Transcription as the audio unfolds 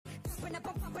Pumping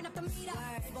up, I'm pumping up the meter.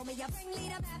 Label me a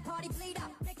ringleader, mad party bleeder.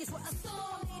 Make it with a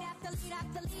storm, lead after lead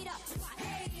after leader.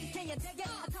 Hey, can you dig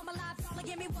it? I come alive, trying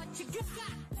give me what you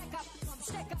got. Back up, pump,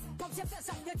 shake up, pump your fist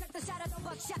up. You took the shot of the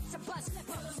buckshot, so bust slip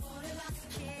up. Morning like a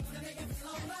kid, gonna make it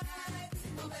feel alright.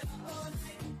 Pump it up all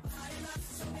night, body rock,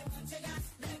 show me what you got.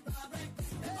 Let Bob break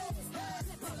the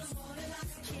slip up. Morning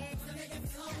like a kid, gonna make it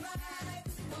feel alright.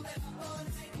 Pump it up all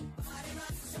night, body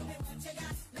rock, show me what you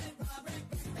got. Let Bob break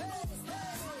the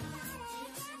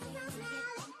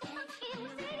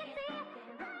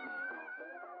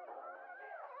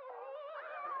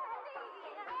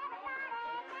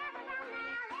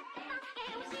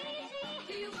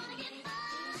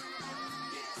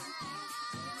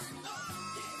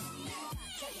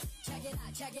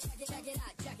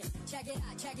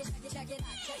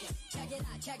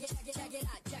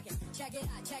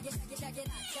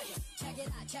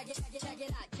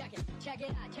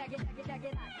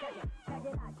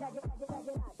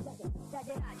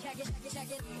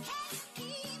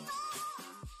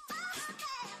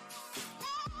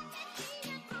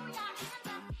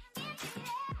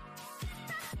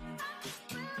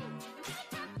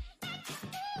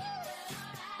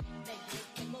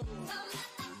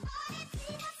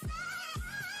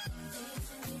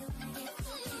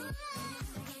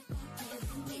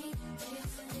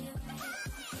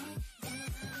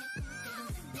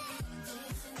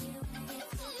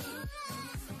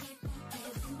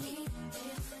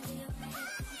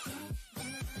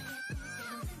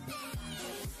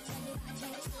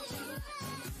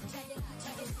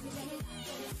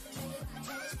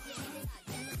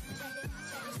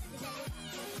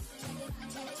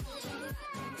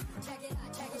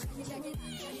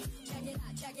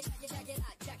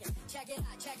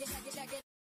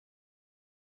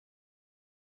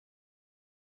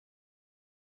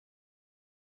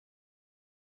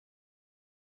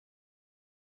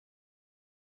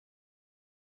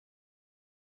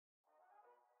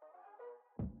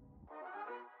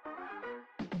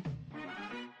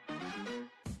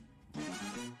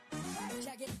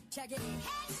Check it it.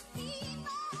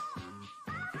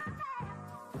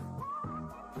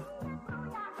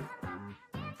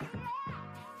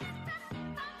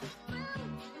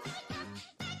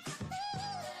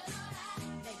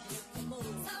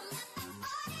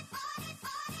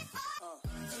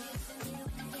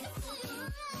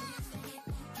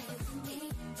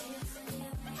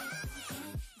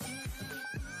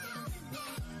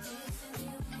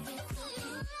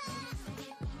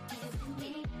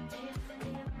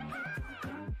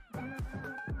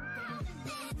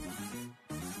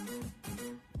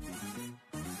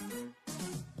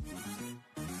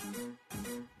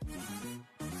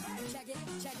 Check it.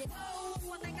 Check it.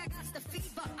 Oh, I think I got the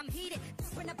fever. I'm heated.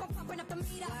 Pumping up the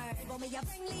meter. Label me a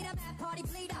ringleader, mad party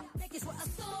bleeder. Make it with a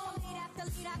storm, lead after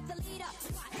lead after leader.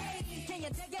 Hey, can you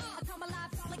dig it? I come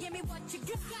alive, trying give me what you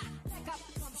got. Back up,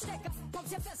 pump, shake up,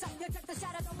 pump your fist up. You took the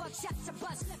shot of the buckshot, so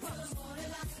bust slip up.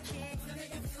 Morning like a kid, gonna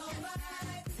make it feel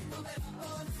alright. Pump it up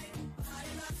all night,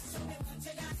 body rock, show me what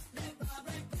you got. Let Bob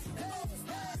break the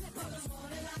slip up.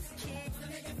 Morning like a kid,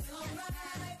 gonna make it feel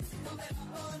alright. Pump it up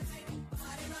all night,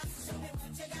 body rock, show me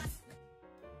what you got.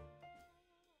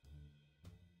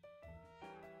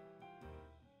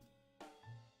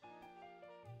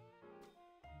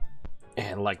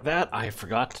 And like that, I almost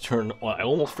forgot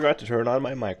to turn on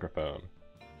my microphone.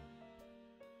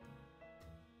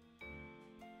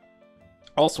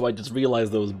 Also, I just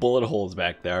realized those bullet holes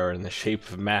back there are in the shape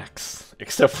of Max,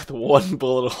 except for the one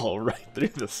bullet hole right through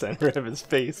the center of his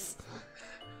face.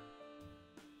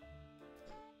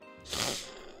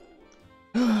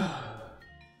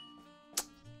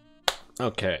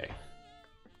 Okay.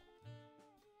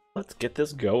 Let's get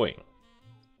this going.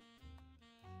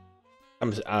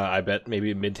 I bet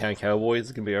maybe Midtown Cowboys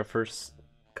is gonna be our first.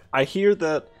 I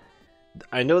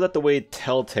know that the way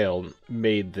Telltale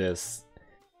made this,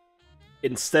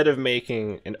 instead of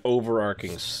making an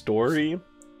overarching story,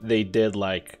 they did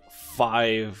like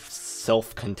 5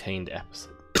 self-contained episodes.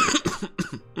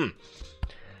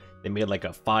 They made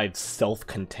like 5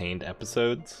 self-contained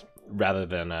episodes rather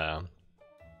than a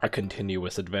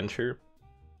continuous adventure,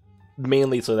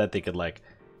 mainly so that they could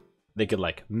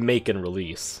make and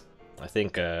release. I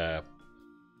think, did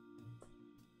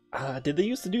they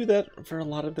used to do that for a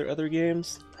lot of their other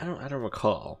games? I don't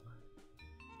recall.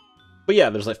 But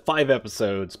yeah, there's like 5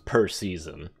 episodes per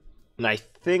season. And I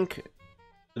think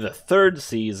the 3rd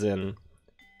season,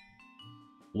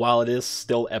 while it is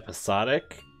still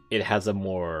episodic, it has a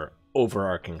more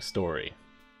overarching story.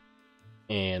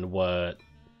 And what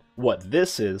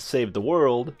this is, Save the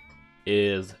World,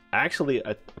 is actually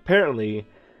apparently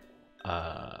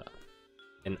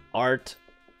an art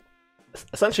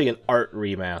essentially an art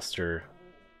remaster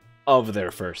of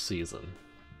their first season.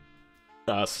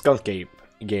 Skunk Ape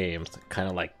Games kind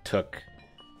of like took,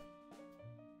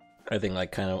 I think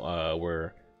like kind of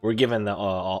were given the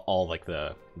all like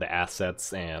the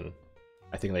assets, and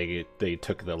I think they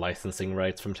took the licensing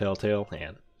rights from Telltale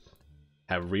and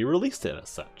have re-released it as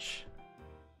such.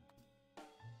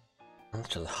 Let's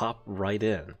just hop right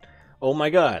in. Oh my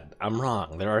god, I'm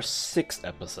wrong. There are 6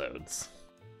 episodes.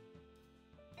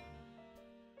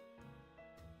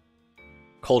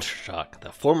 Culture shock.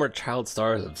 The former child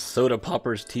stars of Soda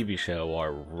Popper's TV show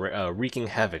are wreaking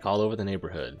havoc all over the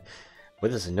neighborhood.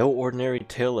 But this is no ordinary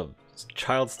tale of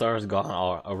child stars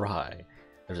gone awry.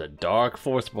 There's a dark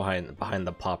force behind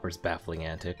the Poppers' baffling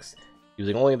antics.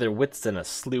 Using only their wits and a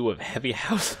slew of heavy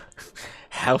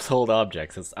household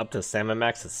objects, it's up to Sam and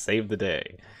Max to save the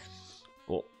day.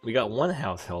 Well, we got one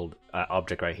household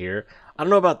object right here. I don't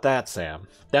know about that, Sam.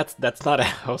 That's not a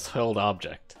household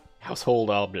object. Household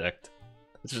object.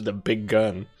 It's just a big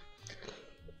gun.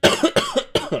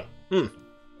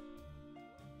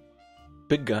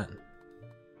 Big gun.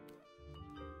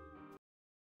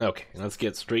 Okay, let's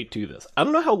get straight to this. I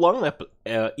don't know how long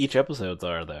each episodes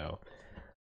are, though.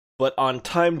 But on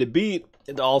time to beat,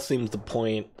 it all seems to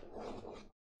point...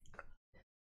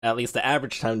 At least the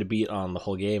average time to beat on the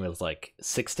whole game is like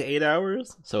 6 to 8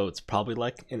 hours. So it's probably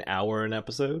like an hour an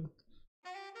episode.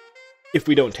 If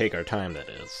we don't take our time, that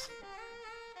is.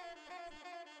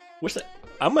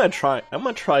 I'm gonna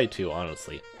try to,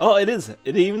 honestly. Oh, it is.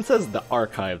 It even says the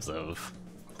archives of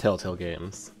Telltale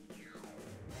Games.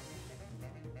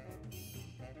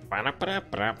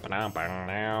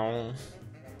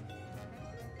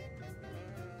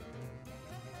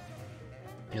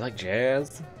 You like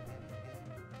jazz?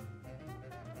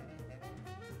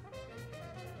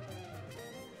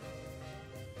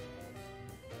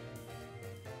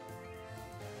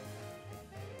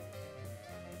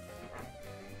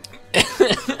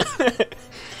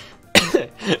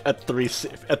 A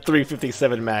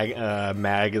 357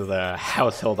 mag is a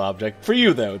household object. For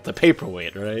you, though, it's a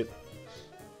paperweight, right?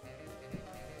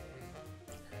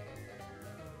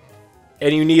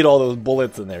 And you need all those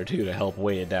bullets in there, too, to help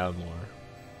weigh it down more.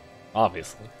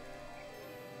 Obviously.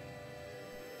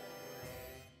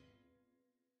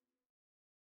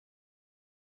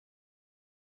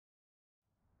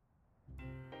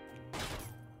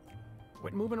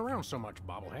 Quit moving around so much,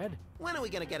 bobblehead. When are we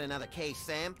gonna get another case,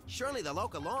 Sam? Surely the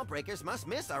local lawbreakers must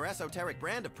miss our esoteric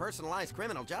brand of personalized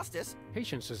criminal justice.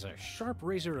 Patience is a sharp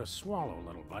razor to swallow,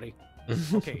 little buddy.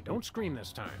 Okay, don't scream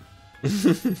this time.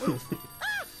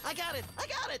 Ah! I got it! I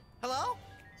got it! Hello?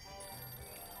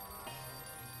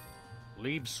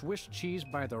 Leave Swiss cheese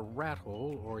by the rat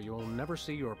hole, or you'll never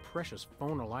see your precious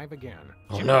phone alive again.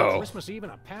 Oh no! Christmas Eve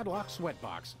in a padlock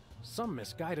sweatbox. Some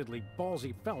misguidedly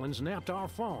ballsy felons napped our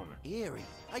phone. Eerie.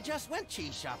 I just went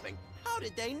cheese shopping. How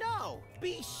did they know?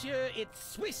 Be sure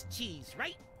it's Swiss cheese,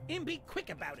 right? And be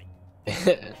quick about it.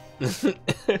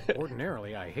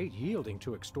 Ordinarily, I hate yielding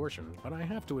to extortion, but I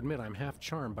have to admit I'm half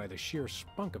charmed by the sheer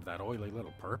spunk of that oily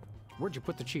little perp. Where'd you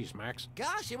put the cheese, Max?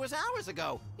 Gosh, it was hours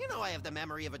ago. You know I have the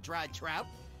memory of a dried trout.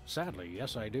 Sadly,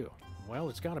 yes I do. Well,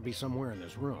 it's gotta be somewhere in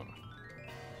this room.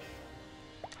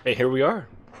 Hey, here we are.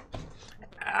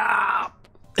 Ah!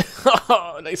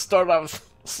 Oh, and I start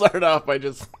off by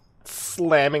just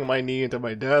slamming my knee into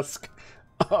my desk.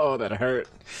 Oh, that hurt.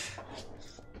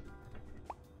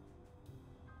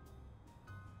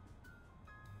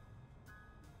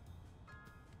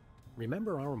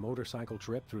 Remember our motorcycle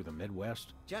trip through the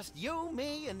Midwest? Just you,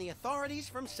 me, and the authorities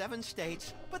from 7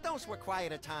 states. But those were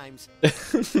quieter times.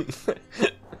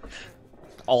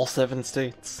 All 7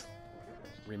 states.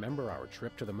 Remember our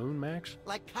trip to the moon, Max?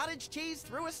 Like cottage cheese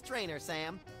through a strainer,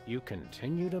 Sam. You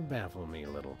continue to baffle me,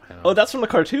 little pal. Oh, that's from the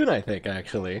cartoon, I think,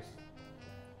 actually.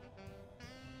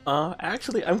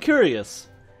 Actually, I'm curious.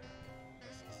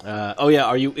 Oh yeah,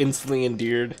 are you instantly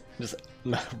endeared? Just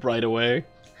right away?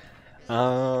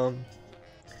 Cause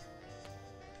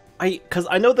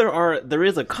I know there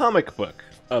is a comic book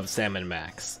of Sam and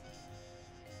Max.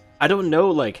 I don't know,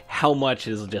 like, how much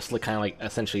is just like, kind of like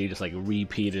essentially just like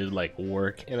repeated like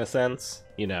work in a sense,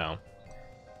 you know,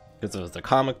 because there was the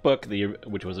comic book,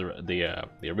 which was the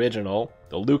original,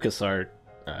 the LucasArts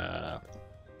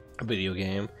video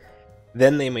game.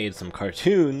 Then they made some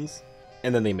cartoons,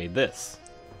 and then they made this.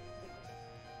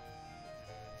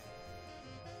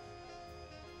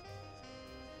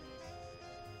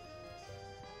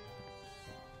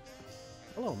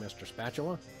 Hello, Mr.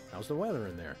 Spatula. How's the weather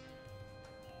in there?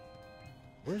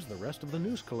 Where's the rest of the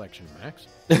news collection, Max?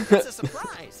 It's a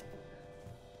surprise.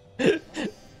 The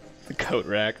coat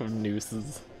rack of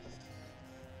nooses.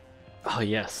 Oh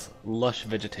yes, lush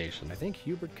vegetation. I think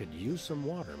Hubert could use some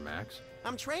water, Max.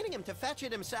 I'm training him to fetch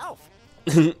it himself.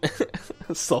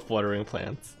 Self-watering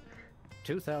plants.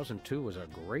 2002 was a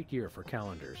great year for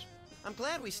calendars. I'm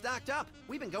glad we stocked up.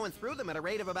 We've been going through them at a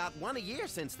rate of about one a year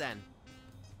since then.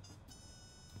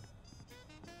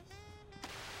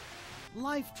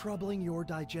 Life troubling your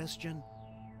digestion?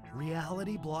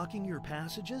 Reality blocking your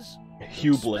passages?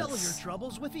 Hublis. Spell your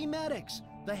troubles with Emetics,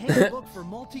 the handbook for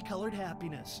multicolored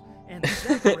happiness, and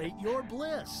separate your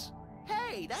bliss.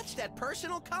 Hey, that's that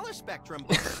personal color spectrum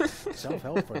book.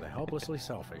 Self-help for the helplessly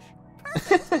selfish.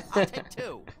 Perfect. I'll take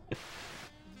 2.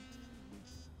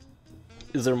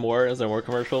 Is there more? Is there more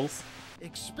commercials?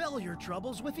 Expel your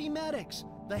troubles with Emetics,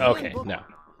 the Okay, handbook no.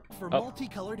 for Oh.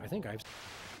 multicolored. I think I've...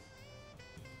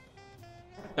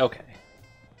 Okay.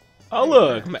 Oh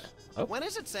look! Oh. When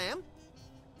is it, Sam?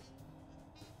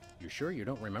 You sure you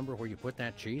don't remember where you put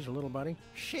that cheese, little buddy?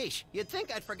 Sheesh, you'd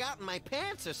think I'd forgotten my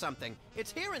pants or something.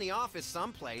 It's here in the office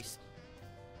someplace.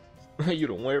 You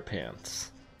don't wear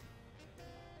pants.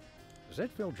 Does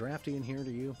that feel drafty in here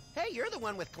to you? Hey, you're the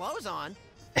one with clothes on.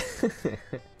 Do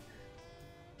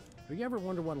you ever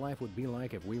wonder what life would be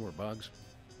like if we were bugs?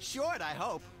 Short, I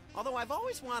hope. Although I've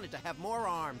always wanted to have more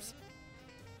arms.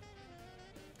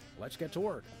 Let's get to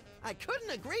work. I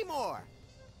couldn't agree more.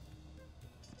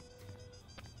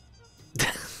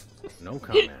 No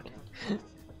comment.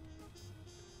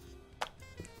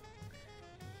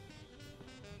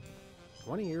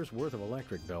 $20 years worth of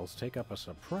electric bills take up a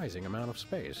surprising amount of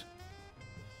space.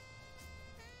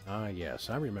 Ah, yes,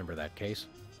 I remember that case.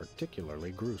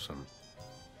 Particularly gruesome.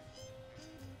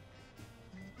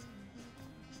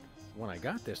 When I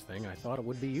got this thing, I thought it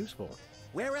would be useful.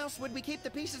 Where else would we keep the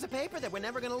pieces of paper that we're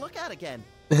never going to look at again?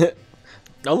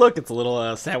 Oh look, it's a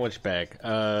little sandwich bag.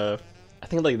 I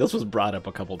think like this was brought up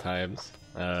a couple times.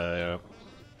 It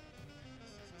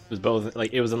was both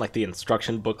like it was in like the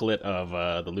instruction booklet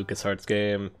of the LucasArts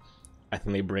game. I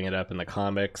think they bring it up in the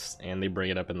comics and they bring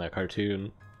it up in the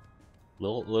cartoon.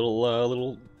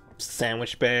 Little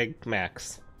sandwich bag,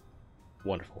 Max.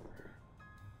 Wonderful.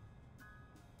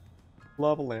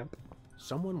 Lava lamp.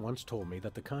 Someone once told me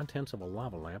that the contents of a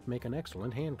lava lamp make an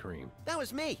excellent hand cream, That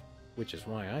was me. which is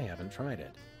why I haven't tried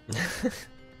it.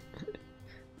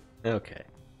 Okay.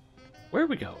 Where are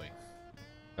we going?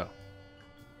 Oh.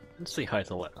 Let's say hi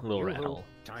to little You rat little hole.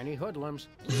 tiny hoodlums.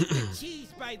 Eat the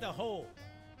cheese by the hole.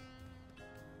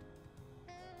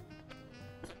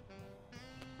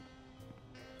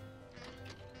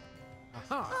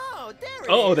 Aha! Oh, there it is.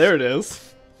 Oh, there it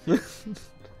is.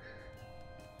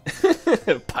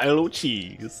 Pile of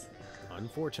cheese.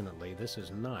 Unfortunately, this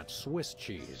is not Swiss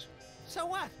cheese. So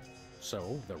what?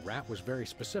 So, the rat was very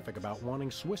specific about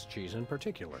wanting Swiss cheese in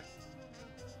particular.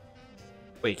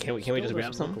 Wait, can we Still just grab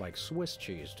doesn't some? look like Swiss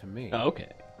cheese to me. Oh,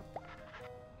 okay.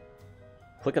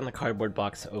 Click on the cardboard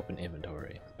box to open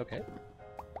inventory. Okay.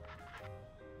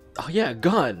 Oh yeah,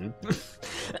 gun!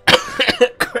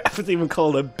 Crap, it's even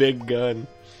called a big gun.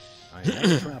 I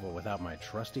never travel without my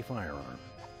trusty firearm.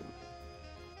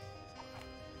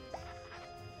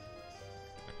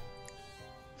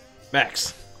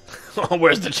 Max!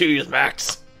 Where's the cheese,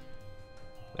 Max?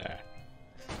 There.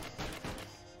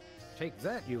 Take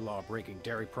that, you law-breaking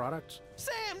dairy products.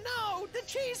 Sam, no! The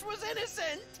cheese was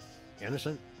innocent!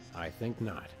 Innocent? I think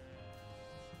not.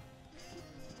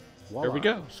 There we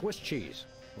Voila, go. Swiss cheese.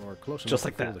 Or close Just enough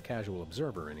like to fool that. the casual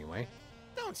observer, anyway.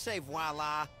 Don't say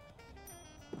voila.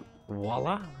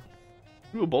 Voila!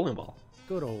 Ooh, a bowling ball.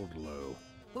 Good old Lou.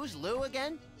 Who's Lou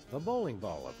again? The bowling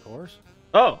ball, of course.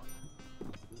 Oh!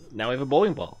 Now we have a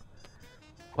bowling ball.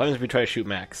 Why don't we try to shoot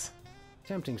Max?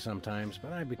 Tempting sometimes,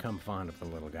 but I've become fond of the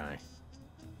little guy.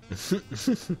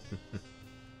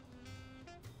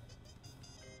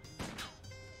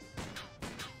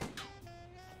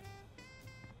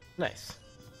 Nice.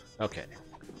 Okay.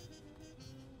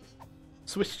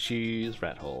 Swiss cheese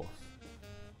rat hole.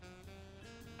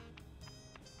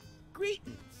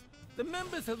 Greetings. The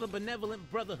members of the Benevolent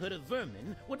Brotherhood of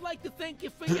Vermin would like to thank you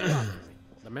for your offering.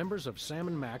 The members of Sam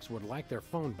and Max would like their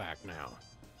phone back now.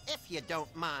 If you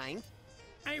don't mind.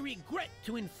 I regret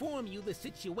to inform you the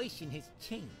situation has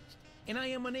changed, and I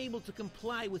am unable to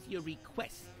comply with your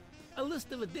request. A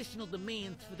list of additional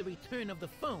demands for the return of the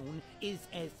phone is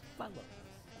as follows.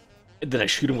 Then I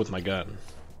shoot him with my gun.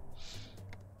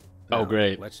 Oh, Now,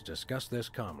 great. Let's discuss this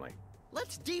calmly.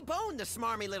 Let's debone the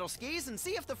smarmy little skis and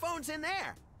see if the phone's in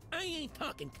there. I ain't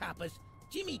talking coppers.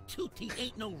 Jimmy Two Teeth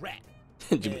ain't no rat.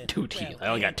 Jimmy, two teeth. I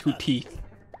only got two teeth.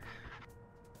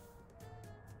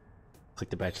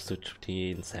 Click the badge to switch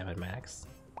between Sam and Max.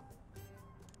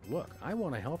 Look, I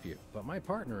want to help you, but my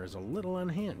partner is a little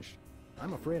unhinged.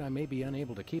 I'm afraid I may be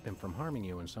unable to keep him from harming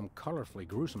you in some colorfully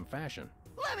gruesome fashion.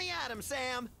 Let me at him,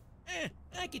 Sam!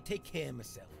 I can take care of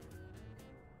myself.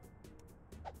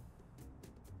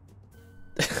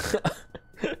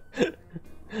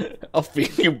 I'll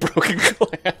feed you broken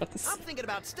glass. I'm thinking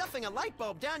about stuffing a light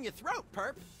bulb down your throat,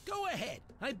 perp. Go ahead.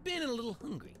 I've been a little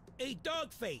hungry. Hey,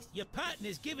 Dogface, your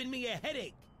partner's giving me a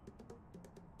headache.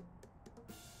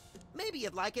 Maybe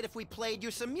you'd like it if we played you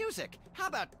some music. How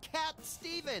about Cat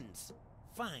Stevens?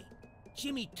 Fine.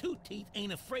 Jimmy Two Teeth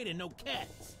ain't afraid of no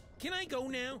cats. Can I go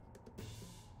now?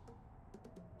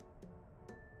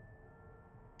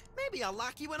 Maybe I'll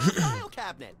lock you in our file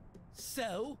cabinet.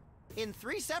 So? In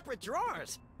 3 separate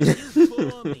drawers. You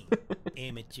for me,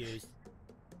 amateurs.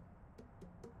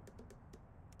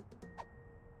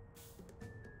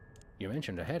 You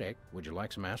mentioned a headache. Would you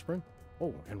like some aspirin?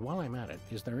 Oh, and while I'm at it,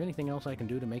 is there anything else I can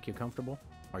do to make you comfortable?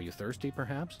 Are you thirsty,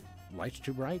 perhaps? Lights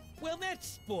too bright? Well, that's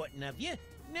sporting of you.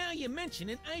 Now you mention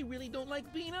it, I really don't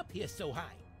like being up here so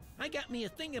high. I got me a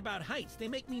thing about heights. They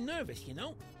make me nervous, you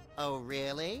know? Oh,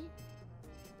 really?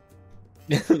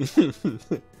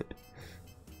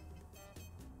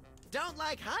 Don't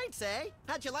like heights, eh?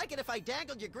 How'd you like it if I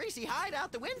dangled your greasy hide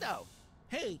out the window?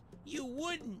 Hey, you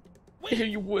wouldn't. Wait,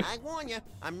 You would. I warn you,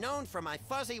 I'm known for my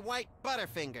fuzzy white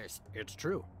butterfingers. It's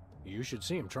true. You should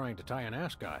see him trying to tie an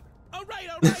ascot. all right,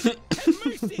 have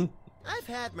mercy. I've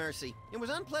had mercy. It was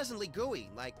unpleasantly gooey,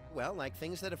 like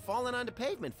things that have fallen onto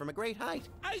pavement from a great height.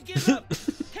 I give up.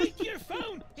 Take your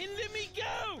phone and let me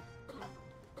go.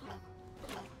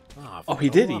 Ah, Oh, he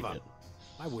for the did love eat of- it.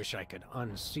 I wish I could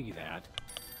unsee that.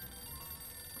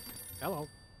 Hello.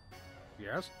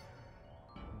 Yes?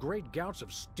 Great gouts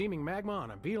of steaming magma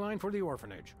on a beeline for the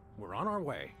orphanage. We're on our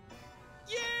way.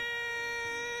 Yeah!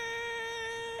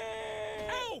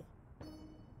 Oh!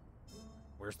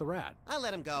 Where's the rat? I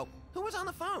let him go. Who was on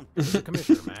the phone? The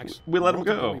commissioner, Max. We let him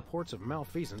Multiple go. Reports of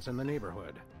malfeasance in the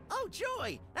neighborhood. Oh,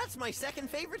 joy! That's my second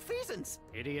favorite feasance.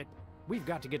 Idiot. We've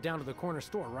got to get down to the corner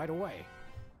store right away.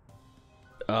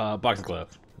 Boxing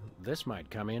glove. This might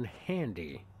come in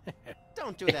handy.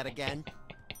 Don't do that again.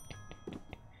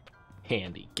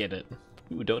 Handy, get it.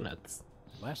 Ooh, donuts.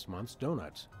 Last month's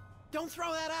donuts. Don't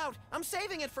throw that out. I'm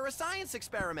saving it for a science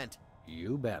experiment.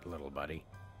 You bet, little buddy.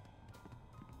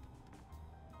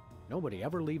 Nobody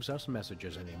ever leaves us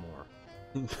messages anymore.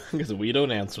 Because we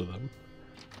don't answer them.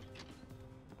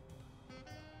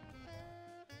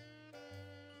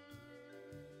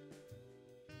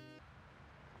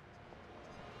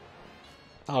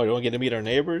 Oh, we don't get to meet our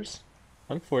neighbors?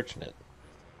 Unfortunate.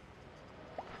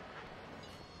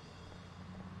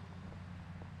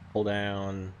 Hold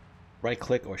down right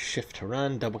click or shift to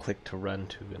run, double click to run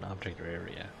to an object or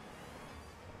area.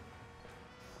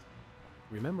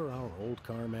 Remember our old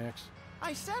car, Max?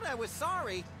 I said I was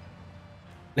sorry.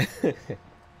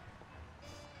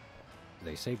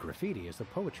 They say graffiti is the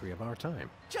poetry of our time.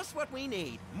 Just what we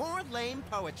need. More lame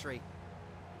poetry.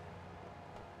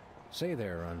 Say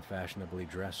there, unfashionably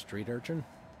dressed street urchin.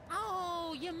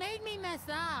 Oh, you made me mess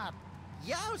up.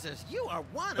 Yowzers, you are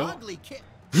one Oh. ugly kid.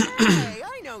 Hey,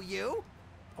 I know you.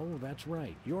 Oh, that's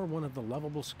right. You're one of the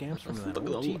lovable scamps from that Look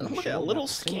at old the- TV look at show that about little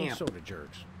the singing scamp. soda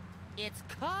jerks. It's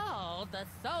called the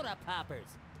Soda Poppers.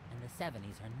 And the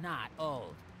 70s are not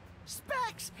old.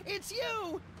 Specs, it's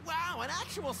you. Wow, an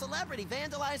actual celebrity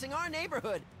vandalizing our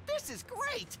neighborhood. This is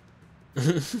great.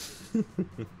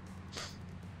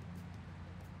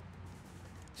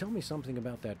 Tell me something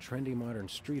about that trendy modern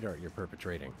street art you're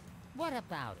perpetrating. What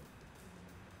about it?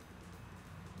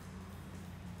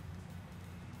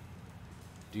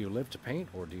 Do you live to paint,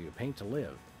 or do you paint to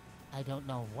live? I don't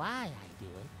know why I do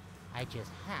it. I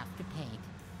just have to paint.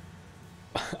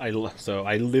 So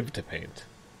I live to paint.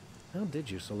 How did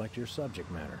you select your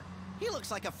subject matter? He looks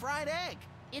like a fried egg.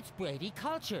 It's Brady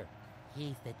Culture.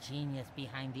 He's the genius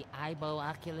behind the IBO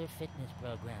Ocular Fitness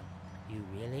program. You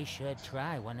really should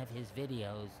try one of his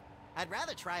videos. I'd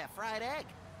rather try a fried egg.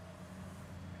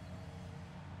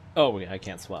 Oh, yeah, I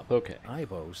can't swap. Okay.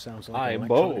 IBO sounds like an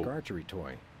IBO. electronic archery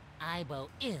toy. IBO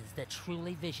is the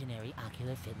truly visionary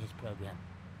ocular fitness program.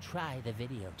 Try the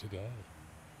video today.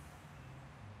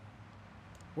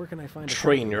 Where can I find a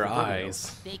Train copy your of the video?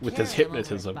 eyes They with his carry 'em over at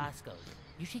hypnotism. Bosco's.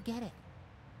 You should get it.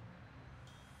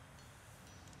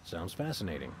 Sounds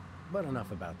fascinating, but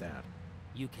enough about that.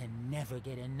 You can never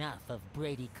get enough of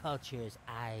Brady Culture's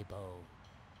IBO.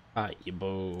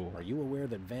 Aibo. Are you aware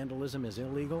that vandalism is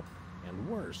illegal? And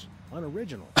worse,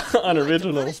 unoriginal. We like to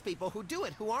Unoriginal. punish people who do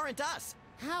it who aren't us.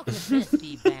 How could this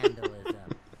be vandalism?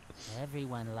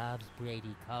 Everyone loves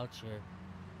Brady Culture.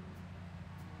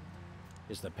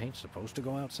 Is the paint supposed to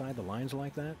go outside the lines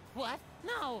like that? What?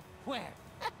 No. Where?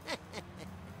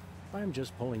 I'm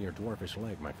just pulling your dwarfish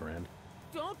leg, my friend.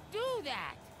 Don't do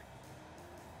that!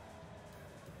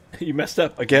 You messed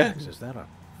up again. Is that a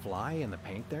fly in the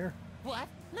paint there? What?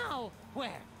 No!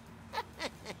 Where?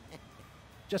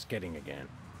 Just kidding again.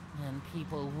 And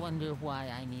people wonder why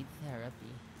I need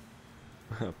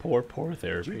therapy. Poor Did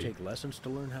therapy. you take lessons to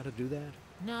learn how to do that?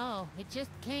 No, it just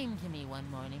came to me one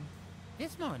morning.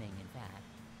 This morning, in fact.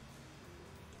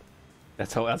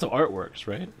 That's how art works,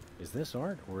 right? Is this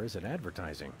art or is it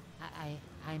advertising?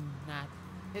 I'm not...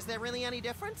 Is there really any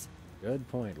difference? Good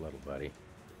point, little buddy.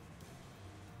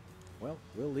 Well,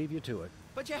 we'll leave you to it.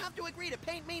 But you have to agree to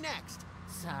paint me next.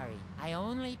 Sorry, I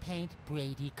only paint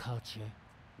Brady culture.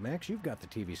 Max, you've got the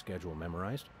TV schedule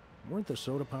memorized. Weren't the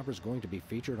Soda Poppers going to be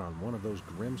featured on one of those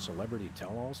grim celebrity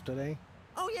tell-alls today?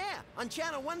 Oh yeah, on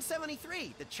channel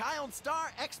 173, the Child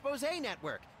Star Expose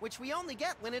Network, which we only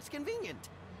get when it's convenient.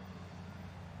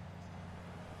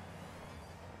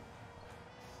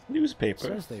 Newspaper.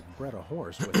 Says they've bred a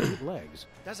horse with 8 legs.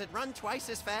 Does it run twice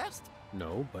as fast?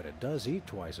 No, but it does eat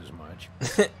twice as much.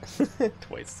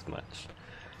 Twice as much.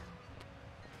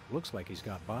 Looks like he's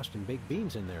got Boston baked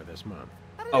beans in there this month.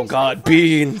 Oh God,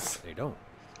 beans! They don't.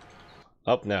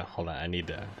 Oh no, hold on. I need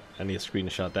to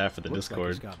screenshot that for the Looks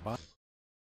Discord. like he's got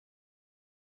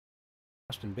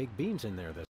Boston baked beans in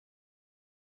there this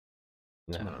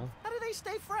No. month. How do they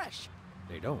stay fresh?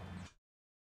 They don't.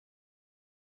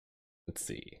 Let's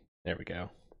see. There we go.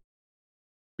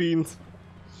 Beans.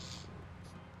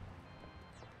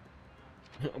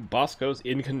 Bosco's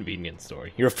inconvenience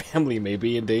story. Your family may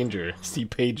be in danger. See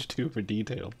page 2 for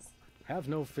details. Have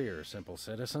no fear, simple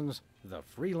citizens. The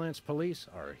Freelance police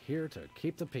are here to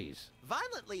keep the peace.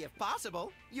 Violently, if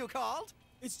possible. You called?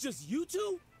 It's just you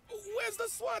two? Where's the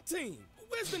SWAT team?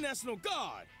 Where's the National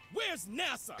Guard? Where's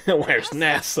NASA? Where's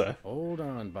NASA? Hold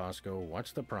on, Bosco.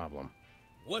 What's the problem?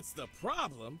 What's the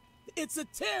problem? It's a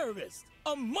terrorist.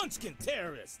 A Munchkin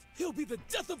terrorist. He'll be the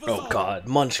death of us Oh all. God,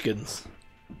 Munchkins.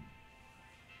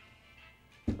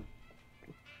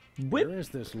 Where is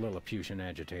this Lilliputian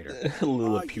agitator? Are you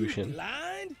Lilliputian.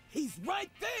 blind? He's right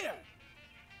there.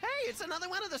 Hey, it's another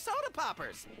one of the Soda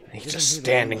Poppers. He's Isn't just he the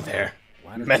standing one with there,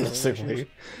 ladder menacingly.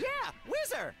 Yeah,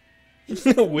 Whizzer.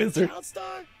 Wizard. Child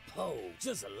Star? Oh,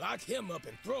 just lock him up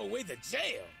and throw away the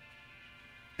jail.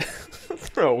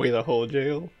 Throw away the whole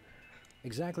jail.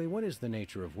 Exactly what is the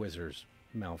nature of Whizzer's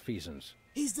malfeasance?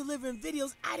 He's delivering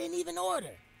videos I didn't even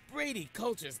order. Brady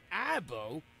Culture's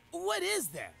Ibo? What is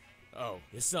that? Oh,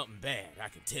 it's something bad, I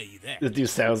can tell you that. This dude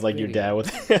sounds like your dad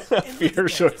with And look fear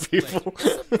at short that display. people.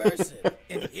 Subversive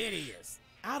and hideous.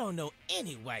 I don't know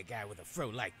any white guy with a fro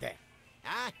like that.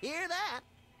 I hear that.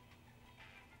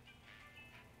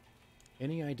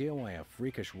 Any idea why a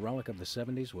freakish relic of the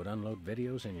 70s would unload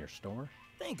videos in your store?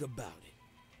 Think about it.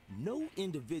 No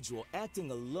individual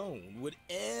acting alone would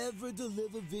ever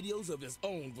deliver videos of his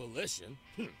own volition.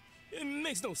 It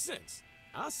makes no sense.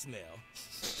 I smell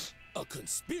a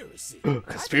conspiracy.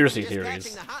 Conspiracy I think you're theories.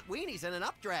 just catching the hot weenies in an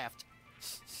updraft.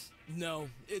 No,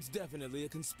 it's definitely a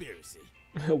conspiracy.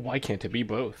 Why can't it be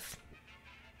both?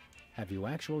 Have you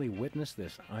actually witnessed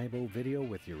this Ibo video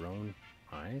with your own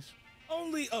eyes?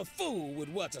 Only a fool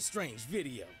would watch a strange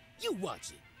video. You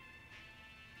watch it.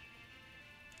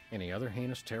 Any other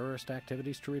heinous terrorist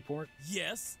activities to report?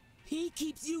 Yes, he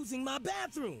keeps using my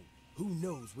bathroom. Who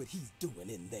knows what he's doing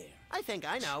in there? I think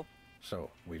I know. So,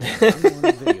 we've got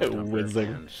unwanted video dumper Whizzing.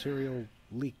 and serial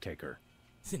leak taker.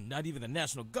 Not even the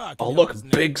National Guard can Oh help look, us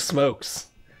now. big smokes.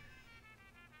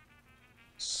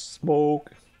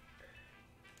 Smoke.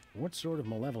 What sort of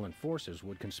malevolent forces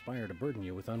would conspire to burden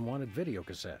you with unwanted video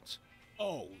cassettes?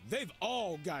 Oh, they've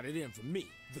all got it in for me.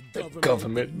 The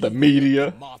government, the media,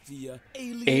 the mafia,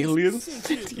 aliens,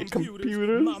 sentient sentient computers,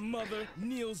 computers. my mother,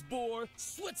 Niels Bohr,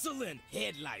 Switzerland,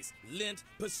 headlights, lint,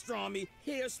 pastrami,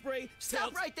 hairspray, Stop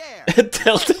telt- right there.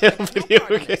 Telltale video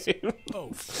part of this. game. Oh,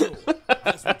 sure.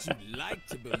 That's what you like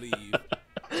to believe.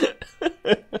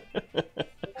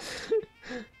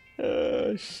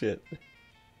 Oh shit.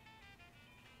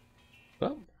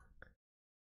 Well.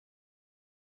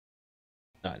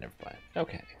 Ah, never mind.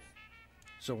 Okay.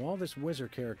 So all this Whizzer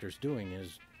character's doing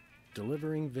is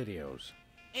delivering videos.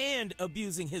 And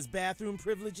abusing his bathroom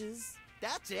privileges.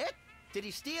 That's it? Did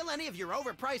he steal any of your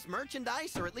overpriced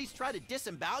merchandise or at least try to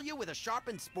disembowel you with a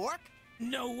sharpened spork?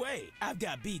 No way. I've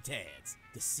got BTADS,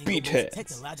 the single BTADS. most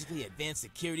technologically advanced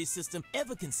security system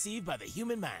ever conceived by the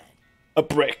human mind. A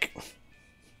brick.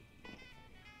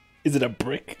 Is it a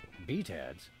brick?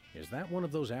 BTADS? Is that one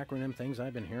of those acronym things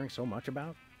I've been hearing so much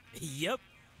about? Yep.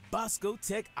 Bosco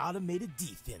Tech Automated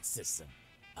Defense System.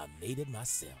 I made it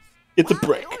myself. It's Wow, a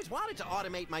brick. I always wanted to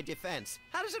automate my defense.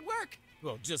 How does it work?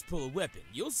 Well, just pull a weapon.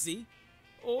 You'll see.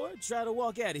 or try to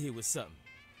walk out of here with something.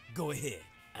 Go ahead.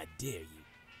 I dare you.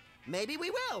 Maybe we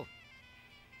will.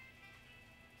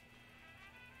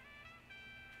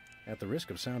 At the risk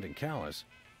of sounding callous,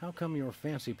 how come your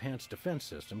fancy pants defense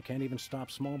system can't even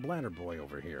stop Small Bladder Boy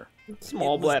over here?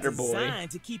 Small Bladder Boy. It was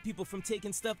designed to keep people from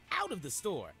taking stuff out of the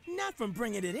store, not from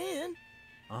bringing it in.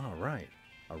 Ah, right.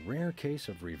 A rare case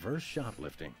of reverse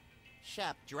shoplifting.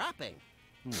 Shop dropping.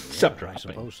 Shop I dropping.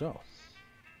 suppose so.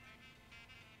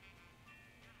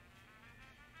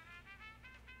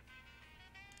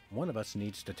 One of us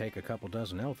needs to take a couple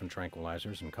dozen elephant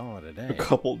tranquilizers and call it a day. A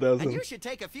couple And dozen. you should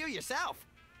take a few yourself.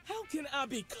 How can I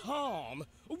be calm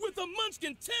with a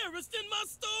munchkin terrorist in my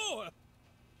store?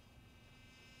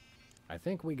 I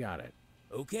think we got it.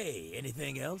 Okay,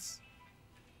 anything else?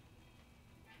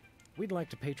 We'd like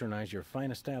to patronize your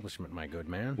fine establishment, my good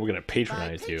man. We're gonna By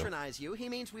patronize you. patronize you, he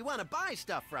means we want to buy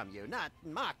stuff from you, not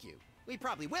mock you. We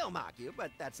probably will mock you,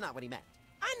 but that's not what he meant.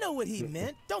 I know what he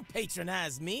meant. Don't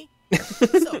patronize me.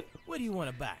 So, what do you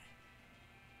want to buy?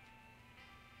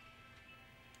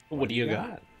 What do you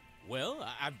got? Well,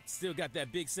 I've still got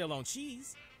that big sale on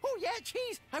cheese. Oh yeah,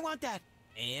 cheese! I want that.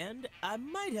 And I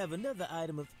might have another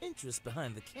item of interest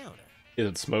behind the counter. Is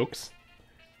it smokes?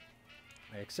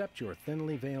 I accept your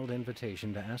thinly veiled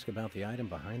invitation to ask about the item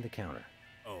behind the counter.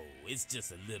 Oh, it's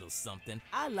just a little something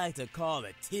I like to call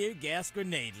a tear gas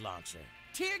grenade launcher.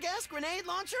 Tear gas grenade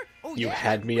launcher? Oh You yeah,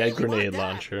 had I me really at want grenade that.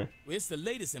 launcher. It's the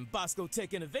latest in Bosco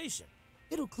Tech innovation.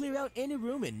 It'll clear out any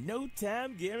room in no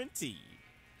time guaranteed.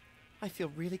 I feel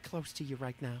really close to you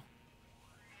right now.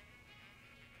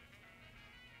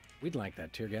 We'd like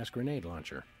that tear gas grenade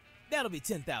launcher. That'll be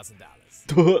 $10,000.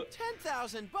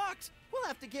 $10,000 bucks? We'll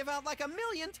have to give out like 1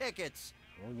 million tickets.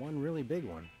 Or one really big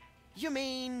one. You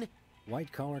mean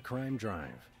White Collar Crime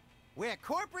Drive. where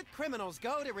corporate criminals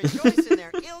go to rejoice in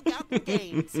their ill-gotten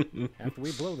gains? After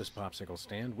we blow this popsicle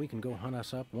stand, we can go hunt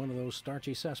us up one of those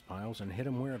starchy cesspiles and hit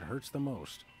 'em where it hurts the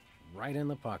most. Right in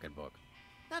the pocketbook.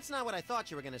 That's not what I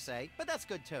thought you were going to say, but that's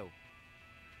good too.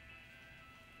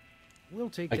 We'll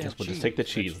take I that guess we'll cheese just take the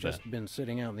that's cheese then. just been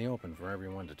sitting out in the open for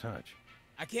everyone to touch.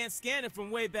 I can't scan it from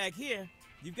way back here.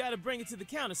 You've got to bring it to the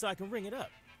counter so I can ring it up.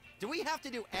 Do we have to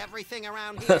do everything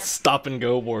around here? Stop and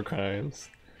go war crimes.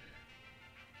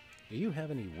 Do you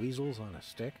have any weasels on a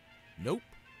stick? Nope.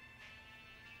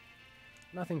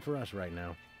 Nothing for us right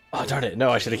now. Oh, darn it.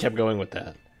 No, I should have kept going with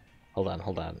that. Hold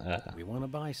on. We want to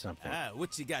buy something.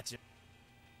 What you got?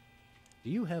 Do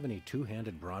you have any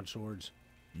two-handed broadswords?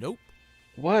 Nope.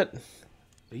 What?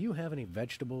 Do you have any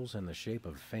vegetables in the shape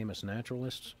of famous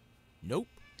naturalists? Nope.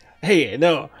 Hey,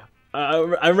 no.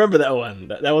 I remember that one.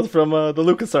 That was from the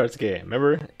LucasArts game.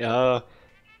 Remember?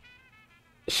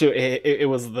 Shoot, it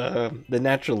was the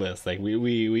naturalist. Like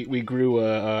we grew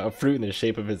a fruit in the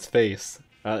shape of his face.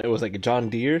 It was like a John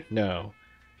Deere. No.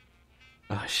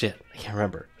 Oh shit, I can't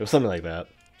remember. It was something like that.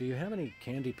 Do you have any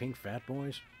candy pink fat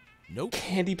boys? Nope.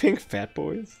 Candy pink fat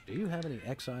boys. Do you have any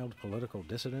exiled political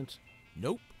dissidents?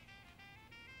 Nope.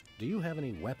 Do you have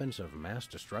any weapons of mass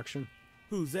destruction?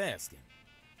 Who's asking?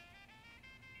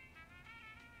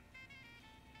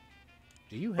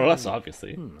 Do you have Well, that's any...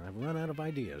 obviously. I've run out of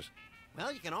ideas.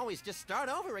 Well, you can always just start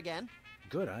over again.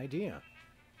 Good idea.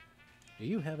 Do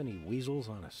you have any weasels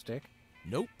on a stick?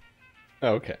 Nope.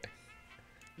 Okay.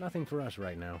 Nothing for us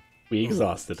right now. We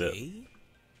exhausted it. Okay.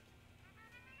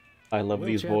 I love We'll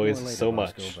these chat more boys later, so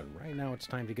Bosco, much. but right now it's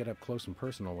time to get up close and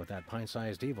personal with that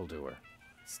pint-sized evildoer.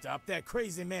 Stop that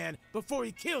crazy man before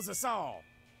he kills us all.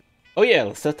 Oh yeah,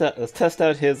 let's test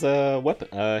out his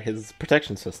weapon, his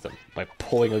protection system by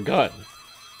pulling a gun.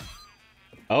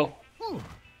 Oh.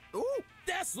 Ooh,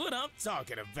 that's what I'm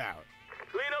talking about.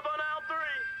 Clean up on aisle 3.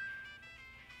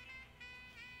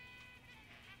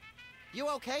 You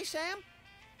okay, Sam?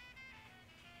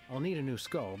 I'll need a new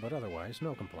skull, but otherwise,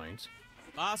 no complaints.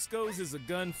 Bosco's is a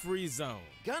gun-free zone.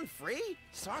 Gun-free?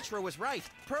 Sartre was right.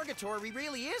 Purgatory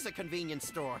really is a convenience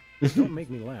store. Don't make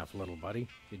me laugh, little buddy.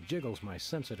 It jiggles my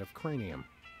sensitive cranium.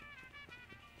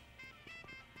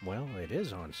 Well, it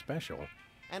is on special.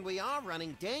 And we are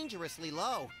running dangerously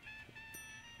low.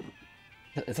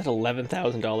 Is that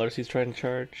 $11,000 he's trying to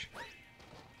charge?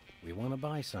 We want to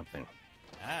buy something.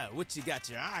 What you got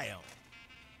your eye on?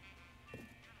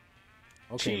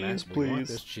 Okay, Cheese, Matt, we want please.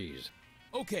 this cheese.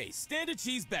 Okay, standard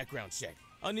cheese background check.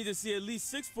 I'll need to see at least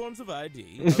 6 forms of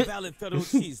ID, a valid federal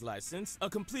cheese license, a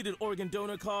completed organ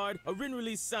donor card, a written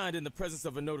release signed in the presence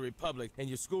of a notary public, and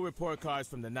your school report cards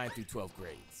from the 9th through 12th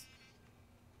grades.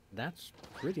 That's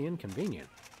pretty inconvenient.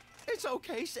 It's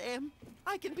okay, Sam.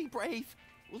 I can be brave.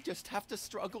 We'll just have to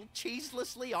struggle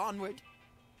cheeselessly onward.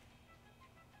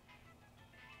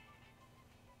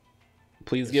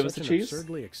 please Is give us such the an cheese?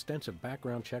 absurdly extensive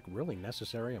background check really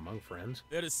necessary among friends?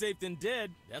 Better safe than dead.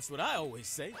 That's what I always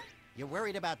say. You're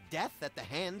worried about death at the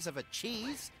hands of a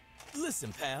cheese?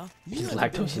 Listen, pal. He's You ever been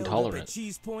lactose held up intolerant. at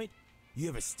cheese point? You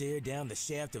ever stared down the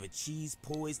shaft of a cheese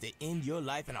poised to end your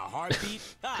life in a heartbeat?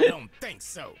 I don't think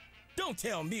so. Don't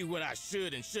tell me what I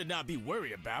should and should not be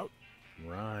worried about.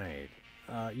 Right.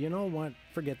 You know what?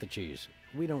 Forget the cheese.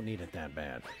 We don't need it that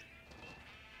bad.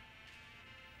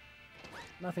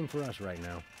 Nothing for us right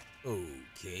now.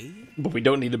 Okay. But we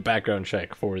don't need a background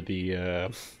check for the,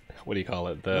 what do you call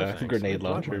it? No The thanks. I grenade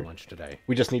brought my launcher. lunch today.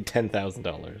 We just need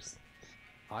 $10,000.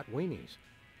 Hot weenies.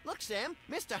 Look, Sam,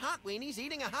 Mr. Hot Weenie's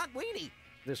eating a hot weenie.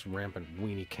 This rampant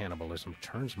weenie cannibalism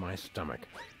turns my stomach.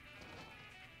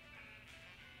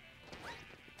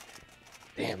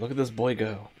 Damn, look at this boy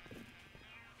go.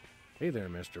 Hey there,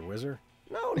 Mr. Whizzer.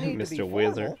 No need to be Mr. formal.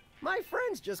 Whizzer. My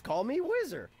friends just call me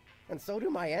Whizzer. And so do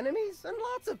my enemies, and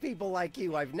lots of people like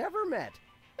you I've never met.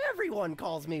 Everyone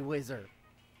calls me Whizzer.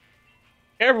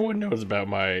 Everyone knows about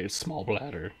my small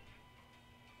bladder.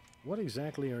 What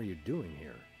exactly are you doing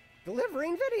here?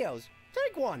 Delivering videos.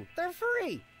 Take one. They're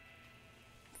free.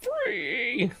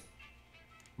 Free!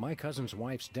 My cousin's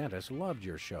wife's dentist loved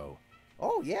your show.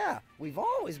 Oh, yeah. We've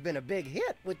always been a big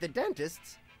hit with the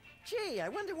dentists. Gee, I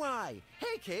wonder why.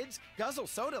 Hey, kids, guzzle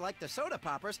soda like the soda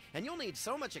poppers, and you'll need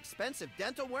so much expensive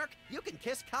dental work, you can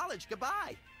kiss college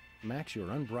goodbye. Max, your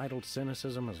unbridled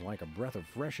cynicism is like a breath of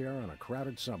fresh air on a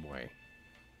crowded subway.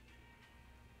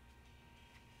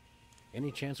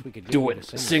 Any chance we could get Do you it.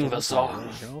 to Sing the for song.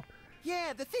 your show?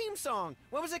 Yeah, the theme song.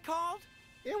 What was it called?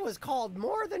 It was called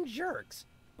More Than Jerks,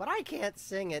 but I can't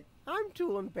sing it. I'm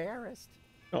too embarrassed.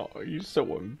 Oh, you're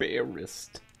so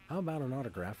embarrassed. How about an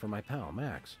autograph for my pal,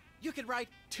 Max? You could write,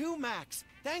 "To Max,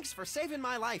 thanks for saving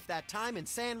my life that time in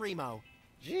San Remo."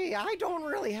 Gee, I don't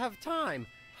really have time.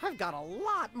 I've got a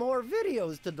lot more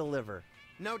videos to deliver.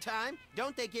 No time?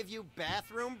 Don't they give you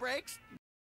bathroom breaks?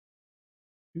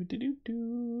 Let's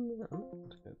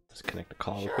connect the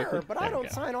call Sure, quickly. but There I we don't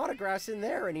go. sign autographs in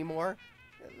there anymore.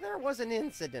 There was an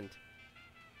incident.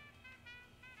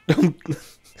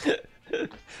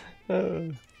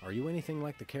 Are you anything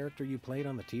like the character you played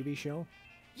on the TV show?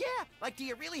 Yeah, like do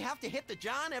you really have to hit the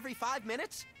John every 5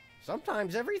 minutes?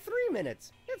 Sometimes every 3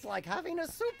 minutes. It's like having a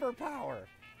superpower.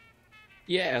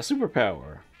 Yeah,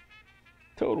 superpower.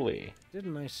 Totally.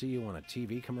 Didn't I see you on a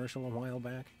TV commercial a while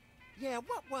back? Yeah,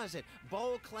 what was it?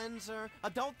 Bowl cleanser,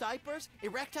 adult diapers,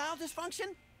 erectile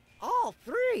dysfunction? All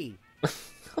 3.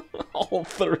 All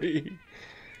 3.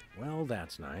 Well,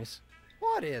 that's nice.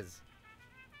 What is?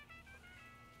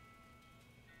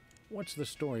 What's the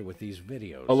story with these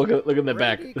videos? Oh, look in the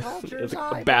back. Brady Culture's It's a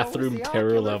Eyebrow bathroom is the terror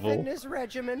ocular level. fitness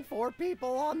regimen for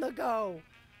people on the go.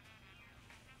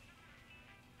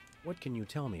 What can you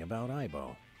tell me about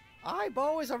IBO?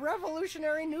 IBO is a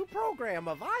revolutionary new program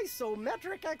of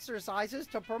isometric exercises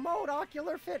to promote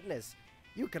ocular fitness.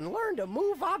 You can learn to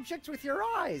move objects with your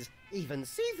eyes, even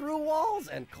see through walls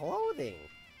and clothing.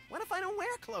 What if I don't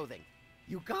wear clothing?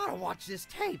 You gotta watch this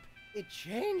tape. It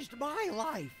changed my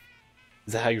life.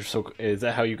 Is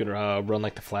that how you can run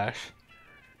like the Flash?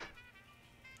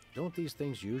 Don't these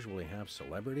things usually have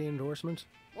celebrity endorsements?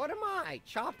 What am I,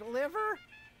 chopped liver?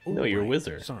 No, you're a right.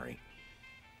 wizard. Sorry.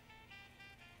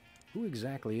 Who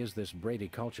exactly is this Brady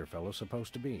Culture fellow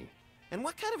supposed to be? And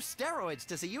what kind of steroids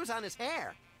does he use on his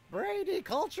hair? Brady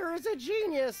Culture is a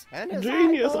genius, and his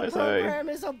Genius, IBO I say. program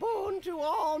is a boon to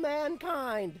all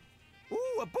mankind.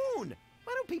 Ooh, a boon!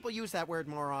 Why don't people use that word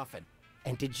more often?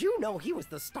 And did you know he was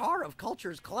the star of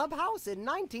Culture's Clubhouse in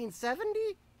 1970?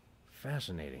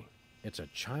 Fascinating. It's a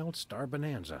child star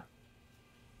bonanza.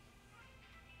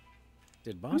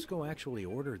 Did Bosco actually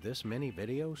order this many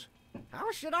videos?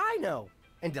 How should I know?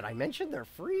 And did I mention they're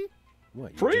free?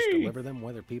 What, you Free! just deliver them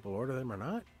whether people order them or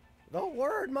not? The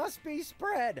word must be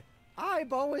spread.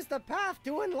 IBO is the path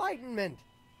to enlightenment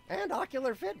and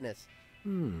ocular fitness.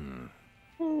 Hmm.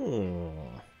 Hmm.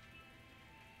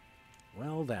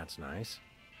 Well, that's nice.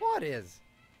 What is?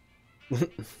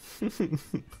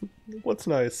 What's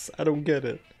nice? I don't get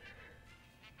it.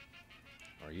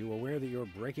 Are you aware that you're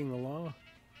breaking the law?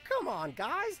 Come on,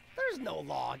 guys. There's no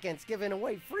law against giving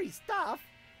away free stuff.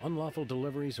 Unlawful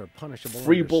deliveries are punishable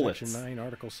Free under bullets. Section 9,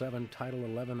 Article 7, Title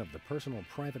 11 of the Personal,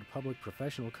 Private, Public,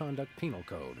 Professional Conduct Penal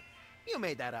Code. You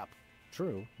made that up.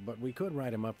 True, but we could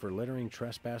write him up for littering,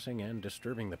 trespassing, and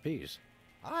disturbing the peace.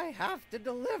 I have to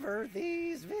deliver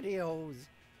these videos.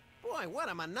 Boy, what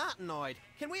a monotanoid.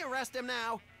 Can we arrest him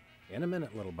now? In a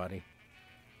minute, little buddy.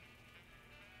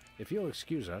 If you'll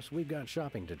excuse us, we've got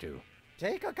shopping to do.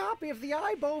 Take a copy of the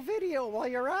IBO video while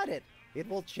you're at it. It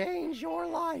will change your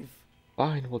life.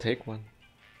 Fine, we'll take one.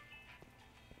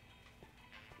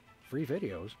 Free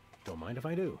videos? Don't mind if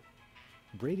I do.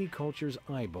 Brady Culture's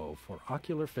IBO for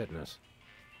ocular fitness.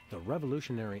 The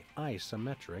revolutionary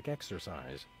isometric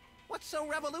exercise. What's so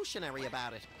revolutionary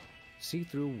about it? See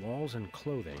through walls and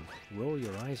clothing, roll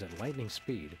your eyes at lightning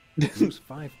speed, lose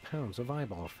 5 pounds of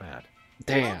eyeball fat.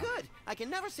 Damn. Oh, good. I can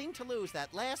never seem to lose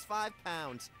that last 5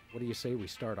 pounds. What do you say we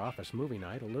start office movie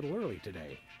night a little early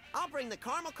today? I'll bring the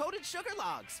caramel-coated sugar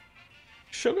logs.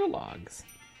 Sugar logs.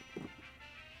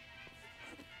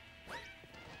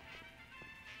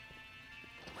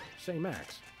 Say,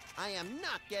 Max, I am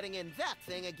not getting in that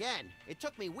thing again. It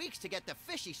took me weeks to get the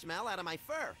fishy smell out of my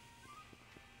fur.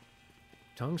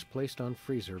 tongues placed on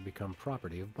freezer become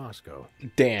property of Bosco.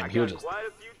 Damn, he'll just... quite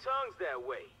a few tongues that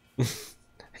way.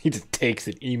 he just takes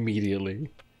it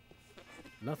immediately.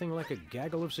 Nothing like a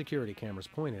gaggle of security cameras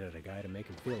pointed at a guy to make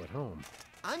him feel at home.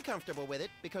 I'm comfortable with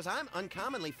it because I'm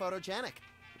uncommonly photogenic.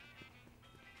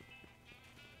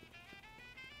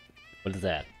 What is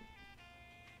that?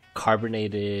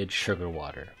 Carbonated sugar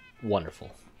water.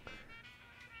 Wonderful.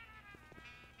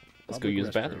 Let's go Public use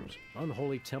the bathroom. restrooms,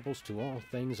 unholy temples to all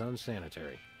things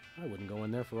unsanitary. I wouldn't go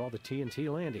in there for all the TNT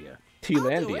Landia.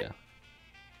 T-Landia.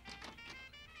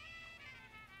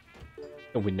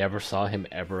 And we never saw him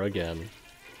ever again.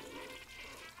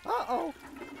 Uh-oh.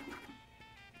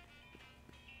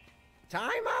 Time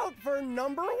out for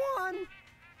number 1.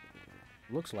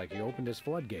 Looks like he opened his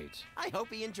floodgates. I hope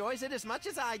he enjoys it as much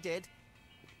as I did.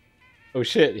 Oh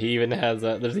shit, he even has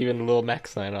a... There's even a little Mac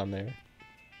sign on there.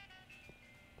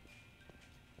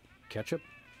 Ketchup,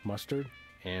 mustard,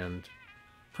 and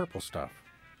purple stuff.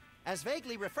 As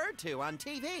vaguely referred to on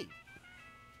TV.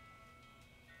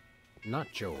 Not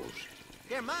Joe's.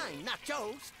 They're mine, not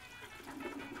Joe's.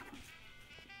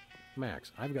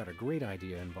 Max, I've got a great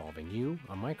idea involving you,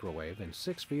 a microwave, and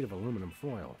 6 feet of aluminum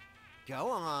foil. Go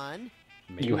on.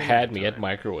 Maybe You another had me at time.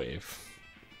 microwave.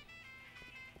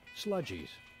 Sludgies.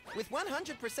 With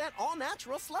 100%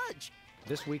 all-natural sludge.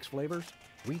 This week's flavors,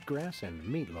 wheatgrass and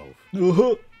meatloaf.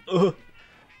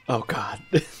 Oh god.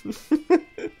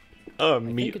 Oh, I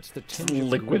think it's the tinge of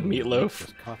liquid green that meatloaf. makes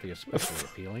this coffee especially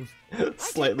appealing.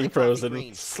 Slightly my coffee frozen, green,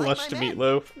 like slushed my men.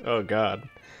 meatloaf. Oh god.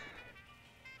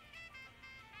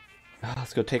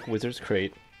 Let's go take Wizard's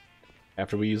Crate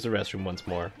after we use the restroom once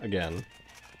more. Again.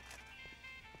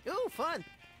 Ooh, fun.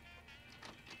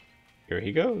 Here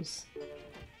he goes.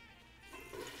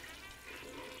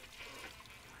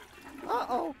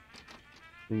 Uh-oh.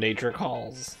 Nature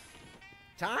calls.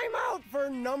 Time out for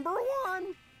number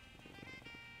 1.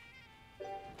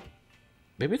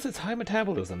 Maybe it's his high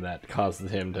metabolism that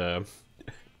causes him to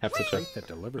have such a... Crate that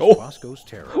delivers Oh. Bosco's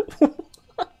terror.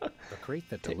 The crate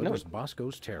that No. delivers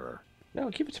Bosco's terror. No,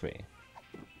 give it to me.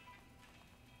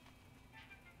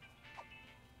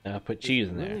 Put cheese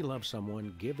in Really there. love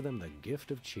someone, give them the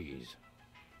gift of cheese.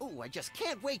 Ooh, I just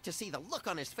can't wait to see the look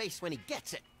on his face when he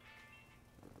gets it.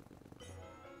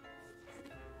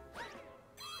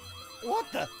 What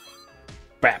the?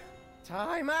 Crap.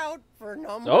 Time out for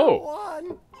number Oh.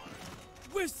 1.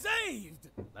 We're saved!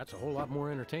 That's a whole lot more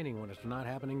entertaining when it's not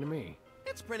happening to me.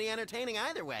 It's pretty entertaining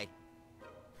either way.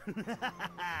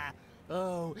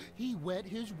 Oh, he wet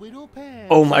his widow pants.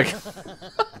 Oh my god.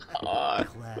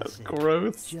 That's Classic.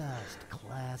 gross. Just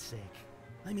classic.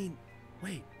 I mean,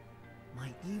 wait.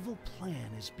 My evil plan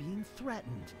is being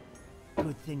threatened.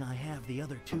 Good thing I have the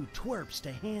other 2 twerps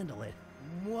to handle it.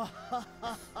 Still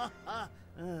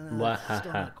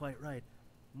not quite right.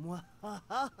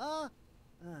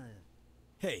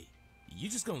 Hey, you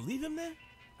just gonna leave him there?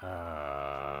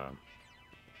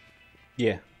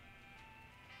 Yeah.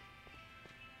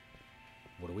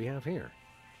 What do we have here?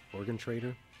 Organ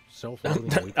trader, self-loading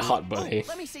weekly. Hot buddy. Oh,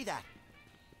 let me see that.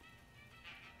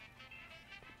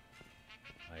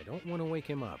 I don't want to wake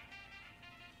him up.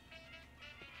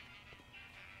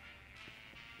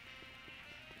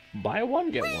 Buy one,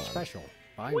 get one. Special.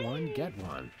 Buy one, get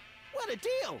one. What a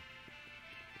deal.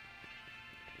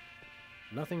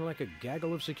 Nothing like a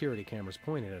gaggle of security cameras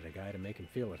pointed at a guy to make him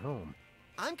feel at home.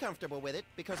 I'm comfortable with it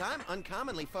because I'm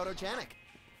uncommonly photogenic.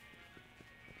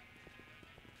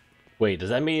 Wait, does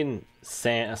that mean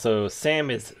Sam... So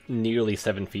Sam is nearly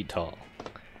 7 feet tall. I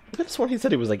could have sworn he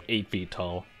said he was like 8 feet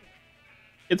tall.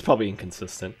 It's probably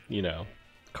inconsistent, you know,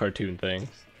 cartoon things.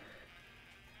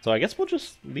 So I guess we'll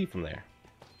just leave him there.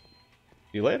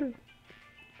 See you later.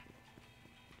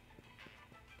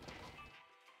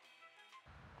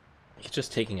 He's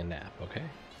just taking a nap, okay?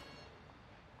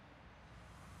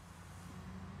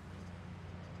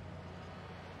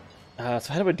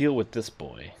 So how do I deal with this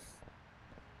boy?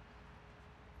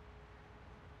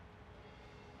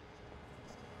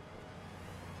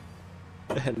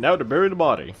 Now to bury the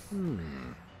body.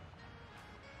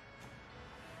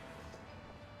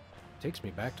 Takes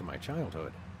me back to my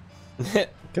childhood.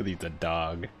 Because he's a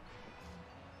dog.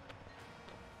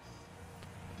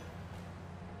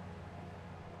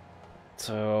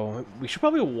 So, we should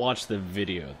probably watch the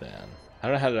video then. I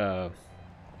don't know how to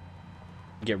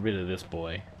get rid of this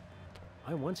boy.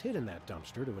 I once hid in that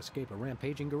dumpster to escape a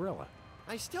rampaging gorilla.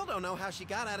 I still don't know how she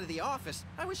got out of the office.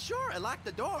 I was sure I locked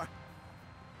the door.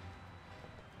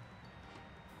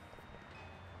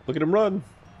 Look at him run.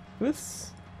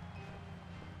 This.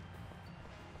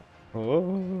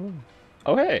 Oh.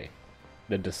 Oh, hey.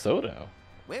 The DeSoto.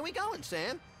 Where we going,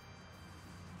 Sam?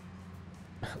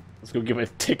 Let's go give a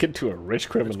ticket to a rich Let's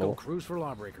go criminal. cruise for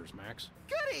lawbreakers, Max.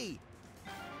 Goody!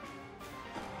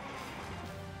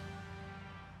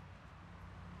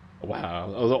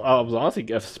 Wow. I was honestly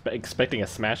expecting a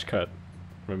smash cut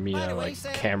from me, By the way, like,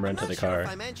 Sam, camera I'm into the not sure car. if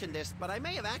I mentioned this, but I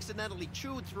may have accidentally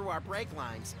chewed through our brake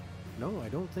lines. No, I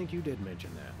don't think you did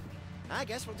mention that. I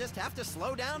guess we'll just have to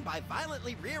slow down by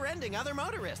violently rear-ending other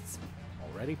motorists.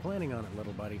 Already planning on it,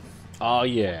 little buddy. Oh,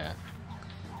 yeah.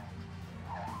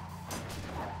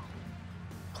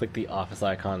 Click the office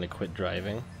icon to quit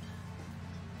driving.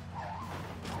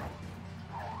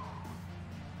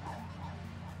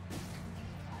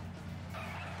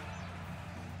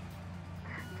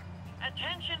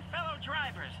 Attention, fellow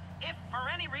drivers. If for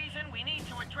any reason we need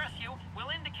to address you, we'll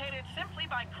indicate it simply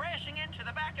by crashing into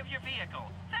the back of your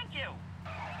vehicle. Thank you.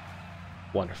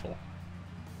 Wonderful.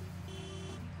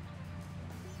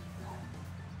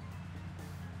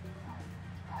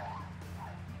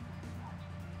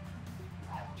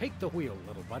 Take the wheel,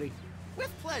 little buddy.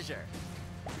 With pleasure.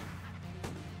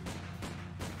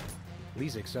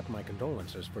 Please accept my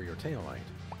condolences for your taillight.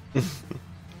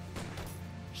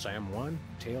 Sam 1,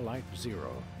 taillight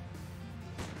 0.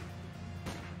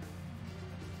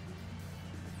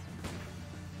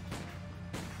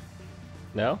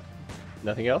 No?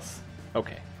 Nothing else?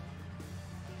 Okay.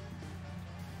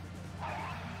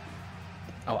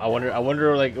 Oh, I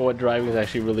wonder like what driving is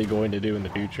actually really going to do in the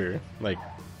future. Like,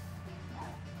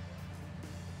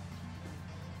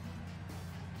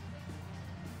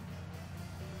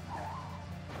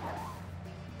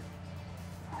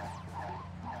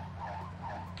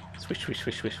 swish, swish,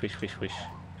 swish, swish, swish, swish, swish.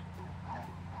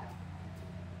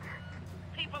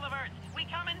 People of Earth, we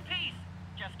come in peace.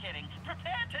 Just kidding.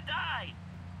 Prepare to die.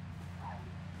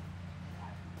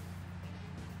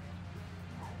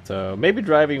 So maybe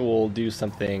driving will do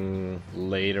something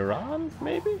later on,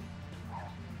 maybe?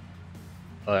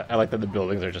 I like that the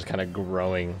buildings are just kind of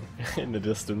growing in the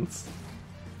distance.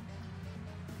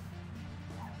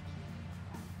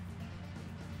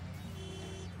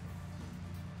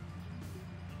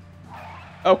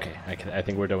 Okay, I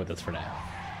think we're done with this for now.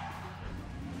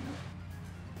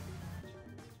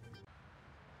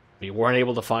 We weren't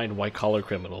able to find white-collar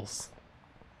criminals.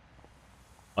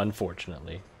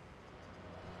 Unfortunately.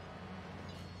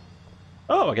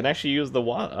 Oh, I can actually use the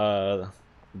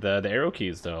arrow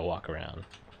keys to walk around.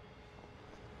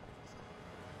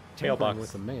 Tampering Mailbox.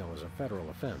 with the mail is a federal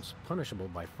offense, punishable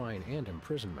by fine and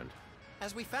imprisonment.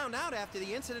 As we found out after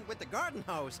the incident with the garden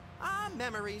hose. Ah,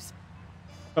 memories.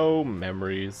 Oh,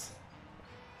 memories.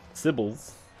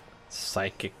 Sybils.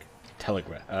 Psychic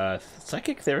telegraph.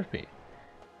 Psychic therapy.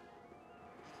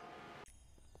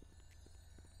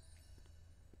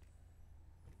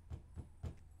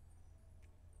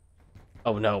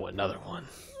 Oh no, another one.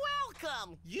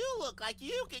 Welcome! You look like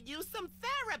you could use some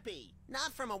therapy.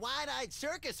 Not from a wide-eyed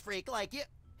circus freak like you.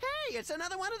 Hey, it's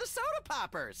another one of the soda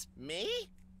poppers. Me?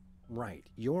 Right,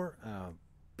 you're,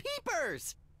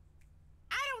 Peepers!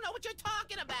 I don't know what you're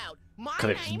talking about. My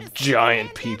Got its name is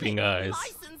giant Pandemic, peeping eyes.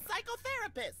 licensed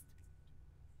psychotherapist.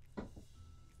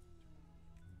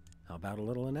 how about a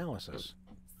little analysis?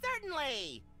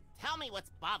 Certainly. Tell me what's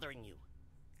bothering you.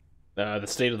 The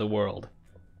state of the world.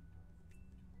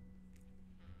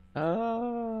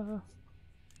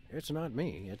 It's not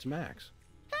me, it's Max.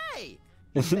 Hey,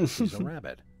 He thinks he's a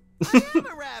rabbit. I am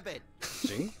a rabbit.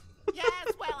 See? Yes,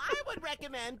 well, I would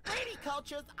recommend Brady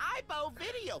Culture's EyeBow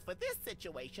video for this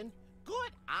situation.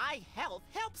 Good eye health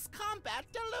helps combat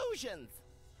delusions.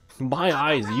 My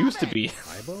eyes used to be.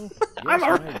 Ibo? I'm Yes, a my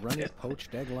rabbit. runny,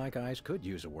 poached egg-like eyes could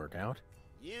use a workout.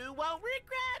 You won't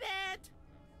regret it.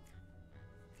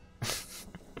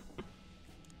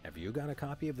 Have you got a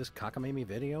copy of this cockamamie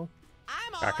video?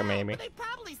 I'm all out, Cockamamie. but they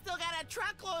probably still got a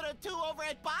truckload or two over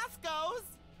at Bosco's.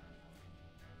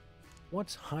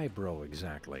 What's highbrow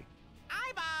exactly?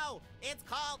 EyeBow! It's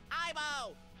called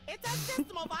EyeBow! It's a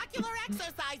system of ocular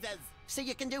exercises! So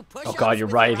you can do push-ups Oh god, you're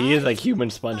with right. your He is eyes? like human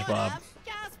Sort SpongeBob. of.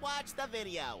 Just watch the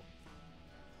video.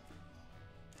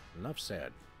 Enough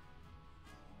said.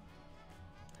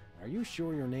 Are you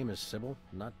sure your name is Sybil,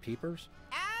 not Peepers?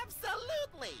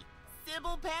 Absolutely!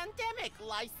 Sybil Pandemic,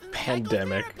 licensed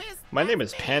Pandemic. psychotherapist. My name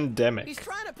That's is me. Pandemic. He's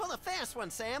trying to pull a fast one,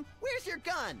 Sam. Where's your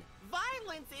gun?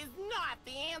 Violence is not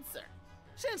the answer.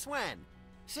 Since when?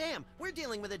 Sam, we're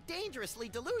dealing with a dangerously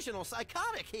delusional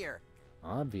psychotic here.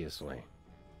 Obviously.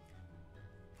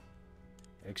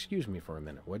 Excuse me for a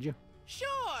minute, would you? Sure.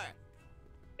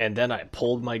 And then I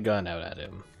pulled my gun out at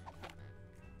him.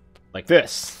 Like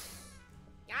this.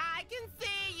 I can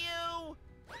see you.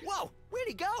 Whoa, where'd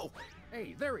he go?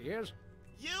 Hey, there he is.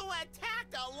 You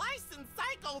attacked a licensed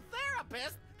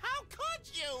psychotherapist? How could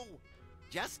you?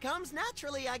 Just comes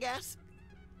naturally, I guess.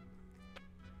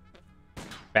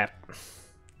 Bap.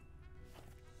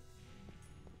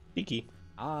 Tiki.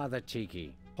 Ah, the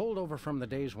tiki. Holdover from the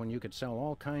days when you could sell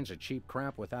all kinds of cheap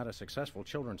crap without a successful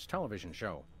children's television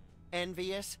show.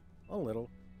 Envious? A little.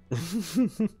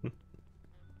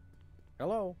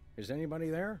 Hello? Is anybody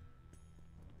there?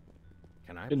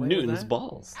 Can I play with Newton's that?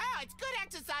 balls. Oh, it's good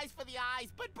exercise for the eyes,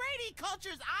 but Brady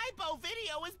Culture's Ibo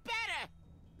video is better.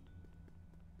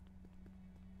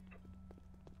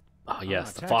 Oh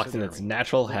yes, Ah, the fox in its taxidermy.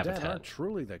 natural The dead are habitat.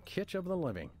 truly the kitsch of the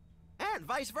living. And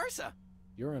vice versa.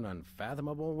 You're an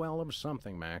unfathomable well of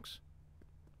something, Max.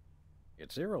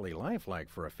 It's eerily lifelike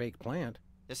for a fake plant.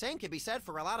 The same could be said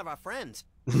for a lot of our friends.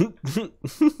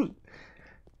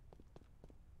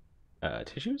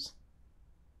 Tissues?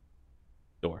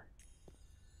 Door.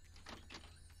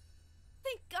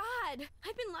 Thank God!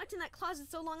 I've been locked in that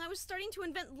closet so long I was starting to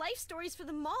invent life stories for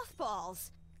the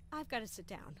mothballs. I've got to sit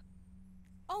down.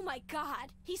 Oh my God!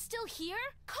 He's still here?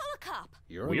 Call a cop!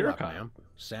 You're We're in luck, a cop. ma'am.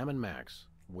 Sam and Max.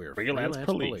 We're Freelance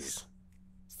police.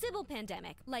 Sybil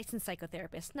Pandemic, licensed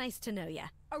psychotherapist. Nice to know ya.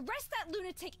 Arrest that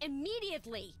lunatic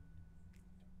immediately!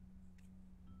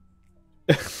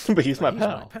 But he's my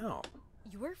pal.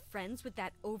 You're friends with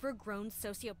that overgrown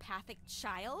sociopathic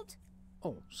child?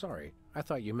 Oh, sorry. I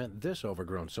thought you meant this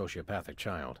overgrown sociopathic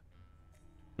child.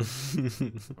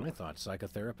 I thought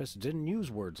psychotherapists didn't use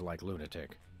words like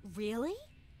lunatic. Really?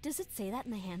 Does it say that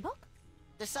in the handbook?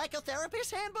 The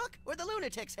psychotherapist handbook or the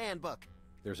lunatic's handbook?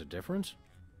 There's a difference?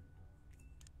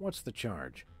 What's the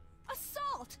charge?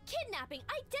 Assault! Kidnapping!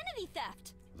 Identity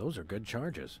theft! Those are good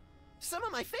charges. Some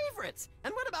of my favorites.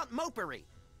 And what about mopery?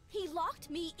 He locked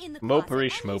me in the Mopery closet and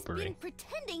he's schmopery. been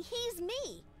pretending he's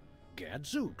me.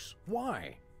 Gadzooks,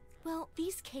 why? Well,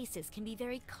 these cases can be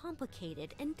very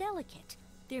complicated and delicate.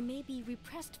 There may be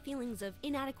repressed feelings of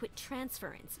inadequate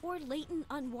transference or latent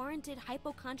unwarranted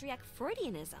hypochondriac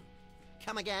Freudianism.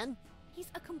 Come again?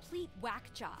 He's a complete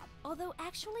whack job. Although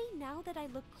actually, now that I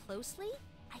look closely,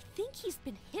 I think he's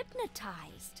been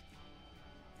hypnotized.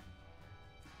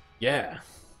 Yeah.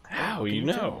 How you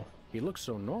know? He looks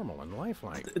so normal and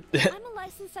lifelike. I'm a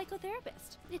licensed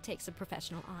psychotherapist. It takes a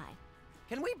professional eye.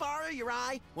 Can we borrow your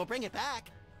eye? We'll bring it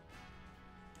back.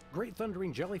 Great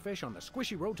thundering jellyfish on the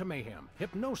squishy road to mayhem.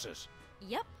 Hypnosis.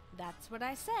 Yep, that's what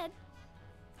I said.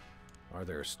 Are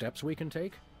there steps we can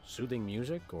take? Soothing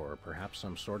music, or perhaps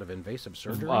some sort of invasive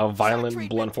surgery? Violent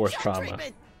blunt force trauma.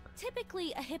 Treatment.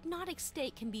 Typically, a hypnotic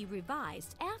state can be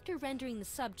revised after rendering the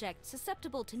subject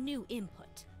susceptible to new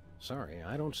input. Sorry,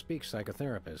 I don't speak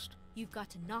psychotherapist. You've got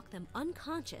to knock them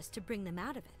unconscious to bring them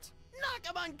out of it. Knock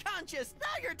him unconscious.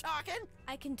 Now you're talking.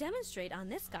 I can demonstrate on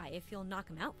this guy if you'll knock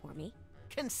him out for me.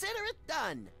 Consider it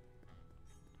done.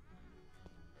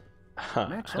 Huh.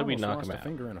 Max How do we almost knock lost him a out?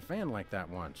 finger in a fan like that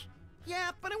once.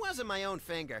 Yeah, but it wasn't my own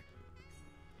finger.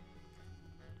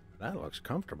 That looks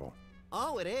comfortable.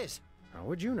 Oh, it is. How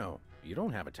would you know? You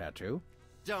don't have a tattoo.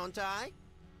 Don't I?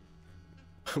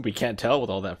 We can't tell with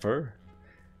all that fur.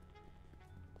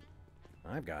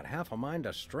 I've got half a mind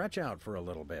to stretch out for a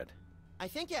little bit. I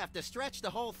think you have to stretch the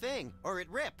whole thing, or it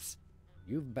rips.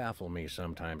 You baffle me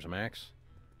sometimes, Max.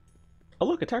 Oh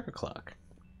look, a tiger clock.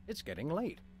 It's getting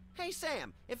late. Hey,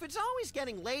 Sam, if it's always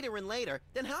getting later and later,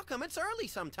 then how come it's early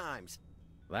sometimes?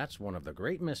 That's one of the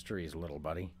great mysteries, little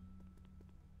buddy.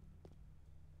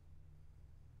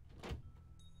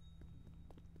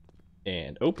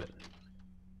 And open.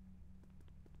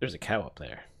 There's a cow up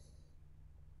there.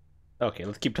 Okay,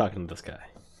 let's keep talking to this guy.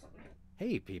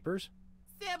 Hey, Peepers.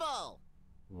 Sybil!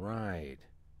 Right.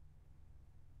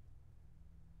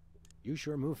 You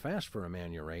sure move fast for a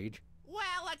man your age.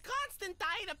 Well, a constant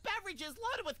diet of beverages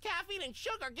loaded with caffeine and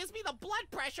sugar gives me the blood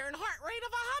pressure and heart rate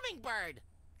of a hummingbird.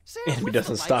 Sam, And if he what's the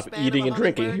doesn't stop lifespan eating of a and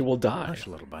drinking, he hummingbird? will die. Hush,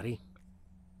 little buddy.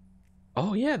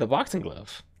 Oh yeah, the boxing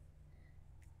glove.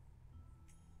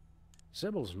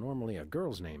 Sybil's normally a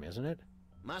girl's name, isn't it?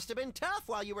 Must have been tough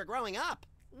while you were growing up.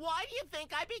 Why do you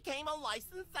think I became a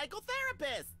licensed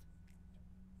psychotherapist?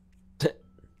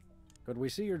 Could we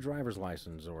see your driver's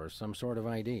license or some sort of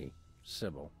ID?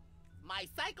 Sybil. My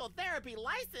psychotherapy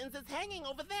license is hanging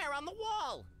over there on the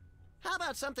wall. How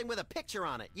about something with a picture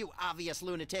on it, you obvious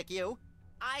lunatic, you?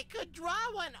 I could draw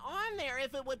one on there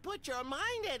if it would put your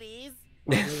mind at ease.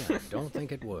 I don't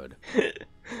think it would.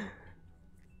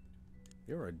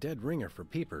 You're a dead ringer for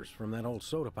peepers from that old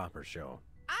soda popper show.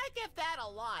 I get that a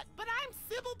lot, but I'm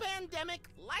Sybil Pandemic,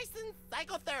 licensed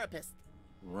psychotherapist.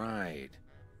 Right.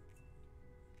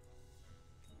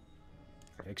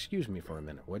 Excuse me for a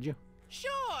minute, would you?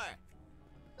 Sure.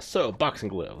 So, boxing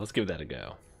glove. Let's give that a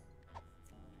go.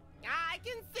 I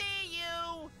can see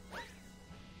you.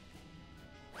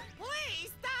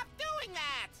 Please stop doing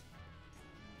that.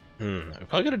 I'm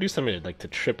probably gonna do something like to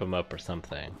trip him up or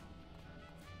something.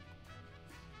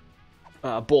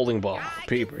 Bowling ball.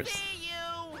 Peepers. See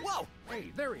you. Whoa!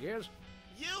 Hey, there he is.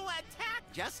 You attack.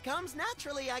 Just comes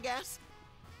naturally, I guess.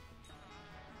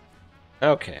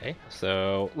 Okay,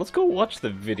 so let's go watch the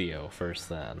video first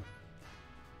then.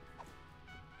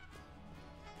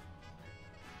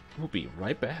 We'll be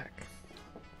right back.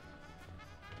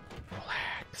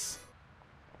 Relax.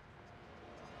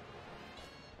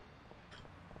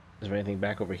 Is there anything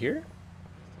back over here?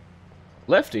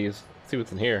 Lefties? Let's see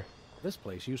what's in here. This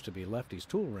place used to be Lefty's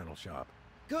tool rental shop.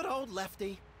 Good old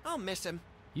Lefty. I'll miss him.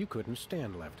 You couldn't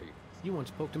stand Lefty. You once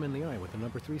poked him in the eye with a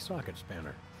number 3 socket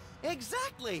spanner.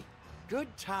 Exactly.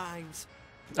 Good times.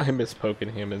 I miss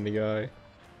poking him in the eye.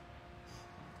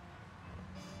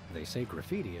 They say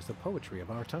graffiti is the poetry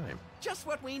of our time. Just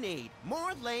what we need.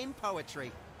 More lame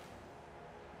poetry.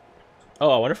 Oh,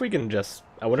 I wonder if we can just...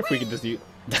 I wonder if we can just use...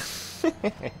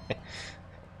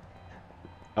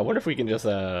 I wonder if we can just,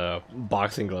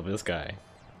 boxing glove this guy.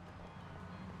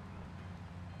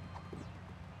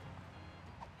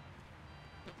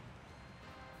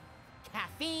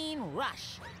 Caffeine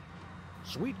rush.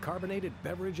 Sweet carbonated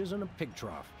beverages in a pig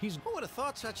trough. He's... Who would have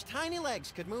thought such tiny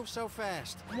legs could move so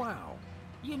fast? Wow.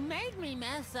 You made me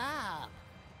mess up.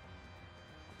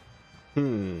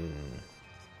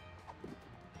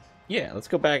 Yeah, let's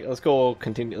go back. Let's go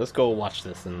continue. Let's go watch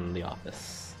this in the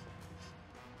office.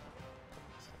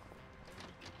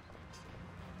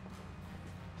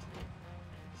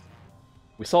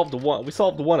 We solved one. We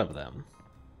solved one of them.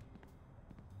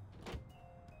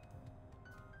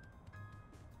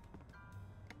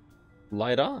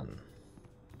 Light on.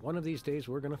 One of these days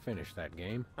we're gonna finish that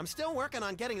game. I'm still working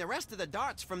on getting the rest of the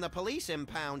darts from the police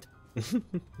impound.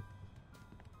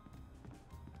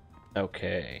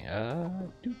 Okay.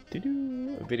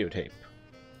 Videotape.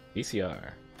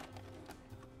 VCR.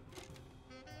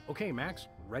 Okay, Max,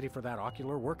 ready for that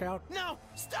ocular workout? No!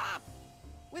 Stop!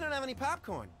 We don't have any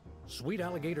popcorn. Sweet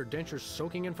alligator dentures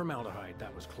soaking in formaldehyde.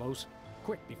 That was close.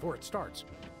 Quick, before it starts.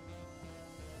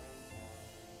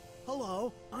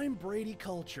 Hello, I'm Brady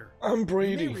Culture. I'm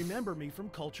Brady. You may remember me from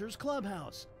Culture's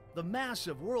Clubhouse, the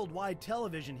massive worldwide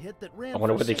television hit that ran. I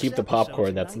wonder for where they 6 keep the episodes popcorn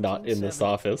in that's not in this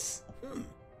 1970. office.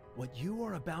 What you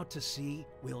are about to see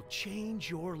will change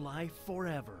your life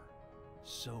forever.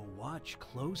 So watch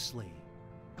closely.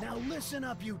 Now listen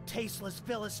up, you tasteless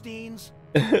Philistines.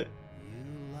 You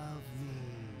love me.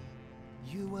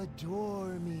 You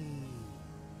adore me.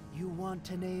 You want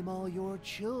to name all your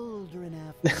children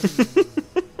after me.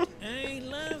 I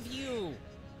love you.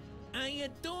 I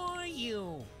adore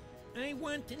you. I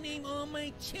want to name all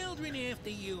my children after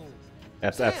you.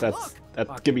 That's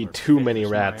gonna be too many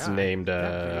rats named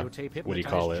what do you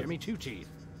call it? Jimmy Two Teeth.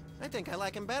 I think I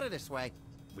like him better this way.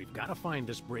 We've got to find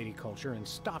this Brady Culture and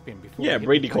stop him before Yeah, he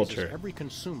Brady replaces Culture. every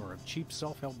consumer of cheap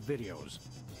self-help videos.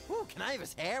 Ooh, can I have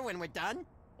his hair when we're done?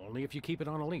 Only if you keep it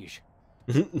on a leash.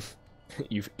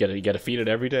 You gotta feed it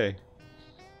every day.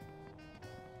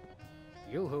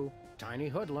 Yoo-hoo, tiny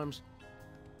hoodlums.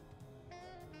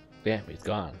 Damn, he's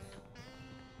gone.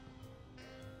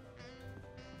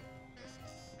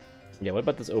 Yeah, what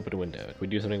about this open window? Can we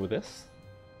do something with this?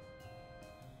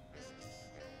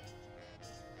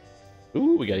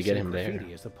 Ooh, we gotta get him there.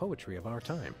 Graffiti is the poetry of our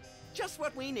time. Just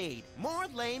what we need. More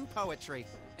lame poetry.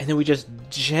 And then we just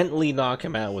gently knock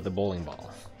him out with a bowling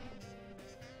ball.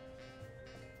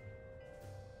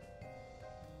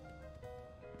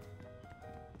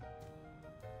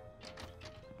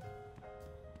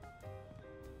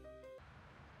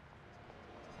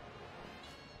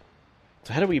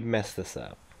 So how do we mess this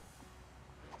up?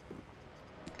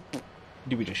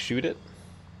 Do we just shoot it?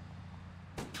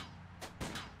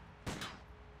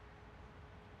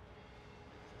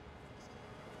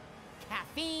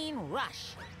 Caffeine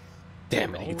rush.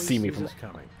 Damn it, he can see me from...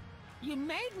 coming. You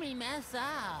made me mess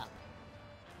up.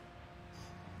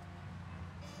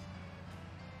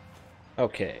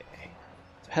 Okay.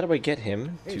 So how do I get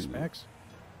him Hey, to... Specs.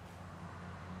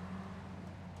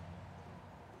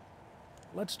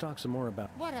 let's talk some more about...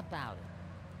 What about it?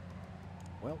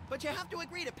 Well... But you have to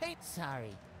agree to paint...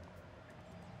 Sorry.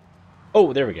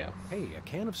 Oh, there we go. Hey, a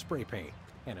can of spray paint.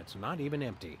 And it's not even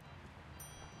empty.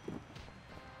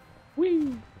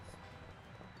 Whee!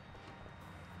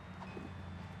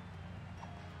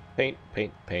 Paint,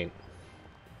 paint, paint.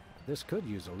 This could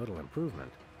use a little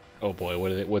improvement. Oh boy,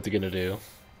 what's it gonna do?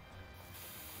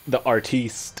 The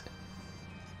artiste.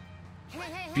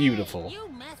 Hey, Beautiful. you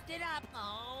messed it up.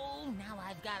 Oh, now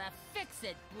I've gotta fix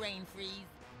it, brain freeze.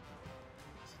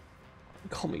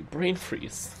 Call me brain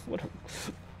freeze. What?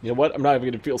 You know what? I'm not even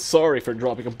gonna feel sorry for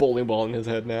dropping a bowling ball in his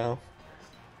head now.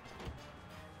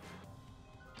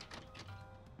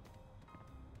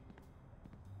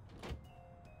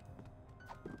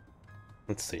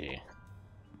 Let's see.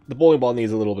 The bowling ball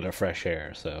needs a little bit of fresh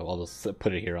air, so I'll just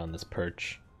put it here on this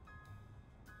perch.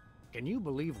 Can you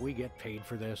believe we get paid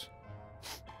for this?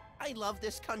 I love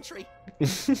this country.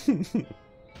 You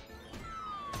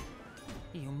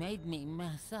made me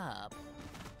mess up.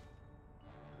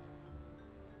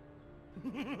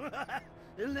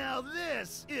 Now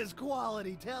this is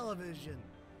quality television.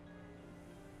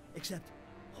 Except,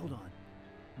 hold on.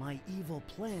 My evil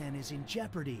plan is in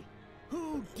jeopardy.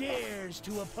 Who dares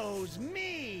to oppose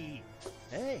me?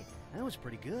 Hey, that was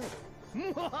pretty good.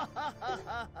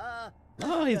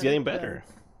 Oh, he's getting better.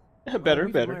 Better,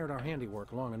 We've better. admired our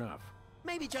handiwork long enough.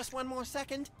 Maybe just one more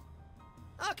second?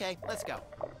 Okay, let's go.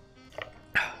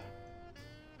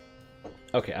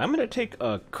 Okay, I'm gonna take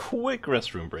a quick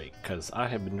restroom break, because I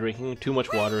have been drinking too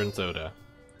much water and soda.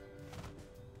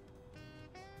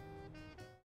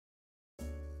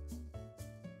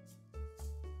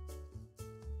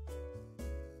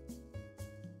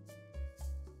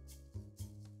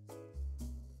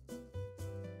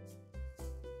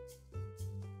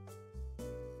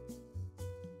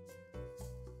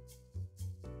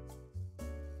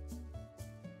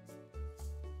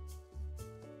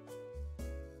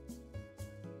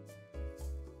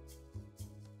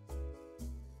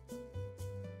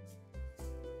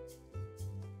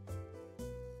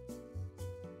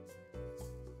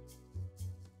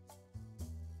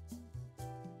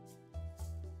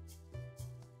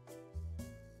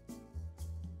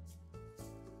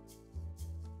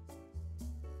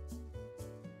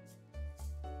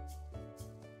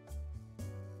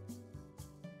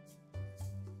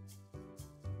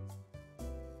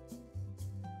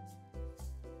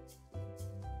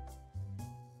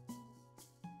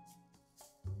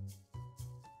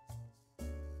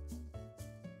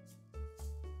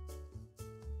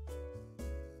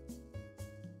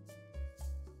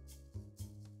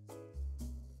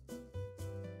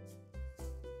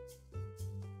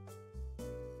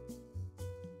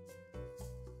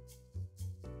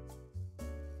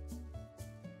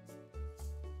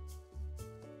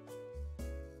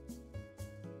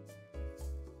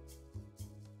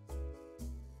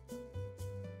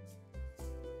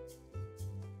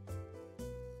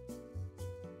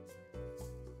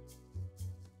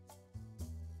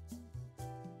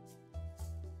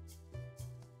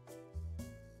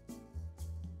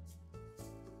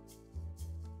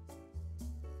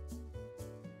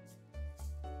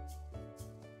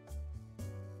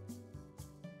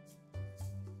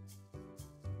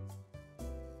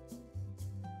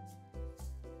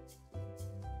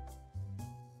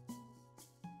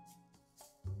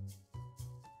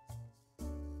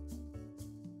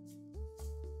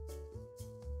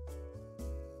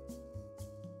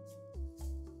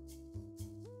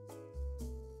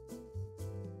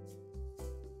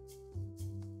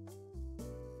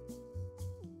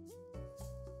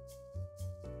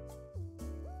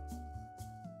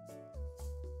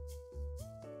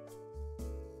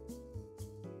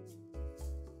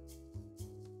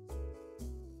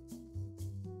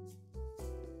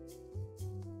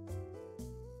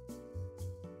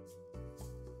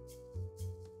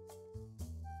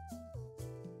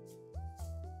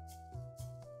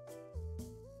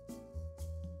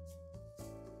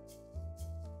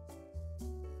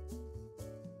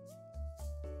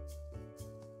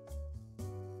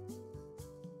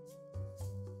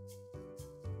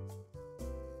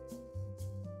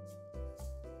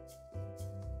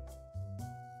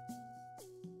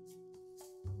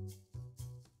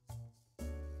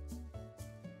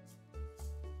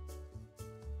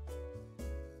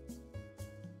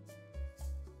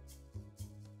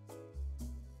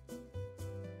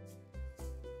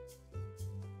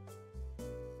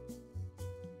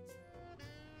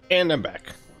 And I'm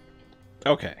back.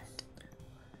 Okay.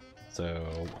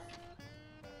 So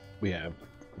we have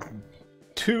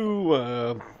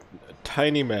two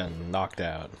tiny men knocked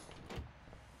out.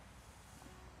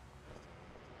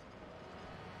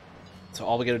 So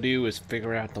all we gotta do is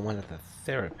figure out the one at the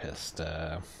therapist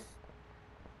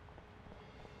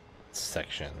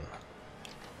section.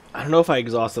 I don't know if I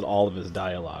exhausted all of his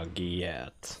dialogue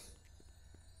yet.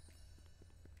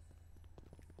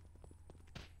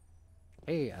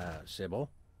 Hey, Sybil.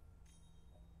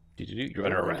 You're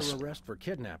under arrest. Under arrest for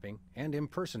kidnapping and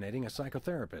impersonating a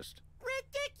psychotherapist.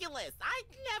 Ridiculous! I'd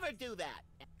never do that.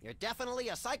 You're definitely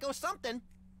a psycho something.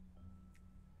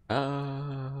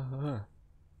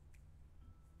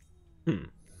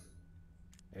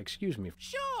 Excuse me.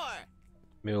 Sure.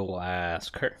 Maybe we'll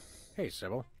ask her. Hey,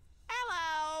 Sybil.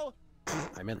 Hello.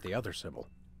 I meant the other Sybil.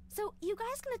 So, you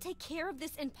guys gonna take care of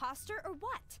this imposter or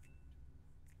what?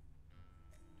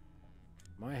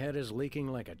 My head is leaking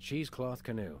like a cheesecloth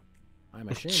canoe. I'm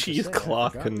ashamed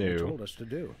Cheesecloth to say I forgot what you canoe. told us to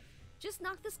do. Just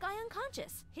knock this guy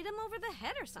unconscious. Hit him over the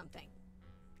head or something.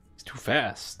 It's too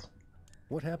fast.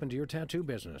 What happened to your tattoo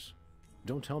business?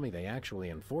 Don't tell me they actually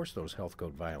enforce those health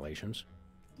code violations.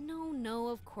 No,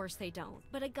 of course they don't.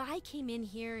 But a guy came in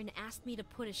here and asked me to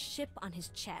put a ship on his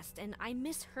chest, and I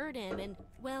misheard him, and,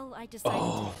 well, I decided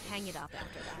to hang it up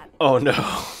after that. Oh no.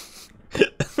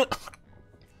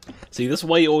 See, this is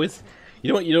why you always...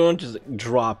 You don't just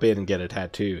drop in and get a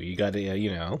tattoo. You gotta,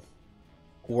 you know,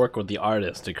 work with the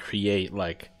artist to create,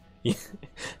 like...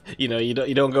 you know, you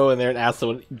don't go in there and ask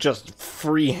someone, just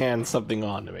freehand something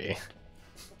onto me.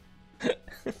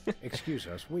 Excuse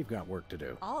us, we've got work to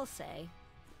do. I'll say.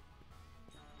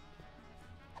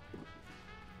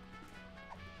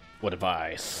 What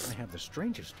advice? I have the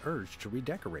strangest urge to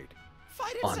redecorate.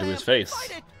 Fight it, Onto Sam. his face.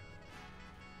 Fight it.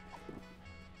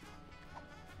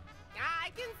 I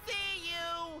can see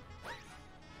you.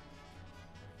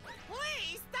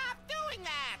 Please stop doing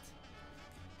that.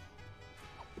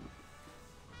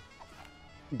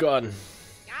 Gun.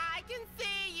 I can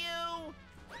see you.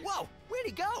 Whoa, where'd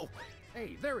he go?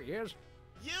 Hey, there he is.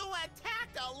 You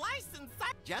attacked a licensed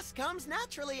Just comes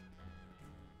naturally.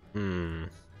 Is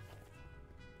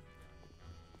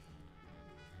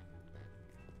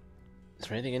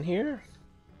there anything in here?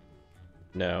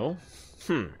 No.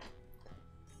 Do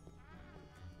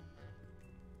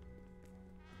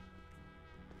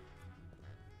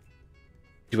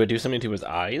I do something to his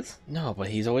eyes? No, but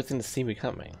he's always going to see me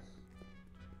coming.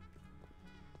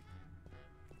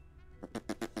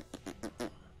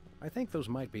 I think those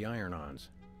might be iron-ons.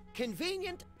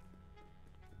 Convenient.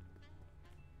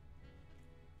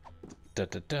 Da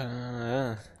da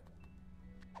da.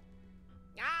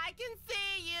 I can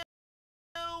see you.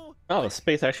 Oh, the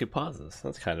space actually pauses.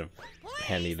 That's kind of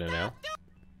handy to know.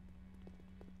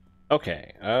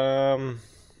 Okay,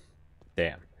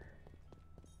 damn.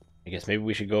 I guess maybe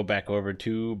we should go back over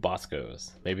to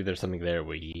Bosco's. Maybe there's something there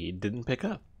we didn't pick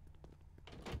up.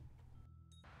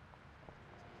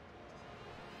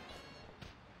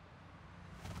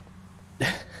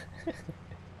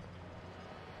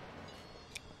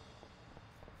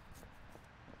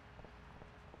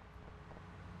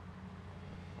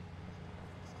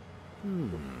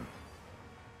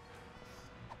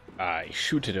 I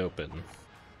shoot it open.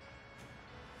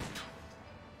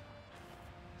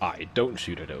 I don't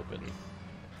shoot it open.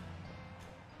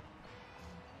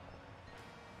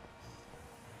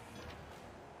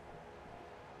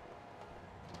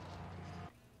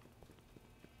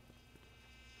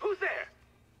 Who's there?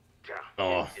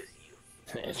 Oh,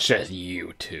 it's just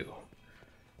you two.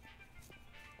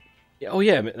 Yeah, oh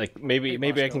yeah, like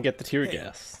maybe I can get the tear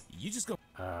gas. You just go.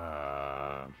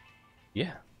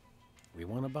 Yeah. We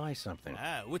want to buy something.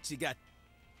 What you got?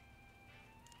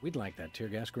 We'd like that tear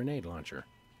gas grenade launcher.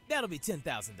 That'll be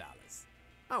 $10,000.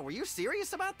 Oh, were you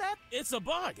serious about that? It's a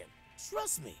bargain.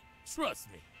 Trust me.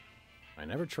 Trust me. I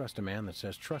never trust a man that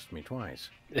says trust me twice.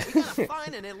 We gotta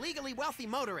find an illegally wealthy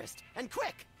motorist, and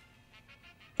quick.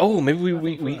 Oh, maybe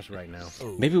we right now.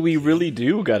 Maybe we really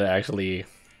do gotta actually.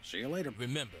 See you later.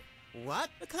 Remember. What?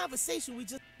 The conversation we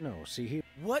just. No, see here.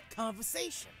 What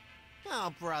conversation?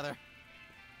 Oh, brother.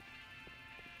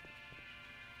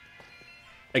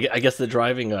 I guess the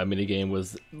driving minigame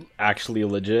was actually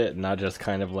legit, not just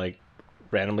kind of like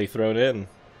randomly thrown in,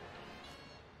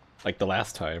 like the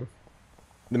last time.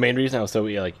 The main reason I was so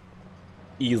like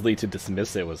easily to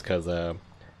dismiss it was because there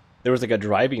was like a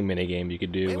driving minigame you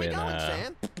could do in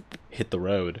Hit the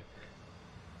Road.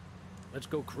 Let's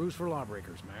go cruise for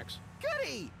lawbreakers, Max.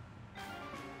 Goody!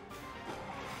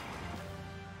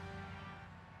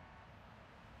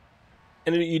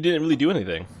 And you didn't really do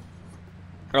anything.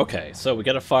 Okay, so we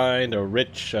gotta find a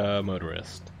rich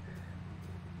motorist.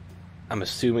 I'm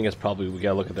assuming it's probably we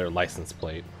gotta look at their license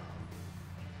plate.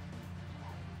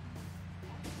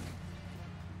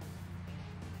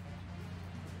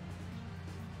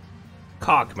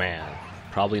 Cogman.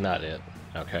 Probably not it.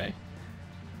 Okay.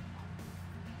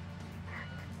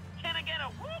 Can I get a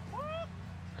whoop whoop?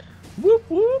 Whoop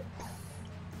whoop.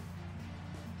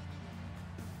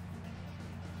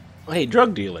 Hey,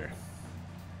 drug dealer.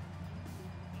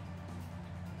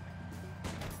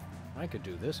 I could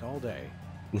do this all day.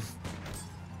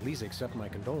 Please accept my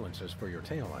condolences for your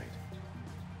taillight.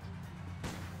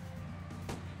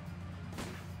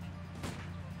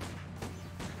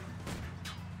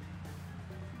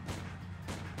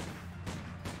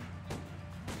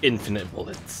 Infinite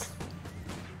bullets.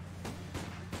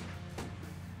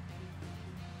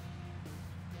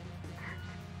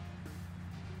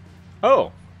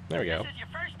 Oh, there we go. This is your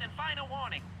first and final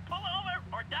warning. Pull over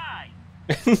or die.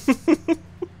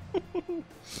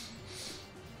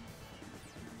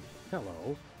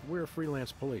 Hello, we're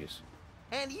Freelance Police.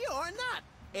 And you're not.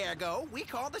 Ergo, we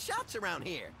call the shots around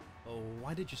here. Oh,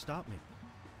 why did you stop me?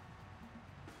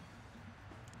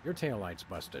 Your taillight's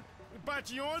busted.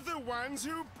 But you're the ones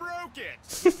who broke it.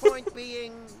 Point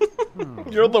being,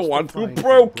 You're the one who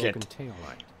broke it.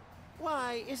 Taillight.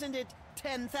 why isn't it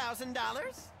 $10,000?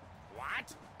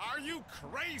 What? Are you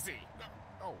crazy?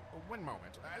 Oh, one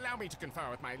moment. Allow me to confer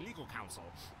with my legal counsel.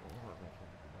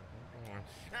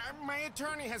 My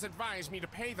attorney has advised me to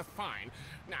pay the fine.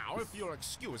 Now, if you'll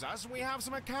excuse us, we have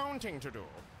some accounting to do.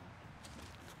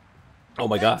 Oh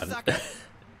my god.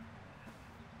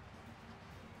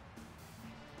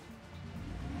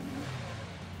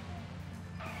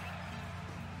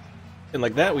 And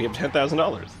like that, we have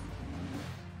 $10,000.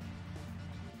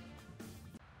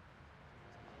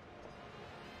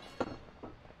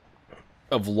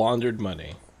 Of laundered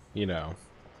money, you know.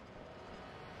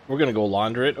 We're gonna go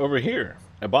launder it over here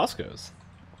at Bosco's.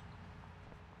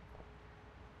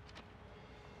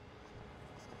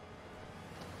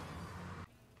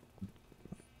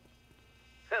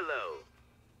 Hello.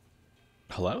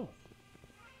 Hello.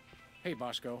 Hey,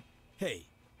 Bosco. Hey,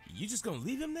 you just gonna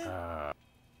leave him there?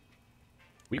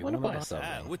 We want to buy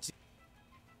something.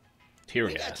 Tear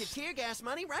We got your gas. tear gas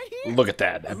money right here. Look at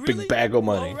that, that Really? big bag of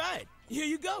money. All right, here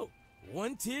you go.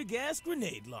 One tear gas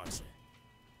grenade launcher.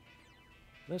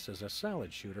 This is a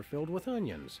salad shooter filled with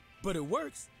onions. But it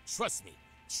works. Trust me.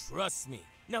 Trust me.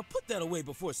 Now put that away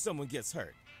before someone gets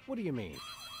hurt. What do you mean?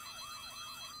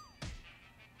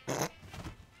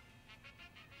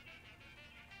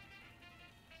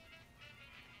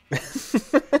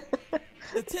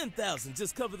 The 10,000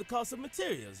 just cover the cost of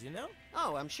materials, you know?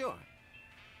 Oh, I'm sure.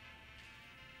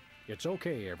 It's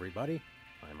okay, everybody.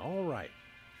 I'm all right.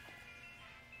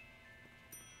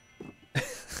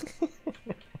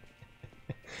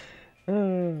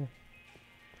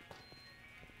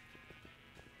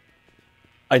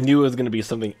 I knew it was going to be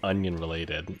something onion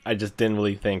related. I just didn't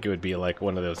really think it would be like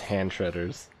one of those hand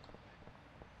shredders.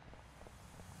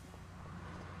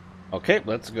 Okay,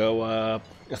 let's go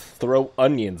throw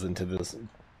onions into this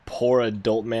poor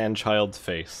adult man child's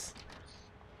face.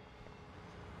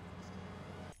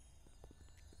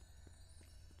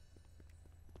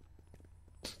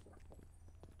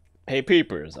 Hey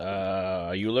Peepers,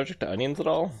 are you allergic to onions at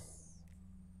all?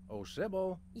 Oh,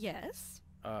 Sybil. Yes?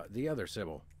 The other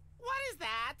Sybil. What is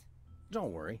that?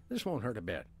 Don't worry, this won't hurt a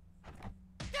bit.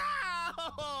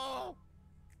 No!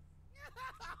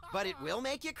 But it will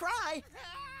make you cry.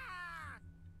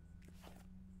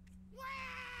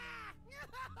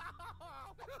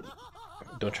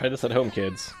 Don't try this at home,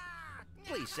 kids.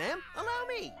 Please, Sam, allow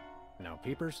me. Now,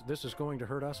 Peepers, this is going to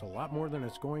hurt us a lot more than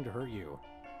it's going to hurt you.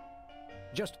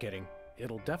 Just kidding.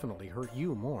 It'll definitely hurt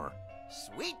you more.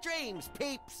 Sweet dreams,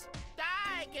 peeps.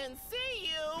 I can see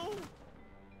you!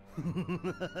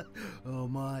 Oh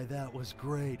my, that was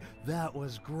great. That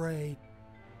was great.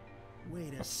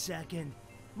 Wait a second.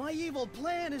 My evil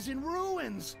plan is in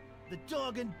ruins. The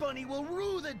dog and bunny will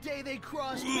rue the day they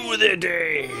cross me. Rue the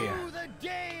day. Rue the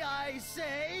day, I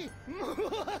say.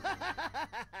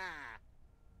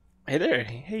 Hey there.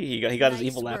 Hey, he got his Nice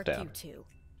evil laugh work, down. You two.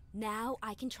 Now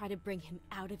I can try to bring him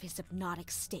out of his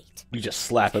hypnotic state. You just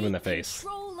slap him in the Take face.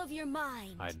 Control of your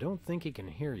mind. I don't think he can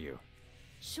hear you.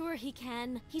 Sure he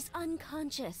can. He's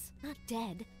unconscious, not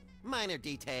dead. Minor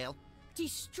detail.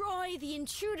 Destroy the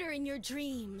intruder in your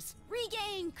dreams.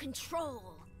 Regain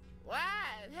control. What?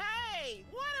 Hey,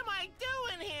 what am I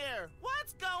doing here?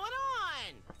 What's going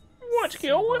on? What's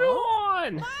going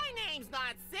on? My name's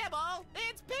not Sybil,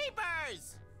 it's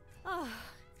Peepers! Oh,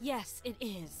 yes, it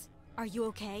is. Are you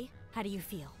okay? How do you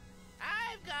feel?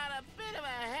 I've got a bit of a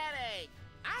headache.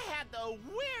 I had the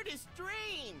weirdest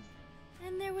dream.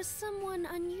 And there was someone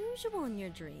unusual in your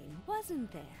dream,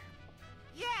 wasn't there?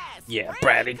 Yes! Yeah, Brady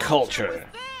Bradley Culture. was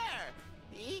there.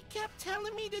 He kept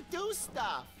telling me to do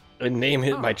stuff. And name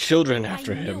my children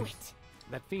after I knew him. it.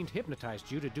 That fiend hypnotized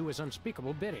you to do his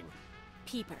unspeakable bidding.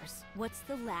 Peepers, what's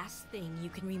the last thing you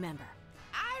can remember?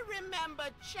 I remember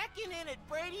checking in at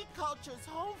Brady Culture's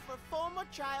home for former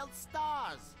child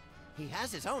stars. He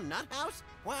has his own nut house?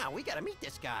 Wow, we gotta meet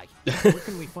this guy. Where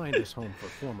can we find this home for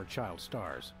former child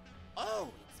stars? Oh,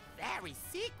 it's very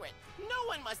secret. No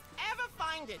one must ever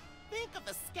find it. Think of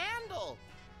the scandal.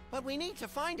 But we need to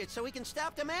find it so we can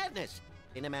stop the madness,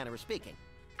 in a manner of speaking.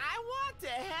 I want to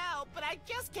help, but I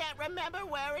just can't remember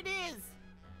where it is.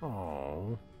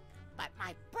 Oh. But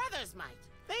my brothers might.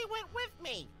 They went with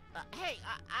me. Hey,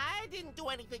 I didn't do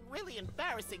anything really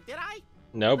embarrassing, did I?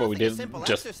 No, but we did simple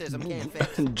just exorcism can't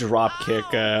fix. drop kick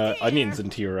onions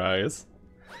into your eyes.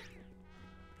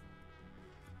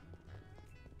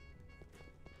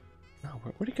 Oh,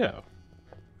 where'd he go?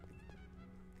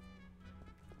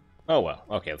 Oh well.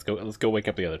 Okay, let's go wake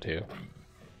up the other two.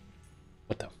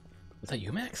 What the? Was that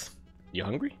you, Max? You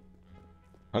hungry?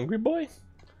 Hungry boy?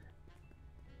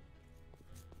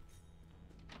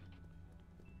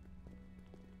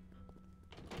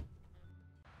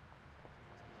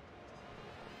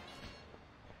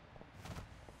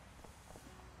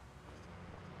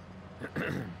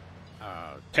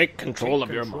 Take control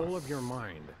of your mind. Control of your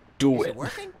mind. Do Is it. it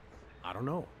working? I don't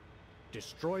know.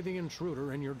 Destroy the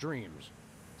intruder in your dreams.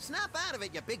 Snap out of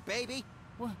it, you big baby.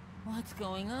 What's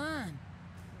going on?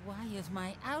 Why is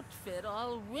my outfit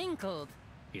all wrinkled?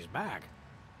 He's back.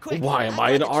 Quick, Why am act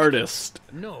I like an a chicken. artist?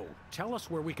 No, tell us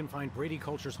where we can find Brady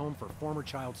Culture's home for former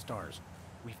child stars.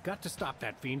 We've got to stop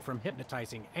that fiend from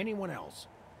hypnotizing anyone else.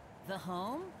 The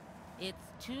home? It's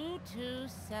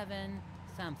 227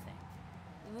 something.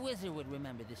 Wizard would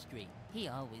remember the street. He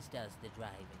always does the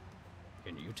driving.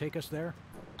 Can you take us there?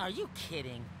 Are you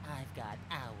kidding? I've got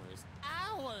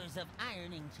hours of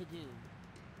ironing to do.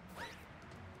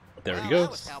 There he That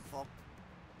was goes. helpful.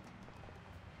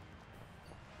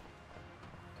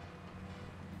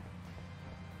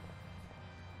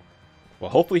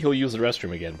 Well, hopefully he'll use the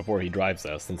restroom again before he drives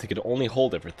us, since he could only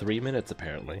hold it for 3 minutes,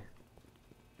 apparently.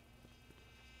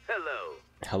 Hello.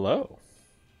 Hello.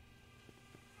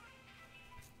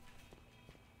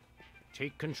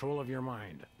 Take control of your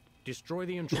mind. Destroy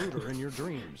the intruder in your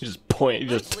dreams. You just point, you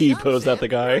just T-pose at the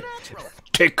guy.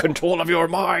 Take control of your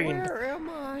mind! Where am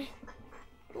I?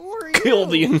 Who are you? Kill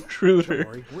the intruder!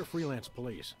 Don't worry, we're freelance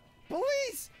police.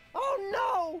 Police!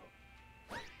 Oh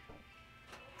no!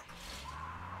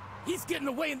 He's getting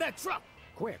away in that truck.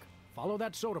 Quick, follow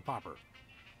that soda popper.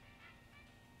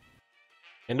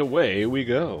 And away we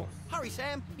go. Hurry,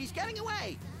 Sam. He's getting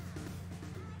away.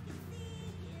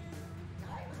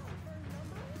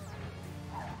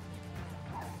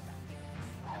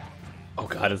 Oh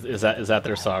god, is that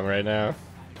their song right now?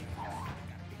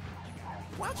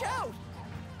 Watch out!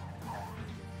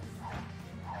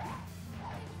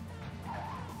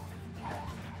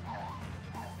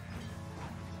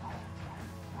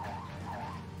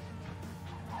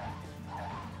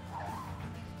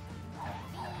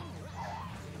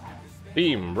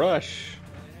 Beam rush.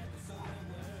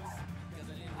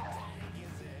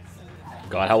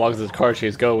 God, how long is this car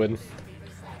chase going?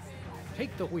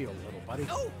 Take the wheel, little buddy.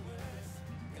 Oh!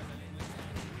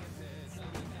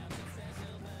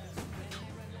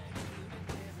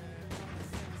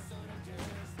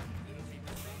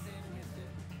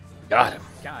 Got him.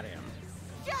 Got him.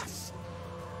 Yes!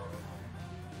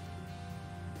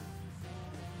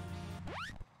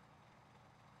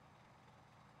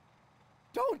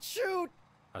 Don't shoot!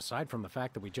 Aside from the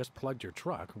fact that we just plugged your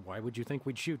truck, why would you think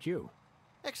we'd shoot you?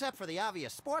 Except for the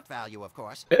obvious sport value, of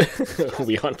course.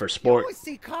 We hunt for You sport. always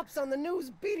see cops on the news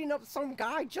beating up some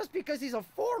guy just because he's a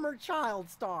former child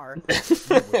star.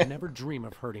 We would never dream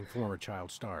of hurting former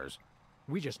child stars.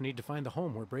 We just need to find the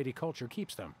home where Brady Culture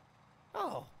keeps them.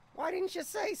 Oh, why didn't you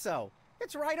say so?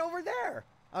 It's right over there,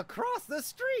 across the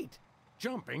street.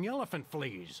 Jumping elephant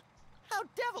fleas. How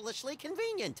devilishly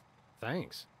convenient.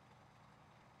 Thanks.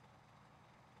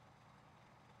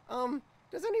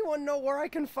 Does anyone know where I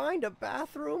can find a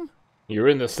bathroom? You're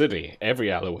in the city.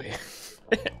 Every alleyway.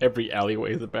 Every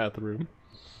alleyway is a bathroom.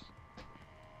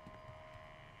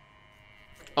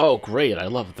 Oh, great. I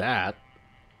love that.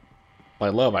 By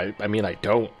love, I mean I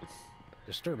don't.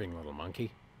 Disturbing little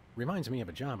monkey. Reminds me of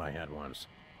a job I had once.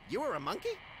 You were a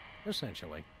monkey?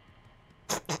 Essentially.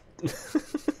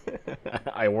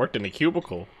 I worked in a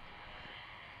cubicle.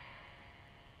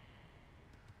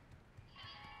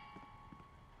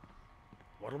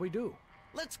 What'll we do?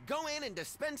 Let's go in and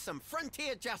dispense some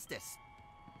frontier justice.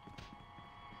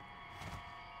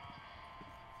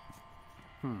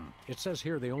 It says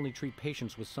here they only treat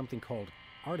patients with something called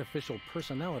artificial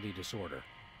personality disorder.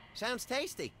 Sounds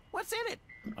tasty. What's in it?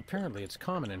 Apparently it's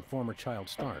common in former child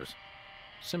stars.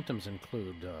 Symptoms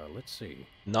include, let's see.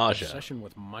 Nausea. Obsession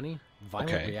with money,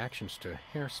 violent Okay. reactions to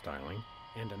hairstyling,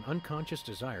 and an unconscious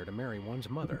desire to marry one's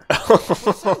mother.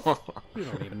 You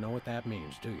don't even know what that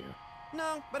means, do you?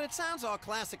 No, but it sounds all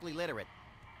classically literate.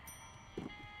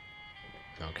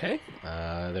 Okay.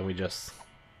 Then we just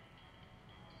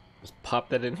pop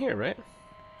that in here, right?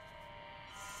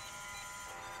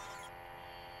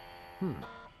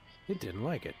 It didn't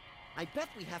like it. I bet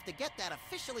we have to get that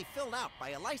officially filled out by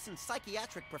a licensed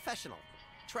psychiatric professional.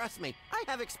 Trust me, I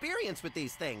have experience with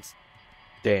these things.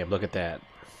 Damn, look at that.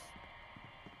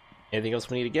 Anything else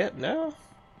we need to get? No?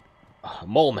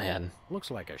 Mole Man. Looks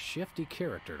like a shifty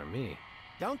character to me.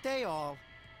 Don't they all?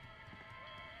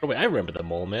 Oh wait, I remember the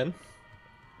Mole Man.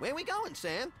 Where we going,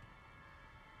 Sam?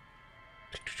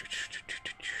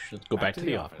 Let's go back to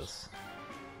the office.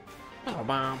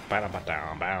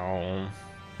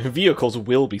 Vehicles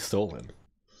will be stolen.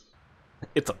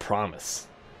 It's a promise.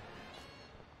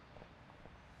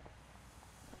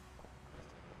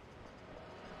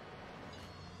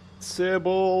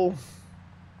 Sybil.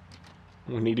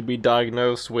 We need to be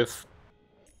diagnosed with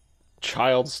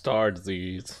child star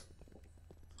disease.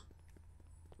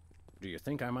 Do you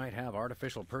think I might have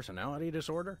artificial personality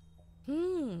disorder?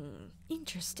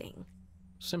 Interesting.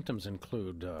 Symptoms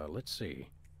include, let's see.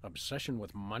 Obsession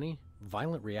with money,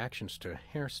 violent reactions to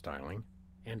hairstyling,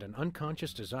 and an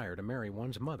unconscious desire to marry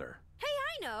one's mother. Hey,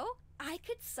 I know! I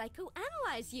could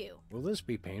psychoanalyze you! Will this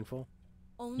be painful?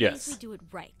 Only Yes. if we do it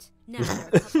right. Now, there are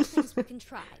a couple things we can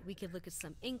try. We could look at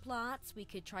some ink blots, we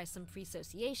could try some free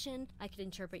association, I could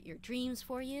interpret your dreams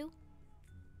for you.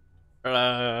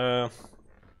 What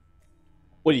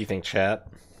do you think, chat?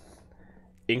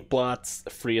 Ink blots,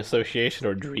 free association,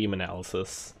 or dream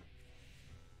analysis?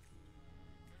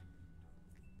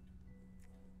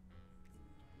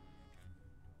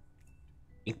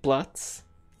 Ink blots?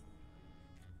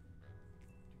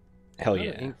 Hell How do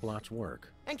yeah. ink blots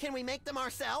work? And can we make them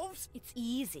ourselves? It's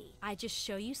easy. I just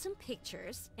show you some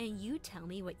pictures, and you tell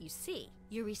me what you see.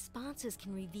 Your responses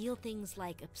can reveal things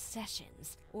like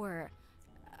obsessions, or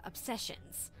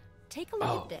obsessions. Take a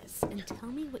look at this, and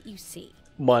tell me what you see.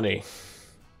 Money.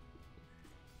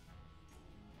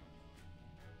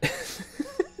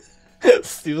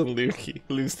 Stephen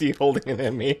Lucy holding an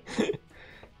Emmy.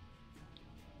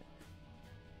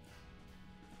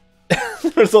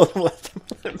 There's only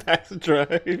left back to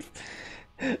drive.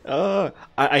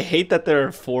 I hate that there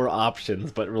are 4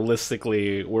 options, but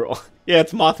realistically, we're all... Yeah,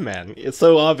 it's Mothman. It's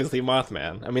so obviously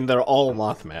Mothman. I mean, they're all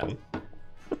Mothman.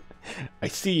 I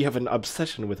see you have an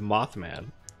obsession with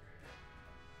Mothman.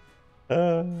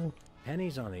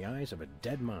 Pennies on the eyes of a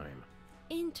dead mime.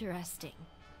 Interesting.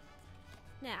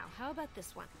 Now, how about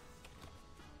this one?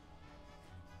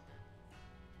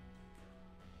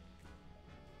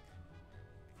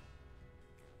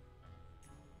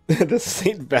 The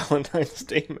St. Valentine's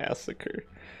Day Massacre.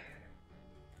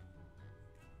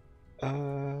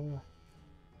 An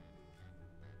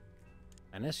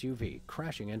SUV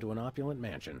crashing into an opulent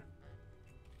mansion.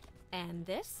 And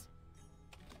this?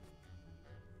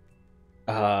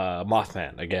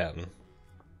 Mothman, again.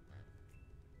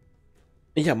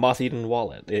 Yeah, moth-eaten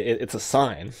wallet. It's a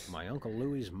sign. My Uncle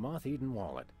Louie's moth-eaten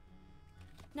wallet.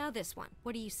 Now this one.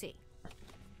 What do you see?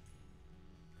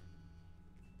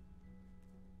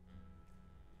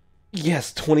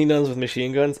 Yes, 20 nuns with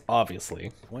machine guns,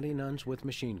 obviously. 20 nuns with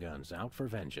machine guns out for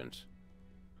vengeance.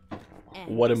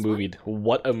 And What a this movie!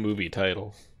 What a movie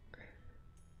title.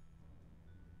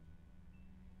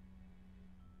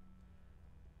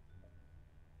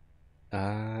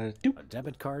 Doop. A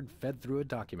debit card fed through a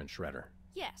document shredder.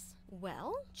 Yes.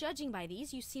 Well, judging by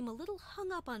these, you seem a little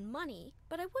hung up on money,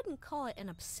 but I wouldn't call it an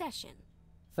obsession.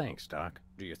 Thanks, Doc.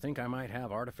 Do you think I might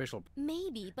have artificial...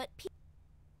 Maybe, but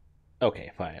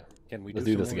Okay, fine. Can we Let's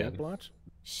do do some this more ink again. blots?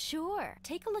 Sure.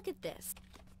 Take a look at this.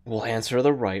 We'll answer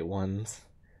the right ones.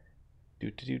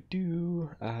 Pennies.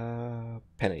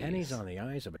 Pennies on the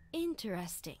eyes of a...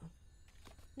 Interesting.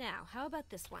 Now, how about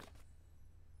this one?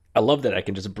 I love that I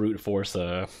can just brute force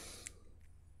a...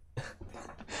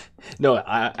 No,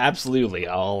 absolutely.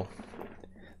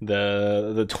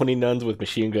 The 20 nuns with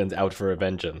machine guns out for a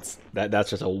vengeance. That's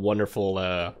just a wonderful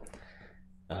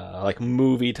like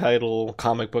movie title,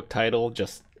 comic book title.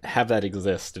 Just have that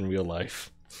exist in real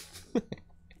life.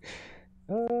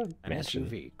 An Mansion.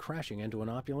 SUV crashing into an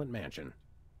opulent mansion.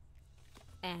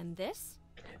 And this?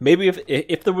 Maybe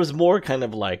if there was more kind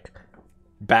of like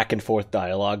back and forth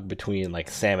dialogue between like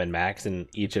Sam and Max in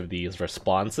each of these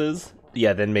responses,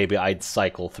 yeah, then maybe I'd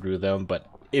cycle through them. But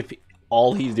if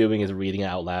all he's doing is reading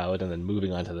out loud and then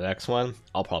moving on to the next one,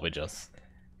 I'll probably just,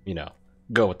 you know,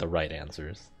 go with the right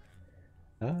answers.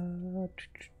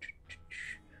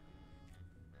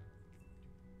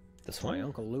 This My one?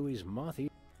 Uncle Louie's moth.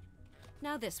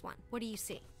 Now this one. What do you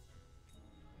see?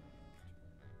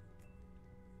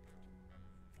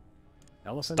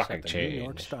 Elephants Stock at the New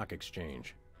York exchange. Stock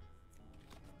Exchange.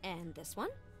 And this one?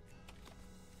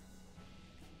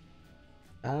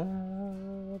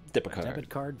 Debit A card. debit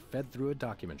card fed through a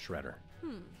document shredder.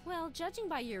 Well, judging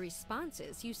by your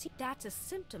responses, you see that's a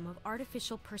symptom of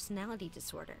artificial personality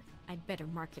disorder. I'd better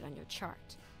mark it on your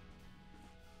chart.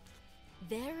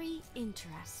 Very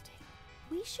interesting.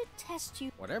 We should test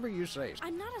you. Whatever you say.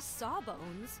 I'm not a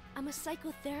sawbones. I'm a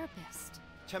psychotherapist.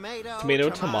 Tomato,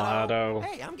 Tomato.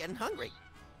 Hey, I'm getting hungry.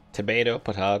 Tomato,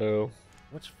 potato.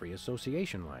 What's free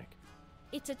association like?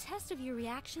 It's a test of your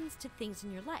reactions to things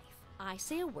in your life. I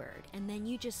say a word, and then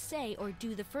you just say or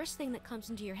do the first thing that comes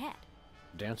into your head.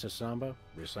 Dance a samba,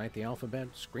 recite the alphabet,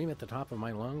 scream at the top of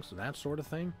my lungs, that sort of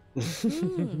thing?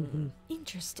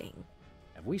 Interesting.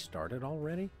 Have we started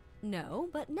already? No,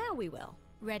 but now we will.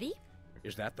 Ready?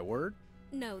 Is that the word?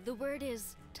 No, the word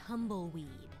is tumbleweed.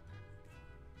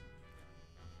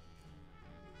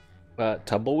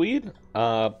 Tumbleweed?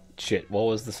 Shit, what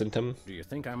was the symptom? Do you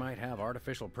think I might have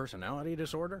artificial personality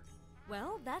disorder?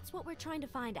 Well, that's what we're trying to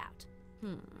find out.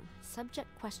 Subject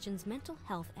questions mental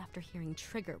health after hearing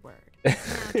trigger word. Now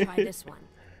try this one.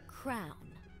 Crown.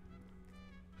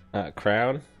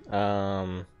 Crown?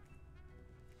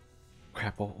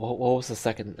 Crap, what was the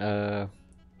second,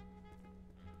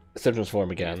 symptoms form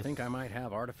Do again? you think I might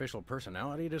have artificial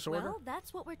personality disorder? Well,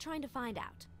 that's what we're trying to find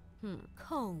out.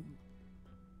 Comb.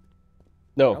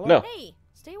 No, Hello? no. Hey,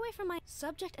 stay away from my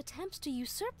subject attempts to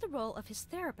usurp the role of his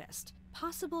therapist.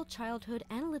 Possible childhood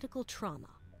analytical trauma.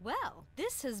 Well,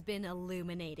 this has been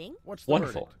illuminating. What's the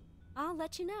Wonderful. verdict? I'll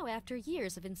let you know after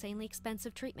years of insanely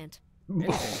expensive treatment.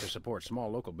 Anything to support small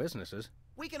local businesses,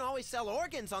 We can always sell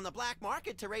organs on the black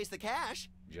market to raise the cash.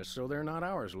 just so they're not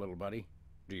ours, little buddy.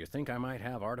 Do you think I might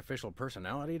have artificial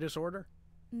personality disorder?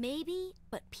 Maybe,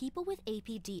 but people with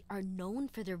APD are known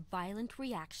for their violent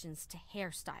reactions to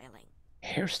hairstyling.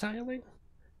 Hairstyling?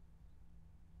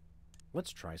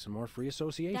 Let's try some more free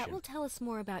association. That will tell us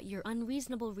more about your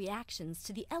unreasonable reactions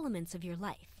to the elements of your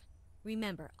life.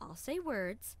 Remember, I'll say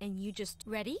words, and you just...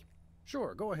 Ready?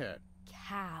 Sure, go ahead.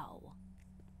 Cow.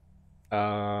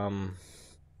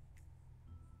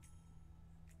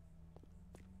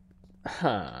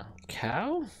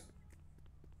 Cow?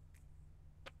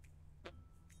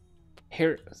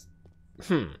 Hair...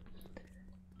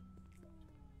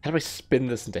 How do I spin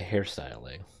this into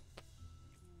hairstyling?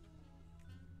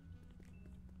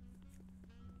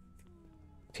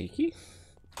 Tiki?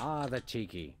 Ah, the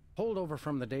tiki. Holdover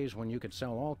from the days when you could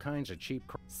sell all kinds of cheap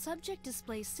Subject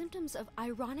displays symptoms of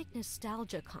ironic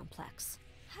nostalgia complex.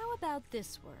 How about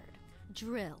this word?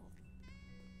 Drill.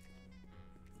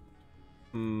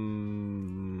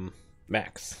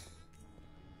 Max.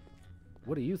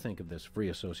 What do you think of this free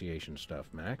association stuff,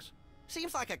 Max?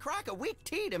 Seems like a crock of weak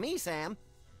tea to me, Sam.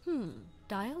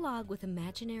 Dialogue with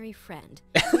imaginary friend.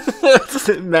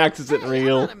 Max isn't I'm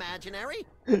real. not imaginary.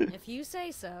 If you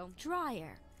say so.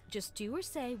 Dryer. Just do or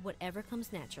say whatever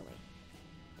comes naturally.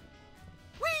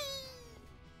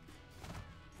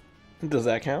 Does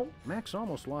that count? Max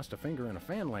almost lost a finger in a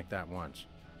fan like that once.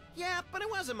 Yeah, but it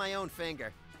wasn't my own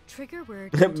finger. Trigger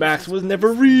word. Max was induces never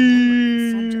subject.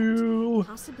 real.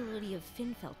 Possibility of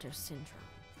Finfelter syndrome.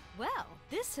 Well,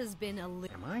 this has been a...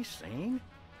 Am I sane?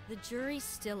 The jury's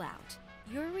still out.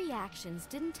 Your reactions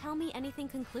didn't tell me anything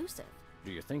conclusive.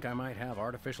 Do you think I might have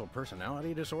artificial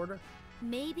personality disorder?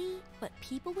 Maybe, but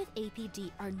people with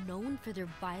APD are known for their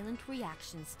violent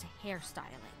reactions to hairstyling.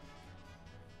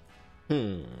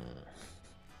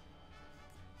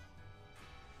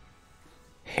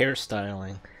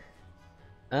 Hairstyling.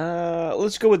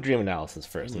 Let's go with dream analysis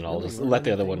first, and I'll just let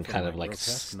the other one kind of like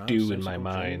stew in my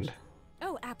mind.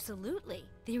 Oh, absolutely.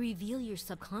 They reveal your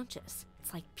subconscious.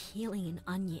 It's like peeling an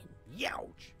onion.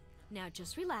 Youch! Now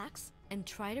just relax and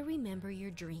try to remember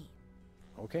your dream.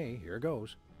 Okay, here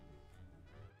goes.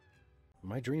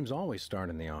 My dreams always start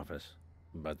in the office,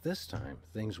 but this time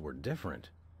things were different.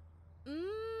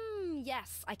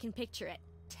 Yes, I can picture it.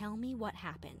 Tell me what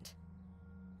happened.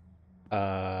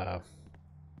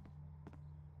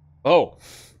 Oh,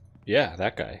 yeah,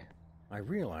 that guy. I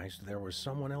realized there was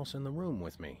someone else in the room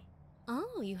with me.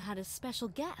 Oh, you had a special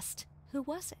guest. Who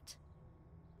was it?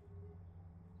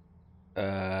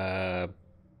 It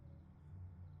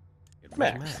was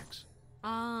Max. Max.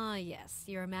 Ah, yes,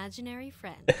 your imaginary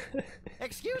friend.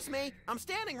 Excuse me, I'm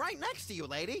standing right next to you,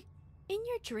 lady. In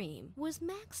your dream, was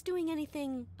Max doing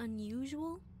anything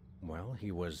unusual? Well,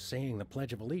 he was saying the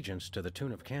Pledge of Allegiance to the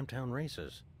tune of Camptown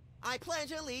Races. I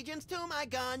pledge allegiance to my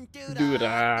gun, doo-dah,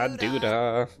 Doo-dah, doo-dah.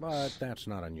 doo-dah. But that's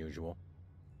not unusual.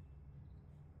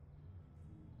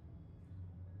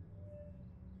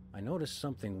 I noticed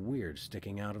something weird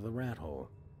sticking out of the rat hole.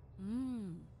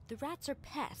 The rats are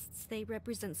pests. They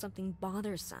represent something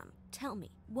bothersome. Tell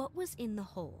me, what was in the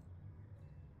hole?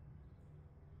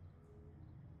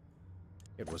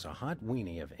 It was a hot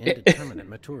weenie of indeterminate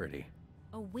maturity.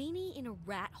 A weenie in a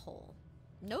rat hole.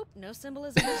 Nope, no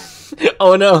symbolism there.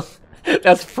 Oh no,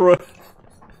 that's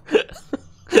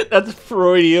that's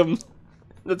Freudian.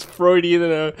 That's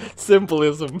Freudian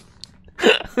symbolism.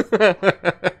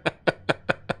 I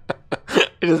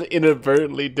just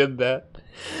inadvertently did that.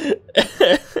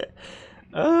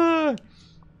 I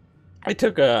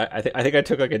took I think I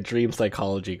took like a dream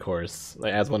psychology course,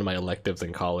 like, as one of my electives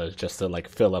in college, just to like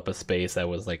fill up a space that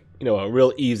was like, you know, a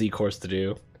real easy course to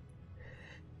do.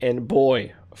 And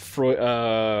boy, Freud,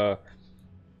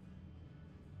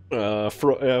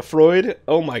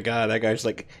 oh my god, that guy's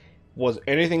like, was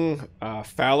anything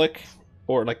phallic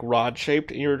or like rod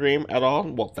shaped in your dream at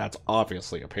all? Well, that's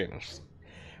obviously a penis.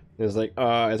 It's like,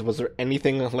 was there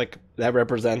anything like that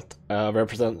represent?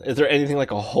 Is there anything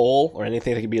like a hole or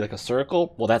anything that could be like a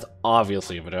circle? Well, that's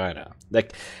obviously a vagina.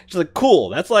 Like, she's like, cool.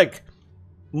 That's like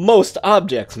most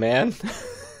objects, man.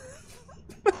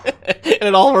 And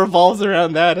it all revolves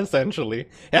around that essentially.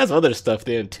 It has other stuff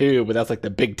in it too, but that's like the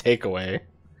big takeaway.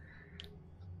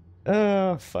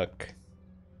 Oh fuck.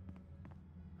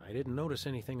 I didn't notice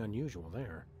anything unusual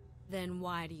there. Then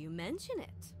why do you mention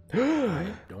it? I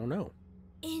don't know.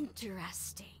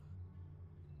 Interesting.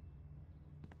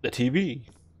 The TV.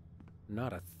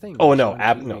 Not a thing. Oh no,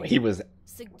 no, he was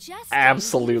Suggesting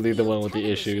absolutely the one with the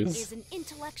television issues. Is an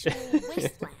intellectual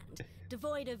wasteland,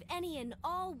 devoid of any and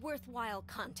all worthwhile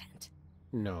content.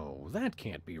 No, that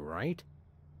can't be right.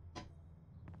 I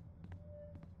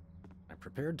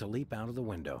prepared to leap out of the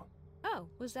window. Oh,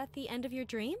 was that the end of your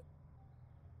dream?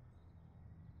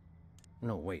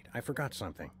 No, wait, I forgot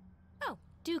something. Oh,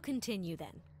 do continue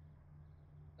then.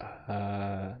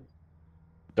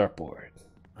 Dartboard.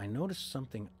 I noticed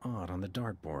something odd on the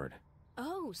dartboard.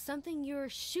 Oh, something you're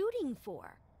shooting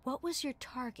for. What was your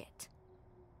target?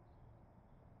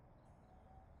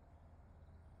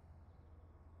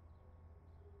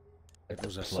 It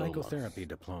was a psychotherapy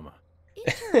diploma.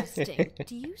 Interesting.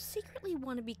 Do you secretly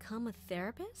want to become a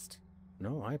therapist?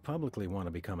 No, I publicly want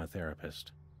to become a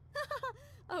therapist.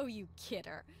 Oh, you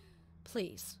kidder.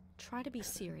 Please, try to be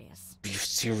serious. Be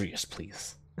serious,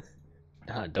 please.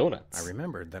 Donuts. I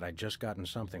remembered that I'd just gotten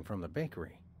something from the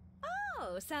bakery.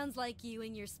 Oh, sounds like you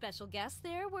and your special guest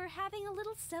there were having a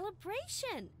little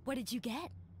celebration. What did you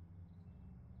get?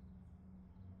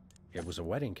 It was a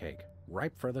wedding cake,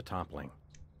 ripe for the toppling.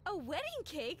 A wedding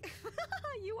cake?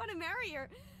 You want to marry her?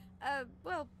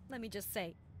 Well, let me just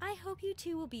say, I hope you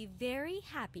two will be very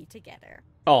happy together.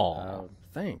 Oh,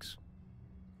 thanks.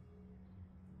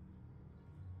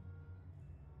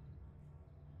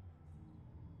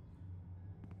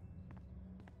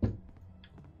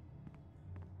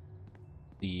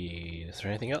 Is there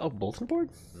anything else? Oh, bulletin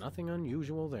board? Nothing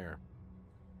unusual there.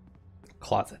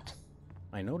 Closet.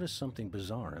 I noticed something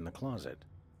bizarre in the closet.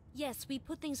 Yes, we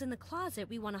put things in the closet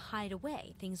we want to hide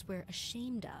away, things we're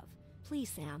ashamed of. Please,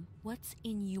 Sam, what's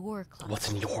in your closet? What's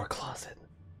in your closet?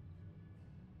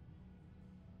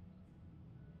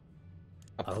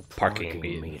 A parking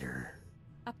meter.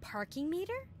 A parking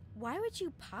meter? Why would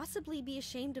you possibly be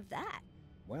ashamed of that?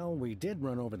 Well, we did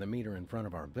run over the meter in front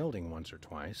of our building once or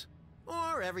twice.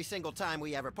 Or every single time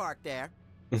we ever parked there.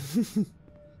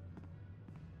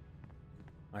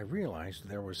 I realized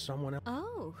there was someone else.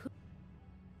 Oh,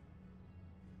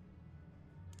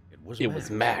 It was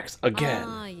Max again.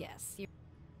 Ah, yes.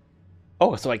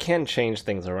 Oh, so I can change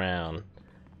things around.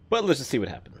 But let's just see what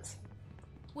happens.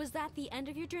 Was that the end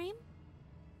of your dream?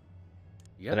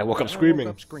 Yep, Then I woke up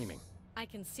screaming. I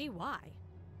can see why.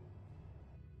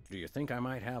 Do you think I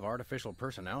might have artificial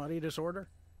personality disorder?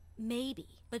 Maybe,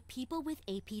 but people with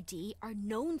APD are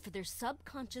known for their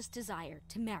subconscious desire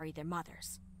to marry their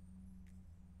mothers.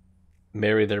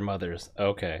 Marry their mothers.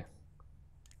 Okay.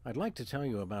 I'd like to tell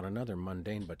you about another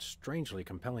mundane but strangely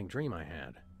compelling dream I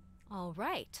had. All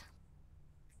right.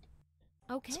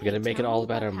 Okay. So we're gonna make it all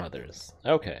about our mothers.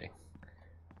 Okay.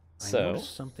 So. I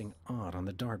noticed something odd on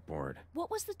the dartboard. What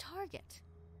was the target?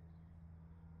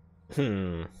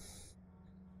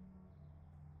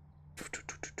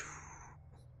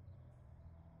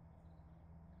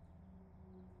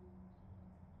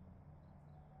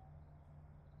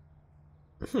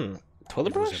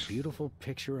 Toilet brush? It was a beautiful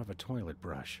picture of a toilet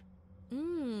brush.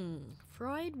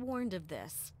 Freud warned of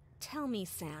this. Tell me,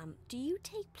 Sam, do you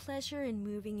take pleasure in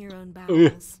moving your own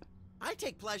bowels? I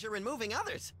take pleasure in moving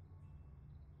others.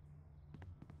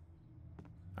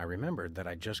 I remembered that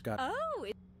I just got... Oh!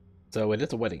 So it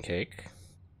is a wedding cake.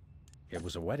 It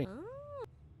was a wedding.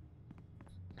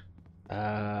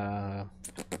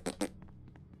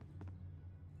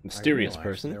 Mysterious I realized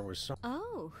person. There was some...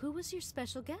 Oh, who was your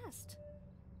special guest?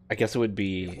 I guess it would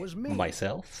be It was me.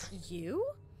 myself. You?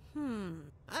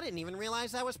 I didn't even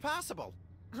realize that was possible.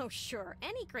 Oh, sure.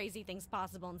 Any crazy thing's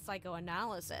possible in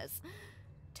psychoanalysis.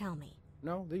 Tell me.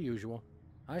 No, the usual.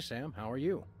 Hi, Sam. How are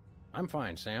you? I'm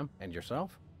fine, Sam. And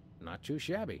yourself? Not too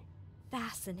shabby.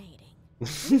 Fascinating.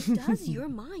 When does your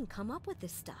mind come up with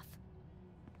this stuff?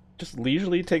 Just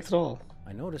leisurely takes it all.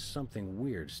 I noticed something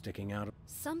weird sticking out of...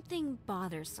 Something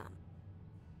bothersome.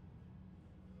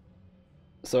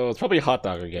 So it's probably a hot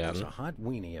dog It again. was a hot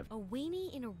weenie of... A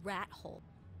weenie in a rat hole.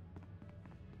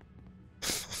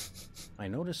 I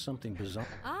noticed something bizarre.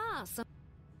 Ah, some...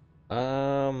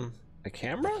 A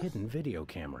camera? A hidden video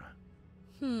camera.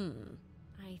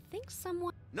 I think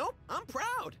someone... Nope, I'm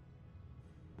proud.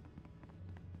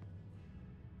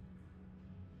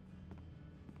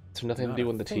 It's nothing Not to do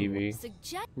a with the thing. TV.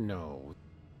 Suggest... No.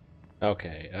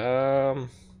 Okay,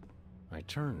 I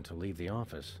turned to leave the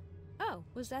office. Oh,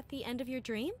 was that the end of your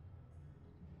dream?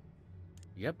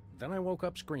 Yep, then I woke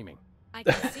up screaming. I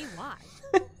can see why.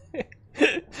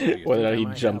 Do you Whether think I he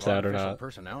might jumps have out or artificial not.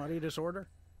 personality disorder?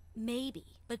 Maybe,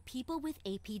 but people with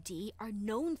APD are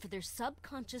known for their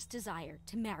subconscious desire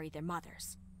to marry their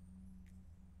mothers.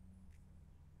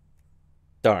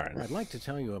 Darn. I'd like to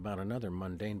tell you about another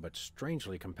mundane but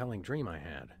strangely compelling dream I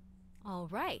had. All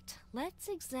right, let's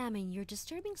examine your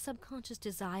disturbing subconscious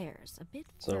desires a bit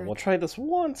So further. we'll try this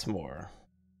once more.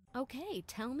 Okay,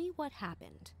 tell me what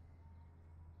happened.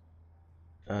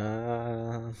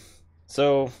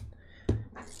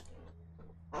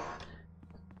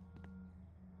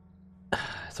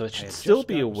 So it I should had still just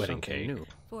be a gotten wedding something cake. new.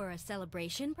 For a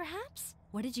celebration, perhaps?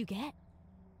 What did you get?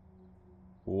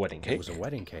 Wedding It cake? was a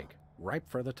wedding cake, ripe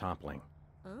for the toppling.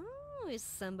 Oh, is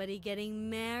somebody getting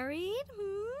married?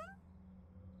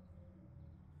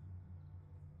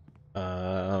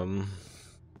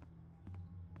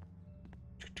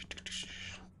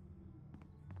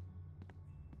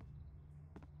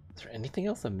 Is there anything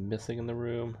else I'm missing in the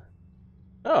room?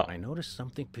 Oh, I noticed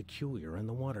something peculiar in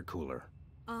the water cooler.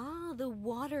 Ah, the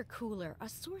water cooler, a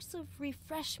source of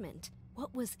refreshment.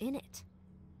 What was in it?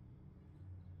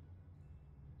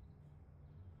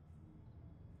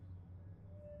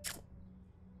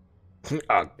 oh It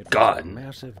was a God.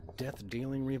 massive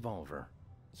death-dealing revolver.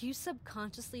 You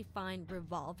subconsciously find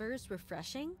revolvers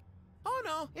refreshing? Oh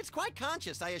no, it's quite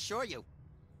conscious, I assure you.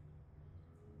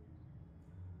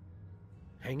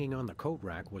 Hanging on the coat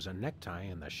rack was a necktie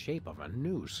in the shape of a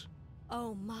noose.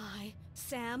 Oh my.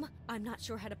 Sam, I'm not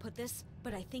sure how to put this,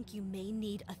 but I think you may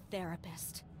need a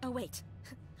therapist. Oh wait,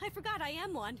 I forgot I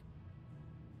am one.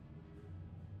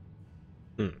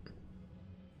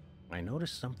 I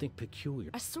noticed something peculiar.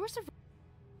 A source of...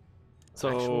 So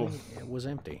Actually, it was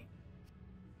empty.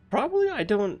 probably I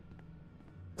don't.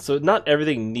 So not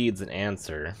everything needs an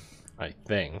answer, I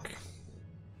think.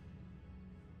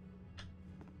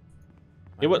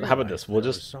 I How about this? realized We'll there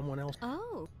was just someone else.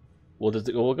 Oh. we'll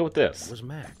go with It this. was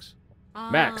Max.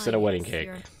 Max and a wedding yes, cake.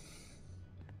 you're-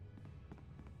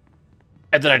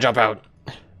 And then I jump out.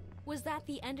 Was that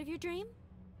the end of your dream?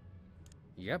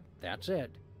 Yep, that's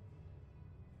it.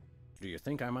 Do you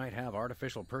think I might have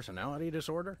artificial personality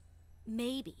disorder?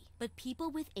 Maybe, but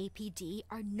people with APD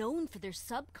are known for their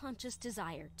subconscious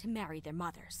desire to marry their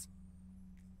mothers.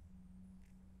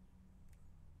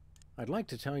 I'd like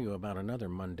to tell you about another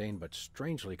mundane but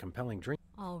strangely compelling dream.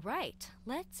 All right,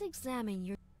 let's examine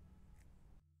your...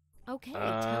 Okay, tell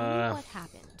Uh, me what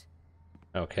happened.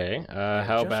 Okay. I had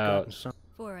How just about gotten some-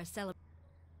 For a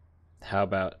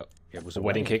It was a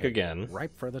wedding cake again?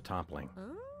 ripe for the toppling.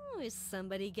 Oh, is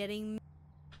somebody getting...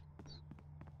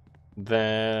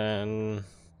 Then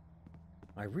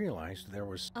I realized there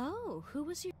was... Oh, who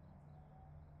was your...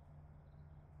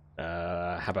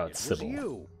 how about It was Sybil?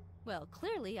 you. Well,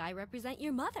 clearly I represent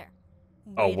your mother.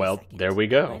 Oh, Wait a well, second. there we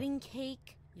go. Wedding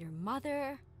cake, your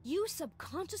mother... You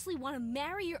subconsciously want to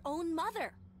marry your own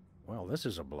mother. Well, this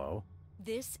is a blow.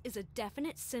 This is a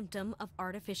definite symptom of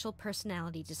artificial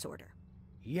personality disorder.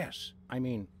 Yes, I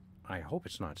mean, I hope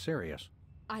it's not serious.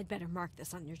 I'd better mark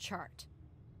this on your chart.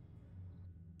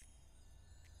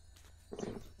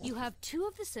 You have 2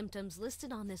 of the symptoms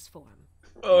listed on this form.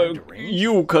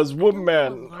 You, cause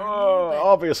woman. But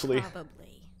Obviously. Probably.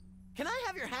 Can I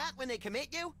have your hat when they commit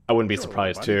you? I wouldn't be Sure,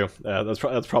 surprised buddy. too.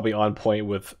 That's probably on point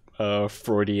with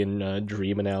Freudian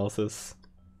dream analysis.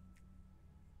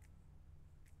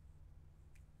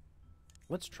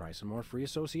 Let's try some more free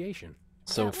association.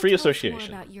 So That will free tell us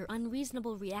association. more about your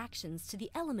unreasonable reactions to the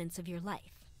elements of your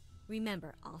life.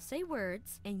 Remember, I'll say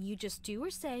words, and you just do or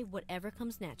say whatever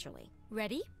comes naturally.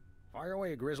 Ready? Fire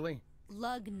away, Grizzly.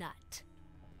 Lug nut.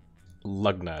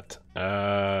 Lug nut.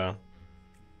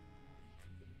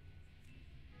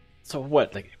 So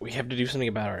what? Like, we have to do something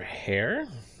about our hair?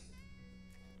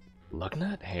 Lug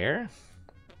nut? Hair?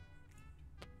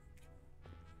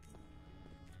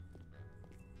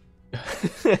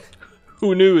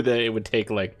 Who knew that it would take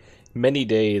like many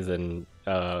days and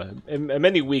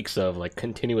many weeks of like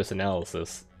continuous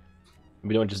analysis?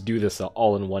 We don't just do this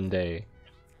all in one day.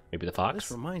 Maybe the fox?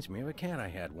 This reminds me of a cat I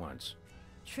had once.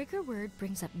 Trigger word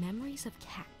brings up memories of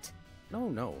cat.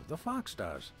 No, the fox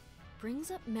does.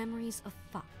 Brings up memories of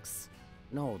fox.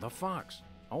 No, the fox.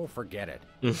 Oh, forget it.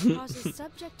 Causes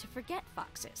subject to forget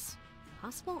foxes.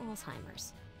 Possible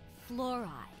Alzheimer's. Fluoride.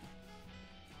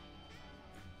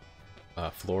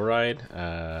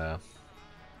 Fluoride?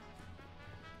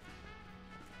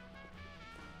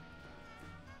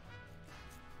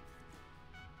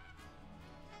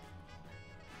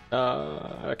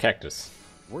 Cactus.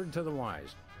 Word to the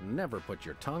wise. Never put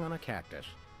your tongue on a cactus.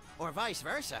 Or vice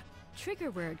versa.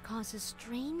 Trigger word causes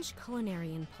strange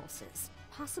culinary impulses.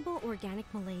 Possible organic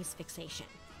malaise fixation.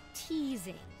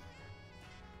 Teasing.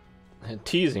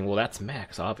 Teasing? Well, that's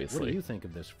Max, obviously. What do you think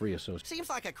of this free association? Seems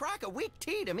like a crock of weak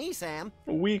tea to me, Sam.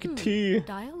 Weak tea.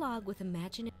 Dialogue with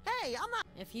imaginary. Hey, I'm not.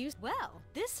 If you. Well,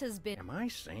 this has been. Am I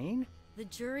sane? The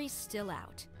jury's still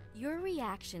out. Your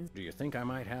reactions. Do you think I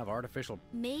might have artificial...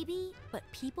 Maybe, but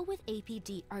people with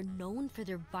APD are known for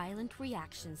their violent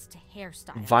reactions to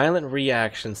hairstyling. Violent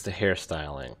reactions to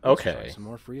hairstyling. Let's try Okay. some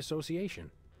more free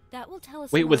association. That will tell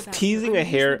us Wait, more was about teasing your a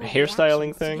hairstyling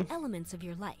reactions to thing? the elements of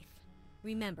your life.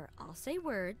 Remember, I'll say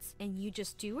words, and you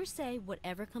just do or say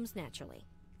whatever comes naturally.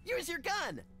 Use your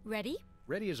gun. Ready?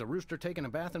 Ready as a rooster taking a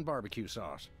bath in barbecue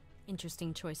sauce.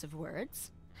 Interesting choice of words.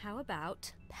 How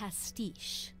about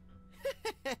pastiche?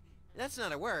 That's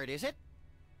not a word, is it?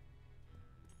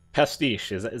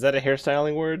 Pastiche. Is that a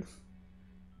hairstyling word?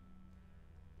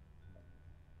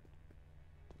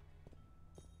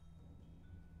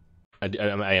 I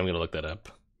am going to look that up.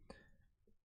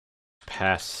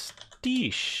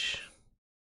 Pastiche.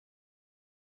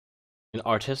 An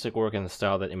artistic work in the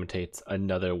style that imitates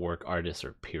another work, artist,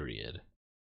 or period.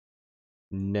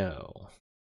 No.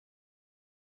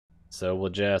 So we'll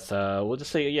just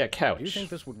say, yeah, couch. Do you think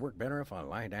this would work better if I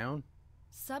lie down?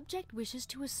 Subject wishes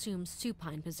to assume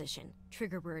supine position.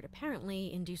 Trigger word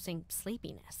apparently inducing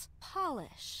sleepiness.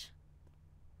 Polish.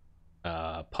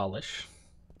 Polish.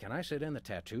 Can I sit in the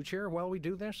tattoo chair while we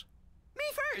do this? Me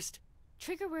first.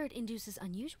 Trigger word induces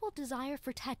unusual desire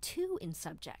for tattoo in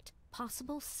subject.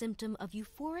 Possible symptom of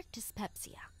euphoric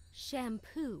dyspepsia.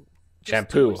 Shampoo.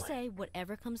 Shampoo. Just do or say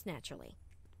whatever comes naturally.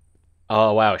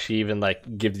 Oh wow, she even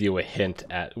like gives you a hint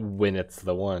at when it's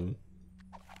the one.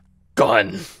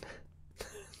 Gun.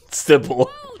 Sybil.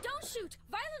 Whoa, don't shoot!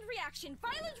 Violent reaction!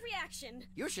 Violent reaction!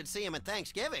 You should see him at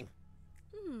Thanksgiving.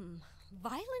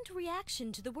 Violent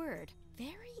reaction to the word.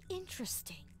 Very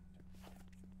interesting.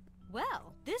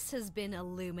 Well, this has been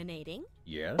illuminating.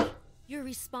 Yes? Your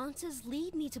responses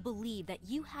lead me to believe that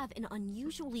you have an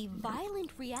unusually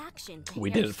violent reaction to We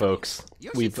did it, folks.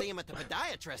 You should see him at the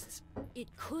podiatrist's.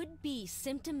 It could be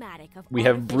symptomatic of We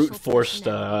have artificial brute forced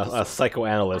personality a disorder.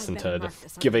 psychoanalyst I'd better into mark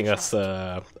this on giving the us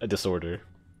chart. a disorder.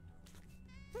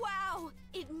 Wow!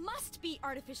 It must be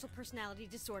artificial personality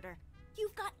disorder.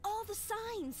 You've got all the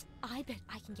signs. I bet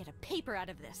I can get a paper out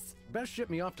of this. Best ship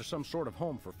me off to some sort of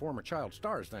home for former child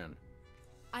stars, then.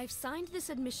 I've signed this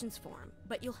admissions form,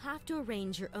 but you'll have to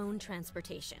arrange your own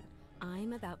transportation.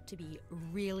 I'm about to be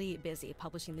really busy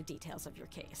publishing the details of your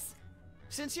case.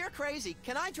 Since you're crazy,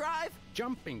 can I drive?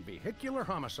 Jumping vehicular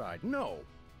homicide, no.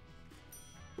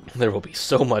 There will be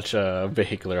so much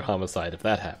vehicular homicide if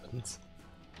that happens.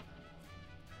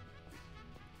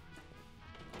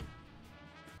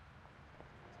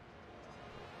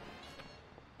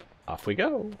 Off we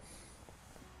go.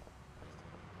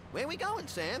 Where we going,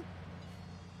 Sam?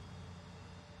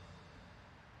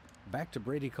 Back to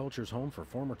Brady Culture's home for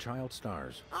former child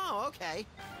stars. Oh, okay.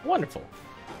 Wonderful.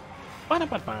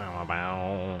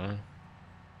 Ba-da-ba-ba-ba-bow.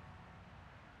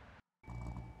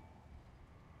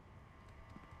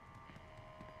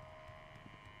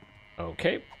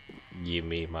 Okay, give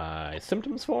me my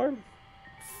symptoms form.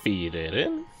 Feed it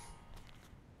in.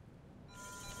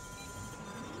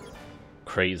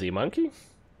 Crazy monkey.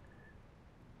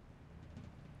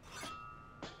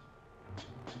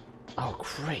 Oh,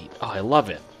 great. Oh, I love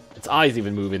it. Its eyes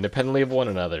even move independently of one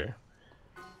another.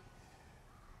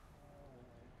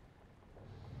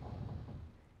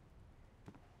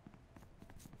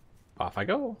 Off I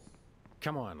go.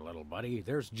 Come on, little buddy.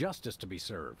 There's justice to be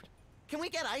served. Can we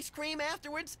get ice cream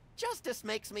afterwards? Justice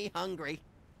makes me hungry.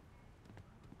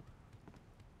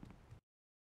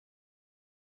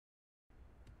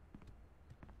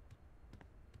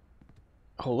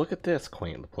 Oh, look at this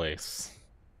quaint place.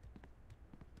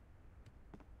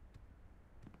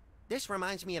 This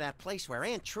reminds me of that place where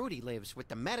Aunt Trudy lives, with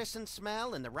the medicine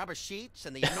smell and the rubber sheets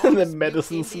and the The enormous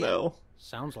medicine mute Indian. smell.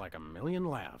 Sounds like a million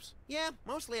laughs. Yeah,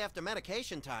 mostly after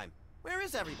medication time. Where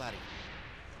is everybody?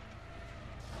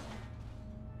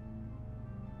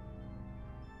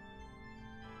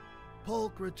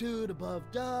 Pulchritude above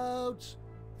doubts.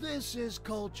 This is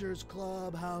Culture's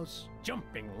Clubhouse.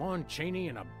 Jumping Lon Chaney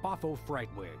in a boffo fright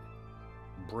wig.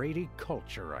 Brady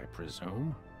Culture, I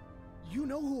presume. You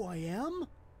know who I am?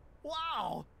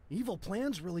 Wow, evil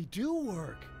plans really do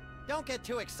work. Don't get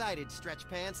too excited, Stretch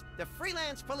Pants. The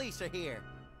Freelance police are here.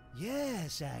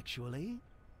 Yes, actually.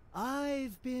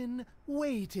 I've been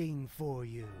waiting for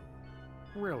you.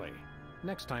 Really?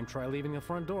 Next time try leaving the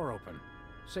front door open.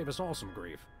 Save us all some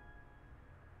grief.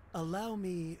 Allow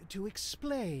me to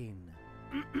explain.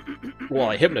 Well,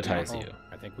 I hypnotize you.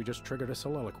 I think we just triggered a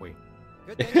soliloquy.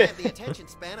 Good thing I have the attention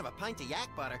span of a pint of yak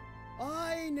butter.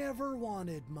 I never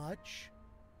wanted much.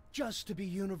 Just to be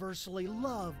universally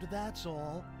loved, that's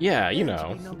all. Yeah, you And to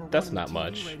know, be number that's one in not TV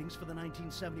much. ratings for the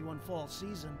 1971 fall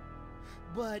season.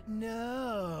 But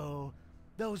no,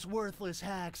 those worthless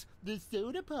hacks, the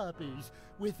soda poppers,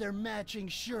 with their matching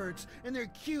shirts and their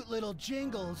cute little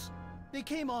jingles, they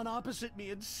came on opposite me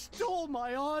and stole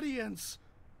my audience.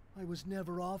 I was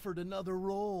never offered another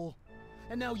role.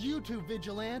 And now you two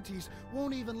vigilantes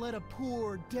won't even let a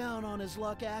poor,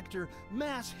 down-on-his-luck actor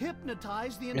mass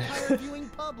hypnotize the entire viewing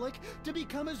public to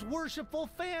become his worshipful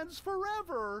fans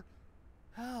forever.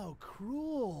 How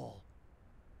cruel.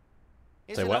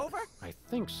 Is Say it what? over? I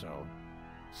think so.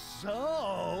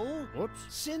 So, Whoops.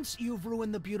 since you've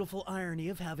ruined the beautiful irony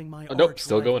of having my Oh, nope, arch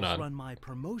still going rivals on. run my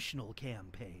promotional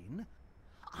campaign,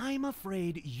 I'm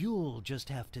afraid you'll just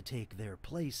have to take their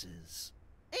places.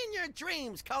 In your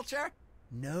dreams, Culture.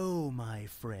 No, my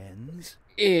friends.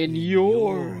 In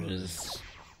yours.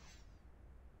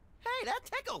 Hey, that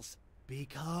tickles.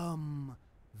 Become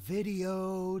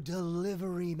Video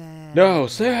Delivery Man. No,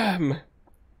 Sam!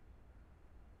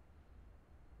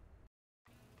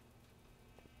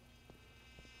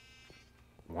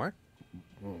 What?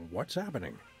 What's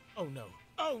happening? Oh no.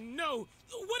 Oh no!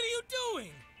 What are you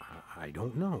doing? I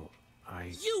don't know.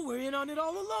 You were in on it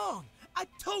all along. I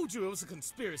told you it was a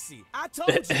conspiracy. I told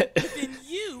you, but then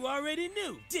you already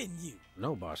knew, didn't you?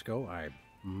 No, Bosco. I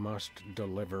must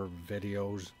deliver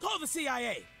videos. Call the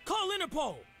CIA. Call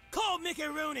Interpol. Call Mickey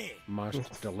Rooney.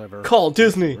 Must deliver. Call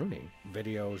Disney. Rooney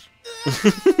videos.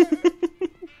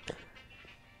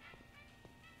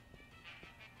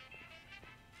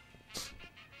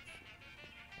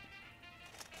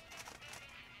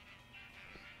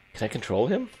 Can I control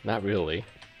him? Not really.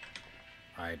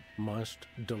 I must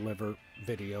deliver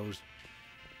videos.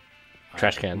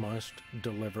 Trash can. I must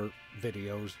deliver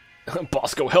videos.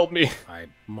 Bosco, help me! I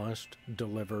must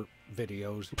deliver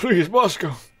videos. Please,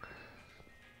 Bosco!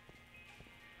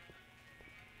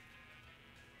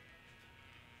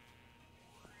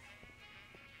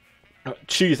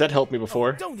 Jeez, that helped me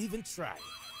before. Oh, don't even try.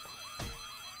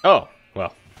 Oh,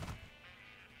 well.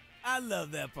 I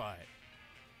love that part.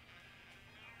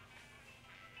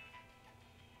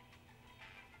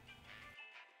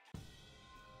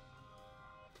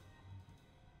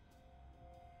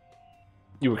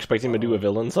 You were expecting him to do a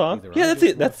villain song? Either Yeah, I that's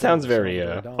just it. That left sounds it very,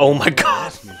 somewhere down oh my the god!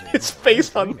 glass museum. His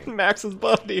face on Dreaming. Max's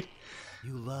body!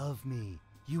 You love me.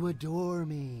 You adore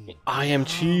me. I am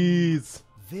cheese!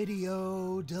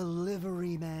 Video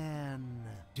Delivery Man.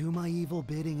 Do my evil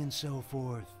bidding and so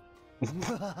forth.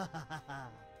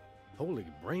 Holy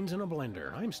brains in a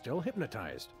blender. I'm still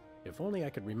hypnotized. If only I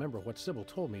could remember what Sybil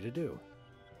told me to do.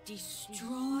 Destroy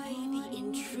the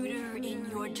intruder in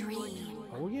your dream.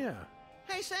 Oh, yeah.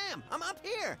 Hey, Sam, I'm up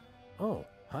here. Oh,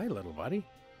 hi, little buddy.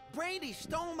 Brady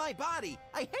stole my body.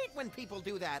 I hate when people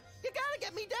do that. You gotta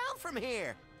get me down from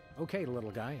here. Okay,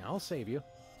 little guy, I'll save you.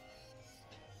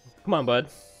 Come on, bud.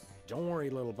 Don't worry,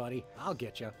 little buddy. I'll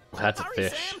get you. That's a Hurry,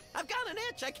 fish. Sam. I've got an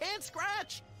itch. I can't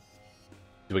scratch.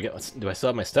 Do I still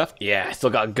have my stuff? Yeah, I still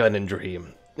got gun and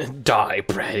dream. Die,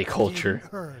 Brady culture.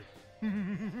 Hurt.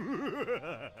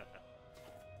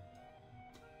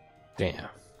 Damn.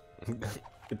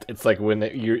 It's like when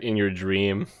you're in your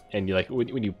dream and you like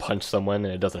when you punch someone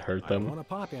and it doesn't hurt I them. want to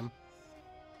pop him.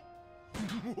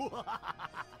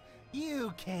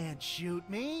 You can't shoot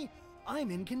me. I'm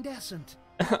incandescent.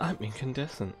 I'm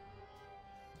incandescent.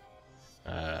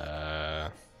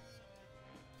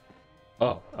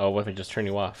 Oh, what if I just turn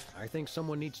you off? I think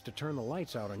someone needs to turn the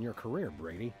lights out on your career,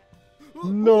 Brady.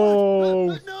 No!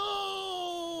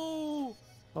 No!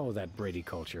 Oh, that Brady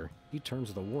culture. He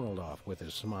turns the world off with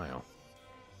his smile.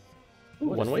 Ooh,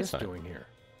 What is one-way this sign. doing here?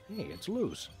 Hey, it's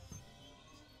loose.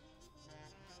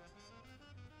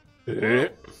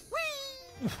 That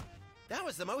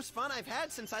was the most fun I've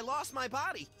had since I lost my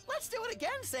body. Let's do it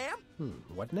again, Sam.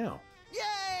 What now?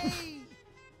 Yay!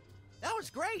 That was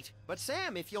great. But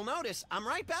Sam, if you'll notice, I'm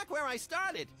right back where I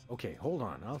started. Okay, hold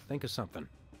on. I'll think of something.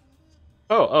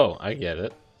 Oh, I get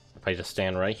it. If I just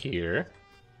stand right here,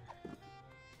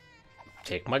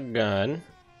 take my gun,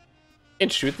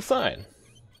 and shoot the sign.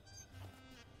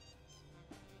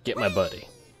 Get my buddy.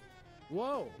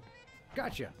 Whoa!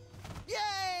 Gotcha!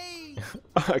 Yay!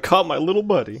 I caught my little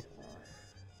buddy.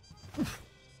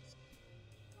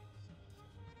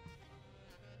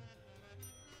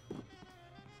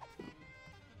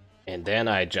 And then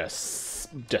I just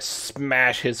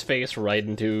smash his face right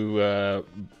into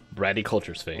Brady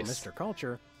Culture's Well, face. Mr.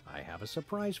 Culture, I have a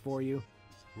surprise for you.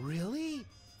 Really?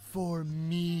 For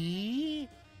me?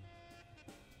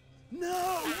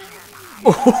 No!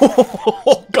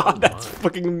 Oh god, that's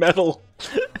fucking metal.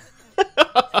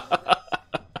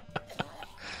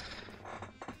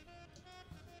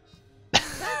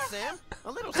 Thanks, Sam.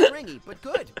 A little stringy, but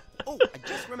good. Oh, I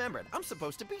just remembered. I'm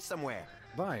supposed to be somewhere.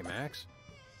 Bye, Max.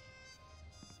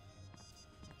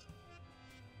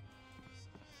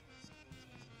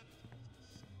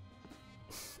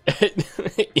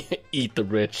 Eat the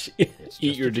rich. It's Eat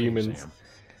just your a dream, demons. Sam.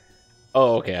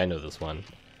 Oh, okay, I know this one.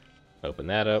 Open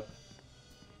that up.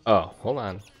 Oh, hold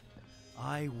on.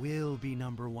 I will be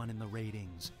 #1 in the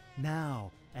ratings.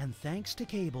 Now, and thanks to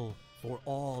cable, for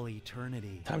all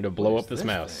eternity. Time to blow What up is this this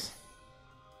mouse.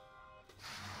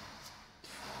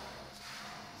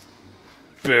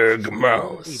 Big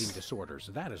mouse. Eating disorders.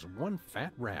 That is one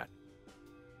fat rat.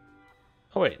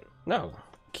 Oh wait, no.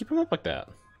 Keep him up like that.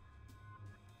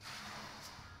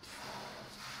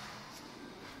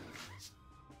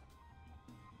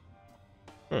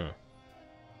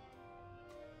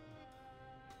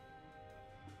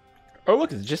 Oh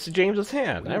look, it's Jesse James's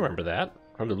hand. I remember that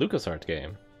from the LucasArts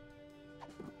game.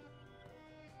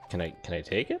 Can I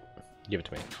take it? Give it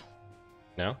to me.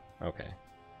 No? Okay.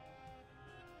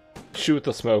 Shoot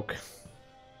the smoke.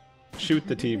 Shoot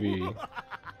the TV.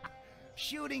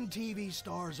 Shooting TV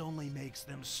stars only makes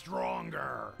them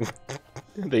stronger.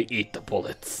 They eat the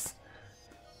bullets.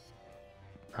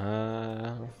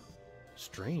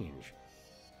 Strange.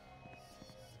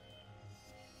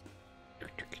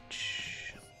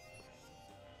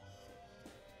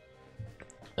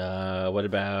 What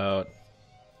about...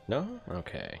 No?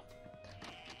 Okay.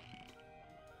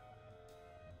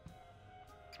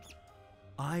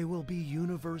 I will be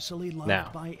universally loved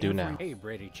Now, by do every... now. Hey,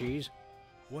 Brady Cheese.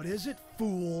 What is it,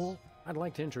 fool? I'd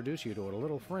like to introduce you to a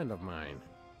little friend of mine.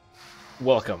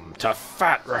 Welcome to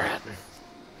Fat Rat.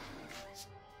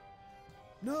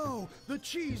 No, the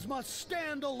cheese must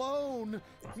stand alone.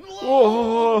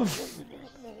 Oh.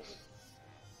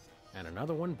 And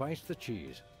another one bites the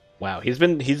cheese. Wow, he's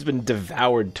been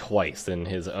devoured twice in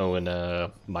his own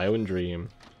my own dream.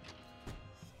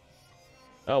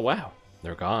 Oh wow,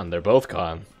 they're gone. They're both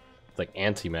gone. It's like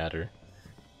antimatter.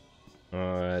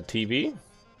 TV.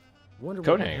 Wonder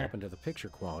Coat what would hanger. happen to the picture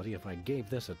quality if I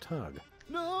gave this a tug.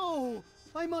 No,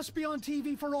 I must be on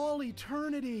TV for all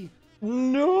eternity.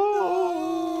 No.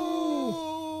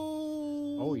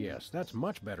 Oh yes, that's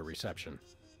much better reception.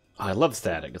 I love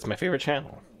Static. It's my favorite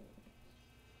channel.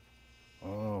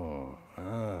 Oh,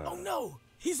 Oh no!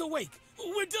 He's awake!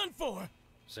 We're done for!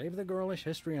 Save the girlish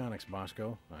histrionics,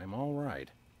 Bosco. I'm all right.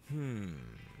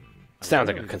 Sounds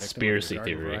like a Barely the victim of conspiracy your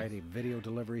garden theory. variety video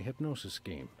delivery hypnosis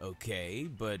scheme. Okay,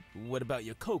 but what about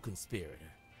your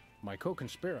co-conspirator? My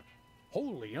co-conspirator.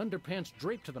 Holy underpants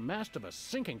draped to the mast of a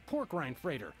sinking pork rind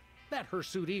freighter. That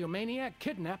hirsute eomaniac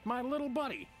kidnapped my little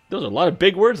buddy. Those are a lot of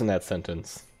big words in that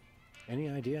sentence. Any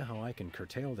idea how I can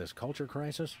curtail this culture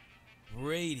crisis?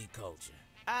 Brady culture.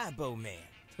 Ibo man.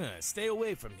 Stay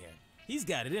away from him. He's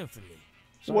got it in for me.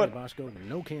 Sorry, What? Bosco,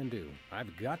 no can do.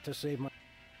 I've got to save my...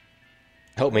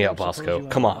 Help me I out, don't suppose Bosco. you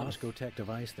have Come a on. Bosco tech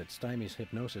device that stymies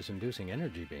hypnosis-inducing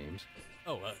energy beams.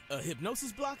 Oh, a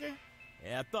hypnosis blocker?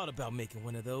 Yeah, I thought about making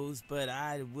one of those, but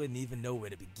I wouldn't even know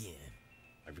where to begin.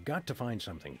 I've got to find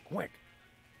something, quick.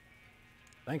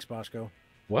 Thanks, Bosco.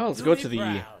 Well, let's Do go me to the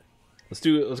proud.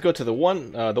 let's go to the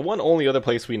one only other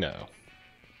place we know.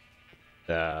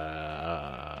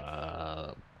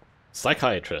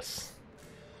 Psychiatrist.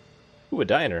 Ooh, a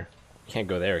diner. Can't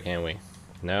go there, can we?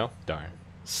 No? Darn.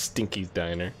 Stinky's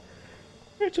diner.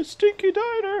 It's a stinky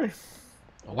diner.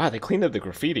 Oh, wow, they cleaned up the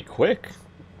graffiti quick.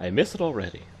 I miss it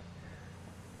already.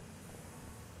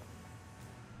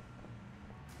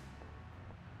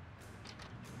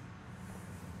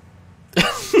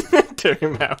 Tear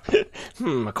him out.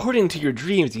 According to your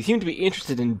dreams, you seem to be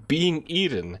interested in being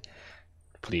eaten.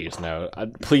 Please, no.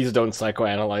 Please don't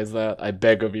psychoanalyze that. I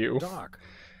beg of you. Doc.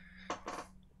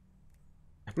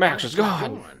 Max is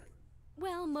gone.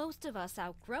 Well, most of us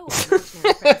outgrow our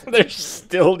imaginary friends. They're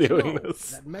still doing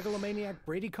this. That megalomaniac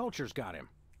Brady Culture's got him.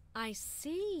 I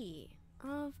see.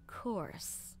 Of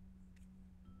course.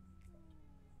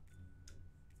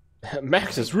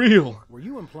 Max is real. Were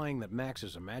you implying that Max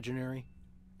is imaginary?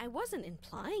 I wasn't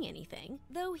implying anything,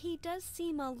 though he does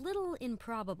seem a little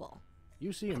improbable.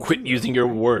 You see him. Quit using your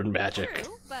word magic.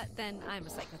 True, but then I'm a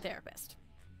psychotherapist.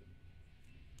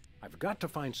 I've got to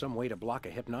find some way to block a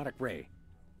hypnotic ray.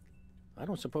 I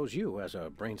don't suppose you, as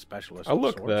a brain specialist. Oh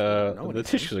look, the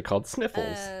tissues are called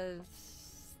sniffles.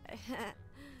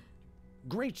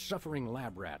 Great suffering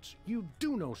lab rats. You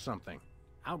do know something.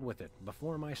 Out with it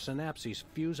before my synapses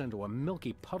fuse into a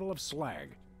milky puddle of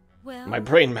slag. Well, my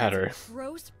brain matter. It's a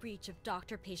gross breach of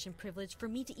doctor-patient privilege for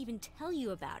me to even tell you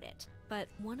about it. But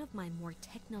one of my more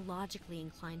technologically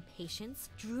inclined patients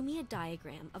drew me a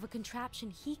diagram of a contraption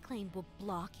he claimed will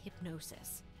block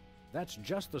hypnosis. That's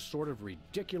just the sort of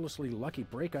ridiculously lucky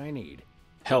break I need.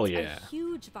 Hell it's yeah. A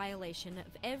huge violation of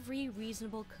every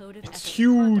reasonable code of ethics. It's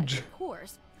huge. Conduct, of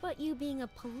course, but you being a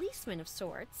policeman of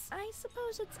sorts, I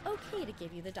suppose it's okay to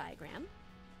give you the diagram.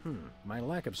 My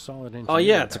lack of solid engineering. Oh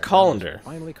yeah, it's a colander.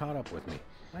 Finally caught up with me.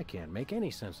 I can't make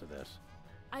any sense of this.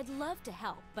 I'd love to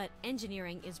help, but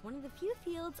engineering is one of the few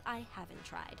fields I haven't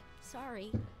tried.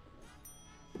 Sorry.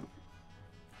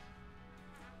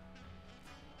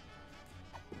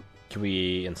 Can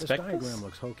we inspect this? Diagram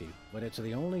looks hokey, but it's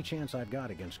the only chance I've got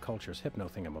against Culture's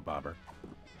hypno-thingamabobber.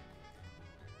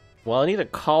 Well, I need a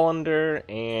colander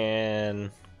and...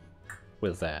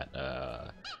 What is that?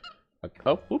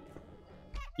 Oh, whoop.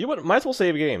 You might as well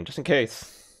save a game, just in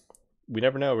case. We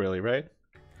never know, really, right?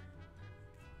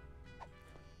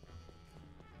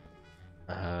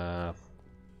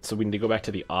 So we need to go back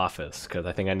to the office, because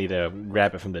I think I need to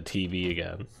grab it from the TV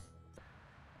again.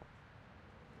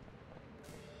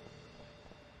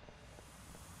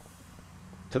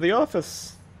 To the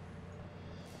office!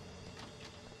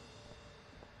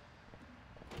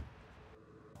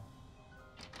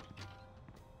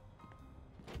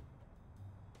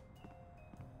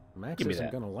 Max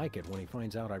isn't gonna like it when he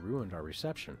finds out I ruined our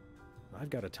reception.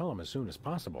 I've got to tell him as soon as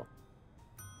possible.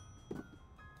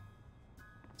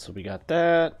 So we got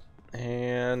that,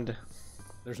 and...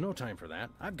 There's no time for that.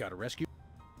 I've got to rescue...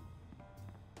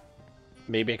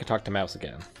 Maybe I can talk to Mouse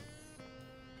again.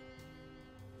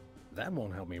 That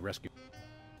won't help me rescue...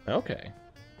 Okay.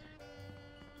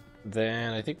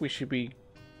 Then I think we should be...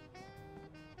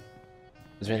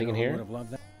 Is there anything in here? Would have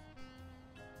loved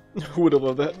that. Who would have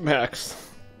loved that? Max.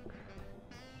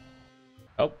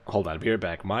 Oh, hold on, be right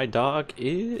back. My dog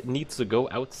needs to go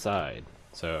outside.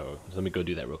 So let me go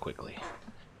do that real quickly.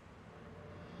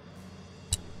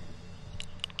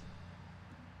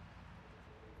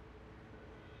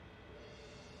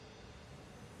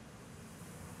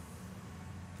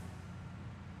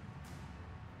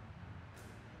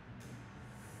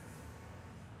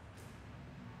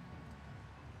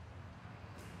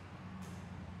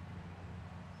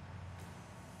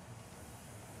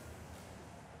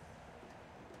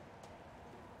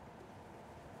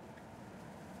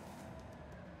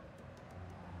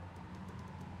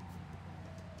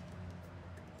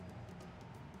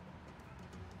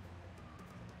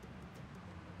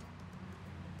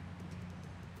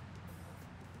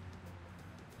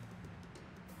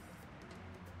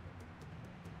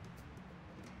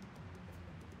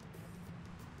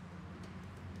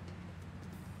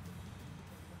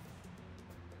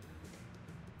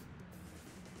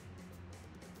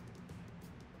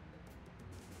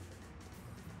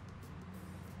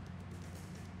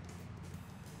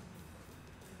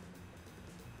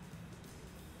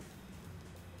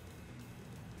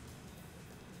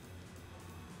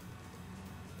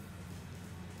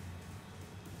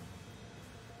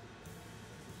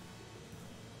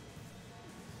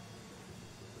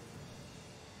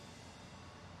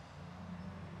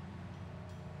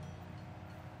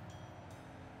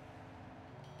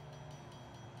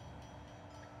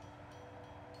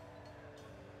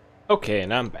 Okay,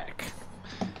 and I'm back.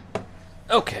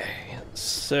 Okay,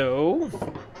 so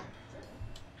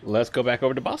let's go back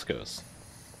over to Bosco's.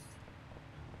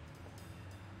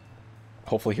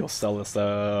 Hopefully he'll sell us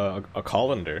a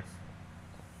colander.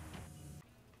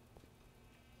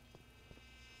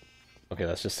 Okay,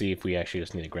 let's just see if we actually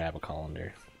just need to grab a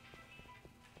colander.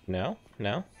 No?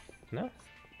 No? No?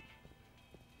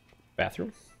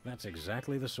 Bathroom? That's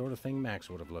exactly the sort of thing Max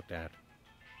would have looked at.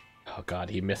 Oh god,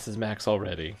 he misses Max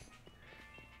already.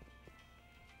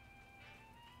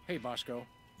 Hey, Bosco.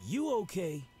 You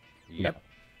okay? Yep.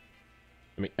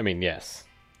 No. I mean, yes.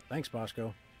 Thanks,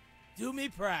 Bosco. Do me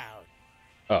proud.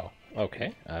 Oh,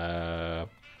 okay.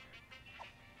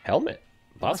 Helmet.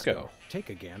 Bosco. Take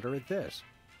a gander at this.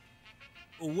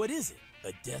 What is it?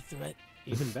 A death threat?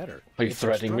 Even better. Are you It's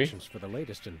threatening me? instructions for the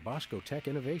latest in Bosco tech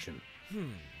innovation. Well,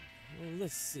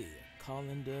 let's see. A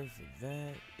colander for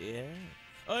that. Yeah.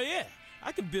 Oh, yeah.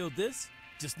 I can build this.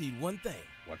 Just need one thing.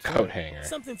 What's Coat that? hanger.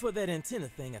 Something for that antenna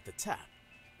thing at the top.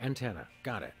 Antenna.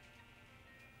 Got it.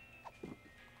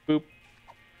 Boop.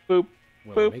 Boop.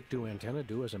 Will Boop. a make-do antenna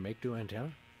do as a make-do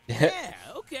antenna? Yeah,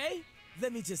 okay.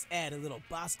 Let me just add a little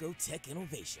Bosco tech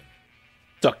innovation.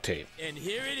 Duct tape. And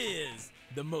here it is.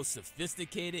 The most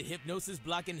sophisticated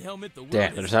hypnosis-blocking helmet the world Damn,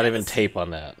 has there's not ever even seen. tape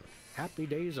on that. Happy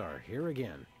days are here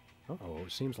again. Uh-oh,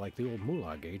 it seems like the old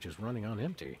moolah gauge is running on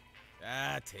empty.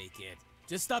 Ah, take it.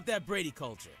 Just stop that Brady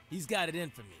culture. He's got it in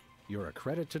for me. You're a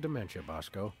credit to dementia,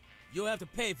 Bosco. You'll have to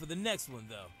pay for the next one,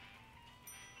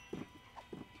 though.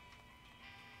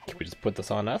 Can we just put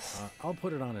this on us? I'll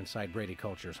put it on inside Brady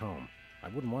Culture's home. I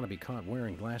wouldn't want to be caught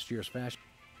wearing last year's fashion.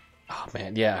 Oh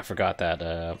man, yeah, I forgot that,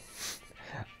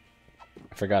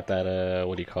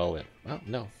 what do you call it? Oh,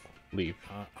 no. Leave.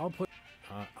 I'll put...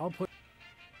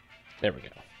 There we go.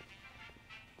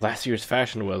 Last year's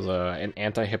fashion was, an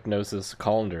anti-hypnosis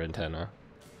colander antenna.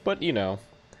 But, you know,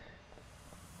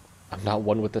 I'm not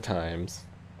one with the times.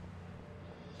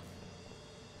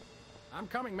 I'm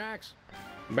coming, Max.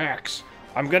 Max,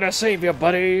 I'm gonna save you,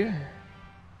 buddy!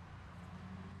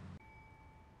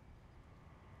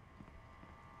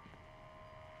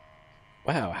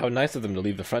 Wow, how nice of them to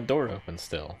leave the front door open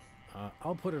still.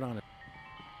 I'll put it on...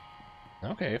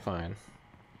 Okay, fine.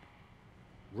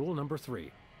 Rule number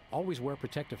 3. Always wear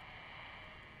protective...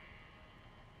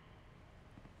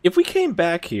 If we came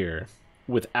back here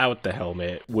without the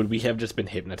helmet, would we have just been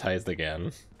hypnotized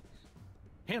again?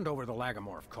 Hand over the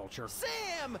lagomorph, Culture.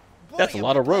 Sam! Boy, That's a am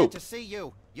lot I of glad rope. to see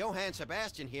you. Johann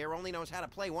Sebastian here only knows how to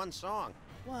play one song.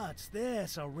 What's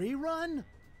this, a rerun?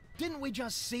 Didn't we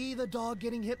just see the dog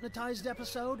getting hypnotized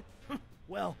episode?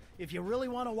 Well, if you really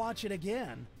want to watch it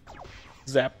again...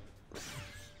 Zap.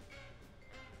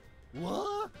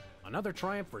 What? Another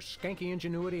triumph for skanky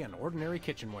ingenuity and ordinary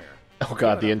kitchenware. Oh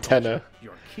god, the antenna.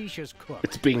 Your quiche's cooked.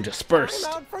 It's being dispersed.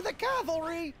 I'm out for the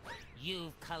cavalry!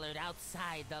 You've colored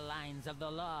outside the lines of the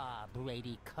law,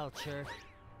 Brady Culture.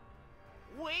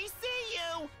 We see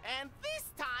you, and this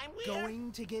time we're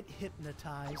Going to get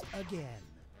hypnotized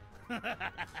again.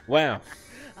 Wow.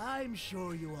 I'm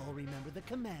sure you all remember the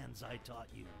commands I taught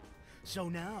you. So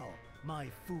now, my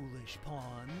foolish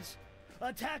pawns,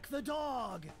 attack the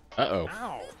dog! Uh-oh.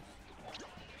 Ow!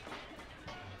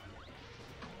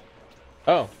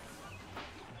 Oh.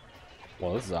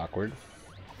 Well, this is awkward.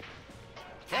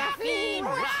 caffeine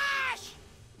rush!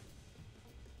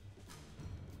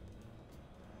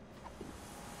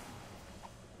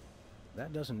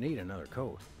 That doesn't need another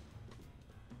coat.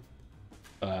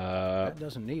 Uh, That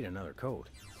doesn't need another coat.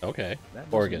 okay. That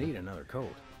doesn't Organ. need another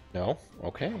coat. No?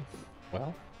 Okay.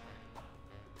 Well.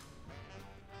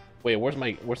 Wait, where's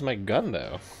my gun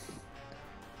though?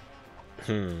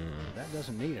 That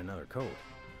doesn't need another coat.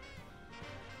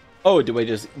 Oh, do I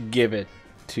just give it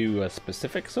to a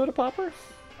specific soda popper?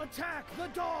 Attack the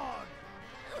dog!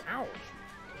 Ouch!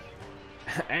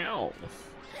 Ow.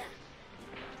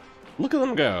 Look at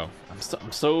them go.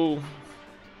 I'm so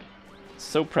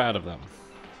proud of them.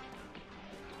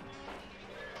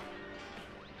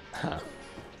 Huh.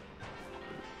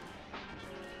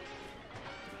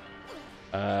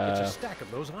 It's a stack of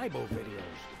those IBO videos.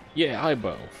 Yeah,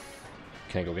 Ibo.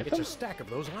 Can I go get It's them? a stack of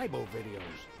those IBO videos.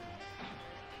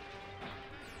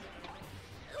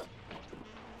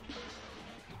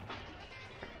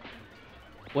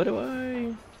 What do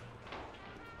I...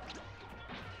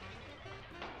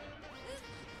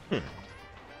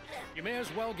 You may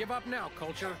as well give up now,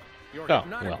 Culture. Your Oh,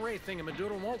 hypnotic well. ray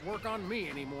thingamadoodle won't work on me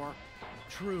anymore.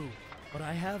 True, but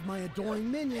I have my adoring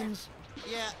minions.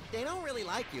 Yeah, they don't really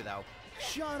like you, though.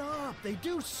 Shut up, they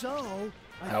do so.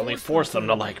 I only force them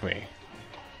to like me.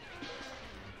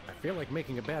 I feel like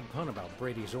making a bad pun about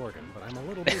Brady's organ, but I'm a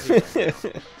little busy right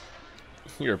now.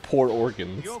 Your poor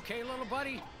organs. You okay, little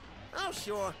buddy? Oh,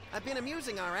 sure. I've been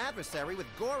amusing our adversary with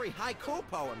gory haiku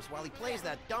poems while he plays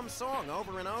that dumb song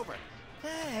over and over.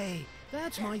 Hey,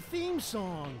 that's my theme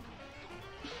song.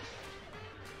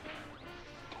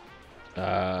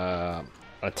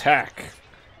 Attack.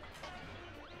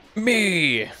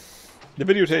 Me!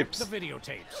 The videotapes. The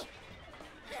videotapes.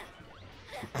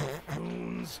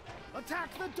 Goons,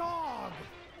 attack the dog!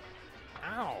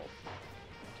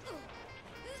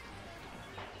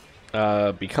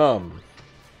 Ow. Become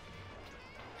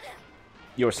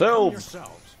yourselves.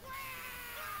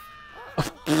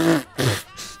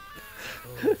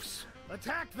 Oops.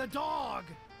 Attack the dog!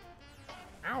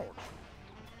 Ouch.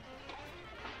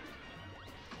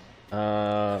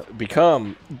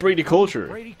 Become Brady culture.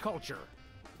 Brady culture.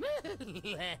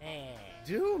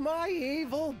 Do my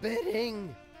evil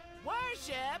bidding.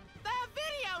 Worship the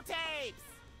videotapes!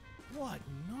 What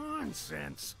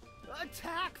nonsense!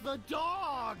 Attack the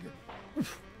dog!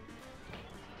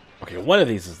 Okay, one of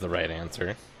these is the right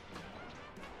answer.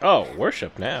 Oh,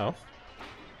 worship now.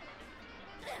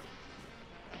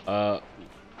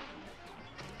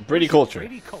 Brady culture.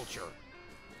 Brady culture.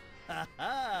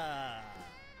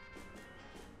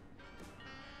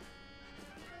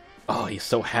 Oh, he's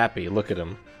so happy. Look at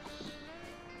him.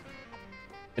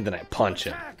 And then I punch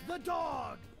him. Attack the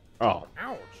dog! Oh.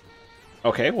 Ouch.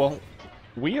 Okay, well,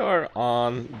 we are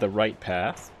on the right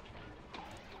path.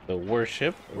 The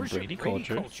worship, Brady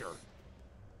culture.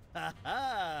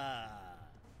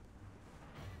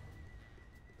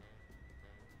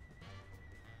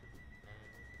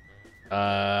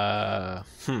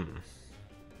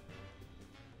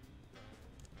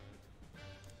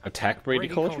 Attack Brady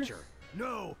culture?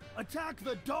 No! Attack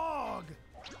the dog!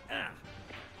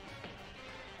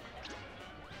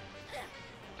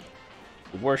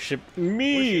 Worship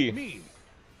me! Worship me.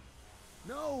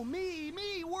 No, me!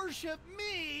 Worship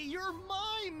me! You're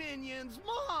my minions!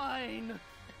 Mine!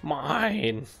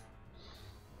 Mine!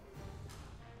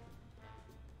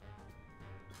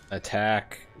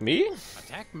 Attack me?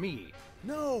 Attack me.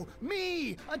 No,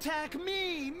 me! Attack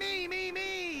me!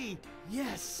 Me!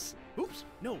 Yes! Oops!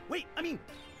 No, wait, I mean...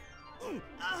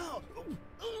 Ow!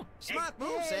 Smart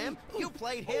move, Sam. You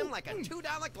played him like a $2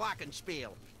 glockenspiel.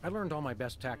 I learned all my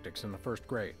best tactics in the 1st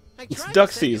grade. I It's tried duck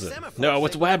to send you season. semaphore No,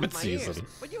 it's signal wabbit with my ears, season.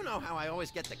 but you know how I always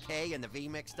get the K and the V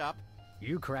mixed up.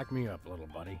 You crack me up, little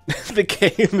buddy. The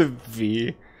K and the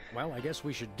V. Well, I guess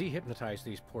we should dehypnotize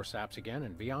these poor saps again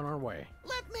and be on our way.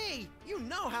 Let me! You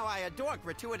know how I adore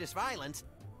gratuitous violence.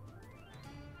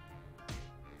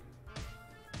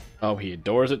 Oh, he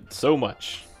adores it so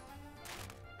much.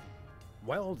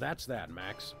 Well, that's that,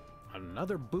 Max.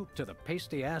 Another boot to the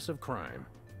pasty ass of crime.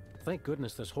 Thank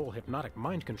goodness this whole hypnotic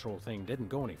mind control thing didn't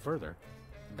go any further.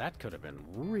 That could have been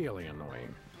really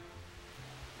annoying.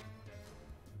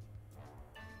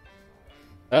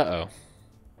 Uh-oh.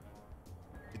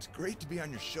 It's great to be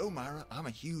on your show, Myra. I'm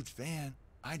a huge fan.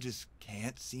 I just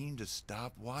can't seem to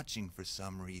stop watching for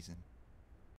some reason.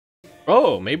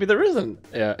 Oh, maybe there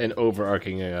isn't an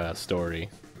overarching story.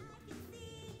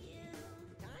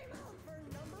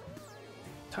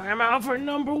 Time out for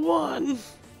number one.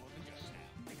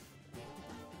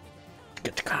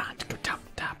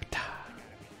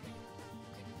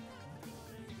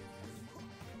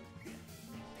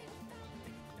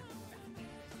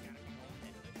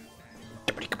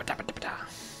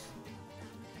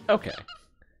 Okay.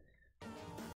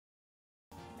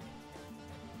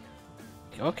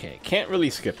 Okay, can't really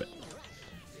skip it.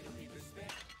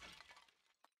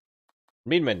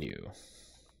 Main menu.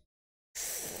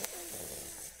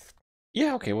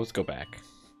 Yeah, okay, let's go back.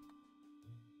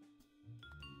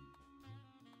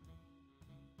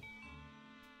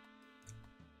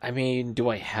 I mean, do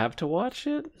I have to watch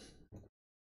it?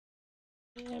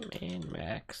 Yeah, main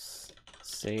max.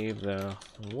 Save the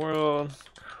world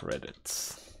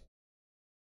credits.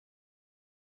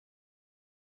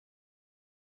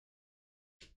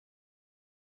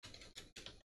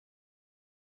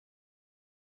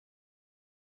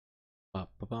 Ba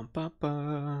ba ba ba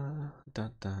ba da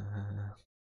da.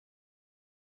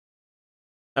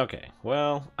 Okay,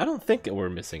 well, I don't think we're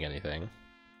missing anything.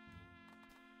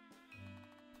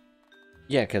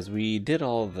 Yeah, because we did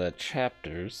all the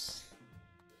chapters.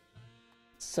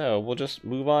 So we'll just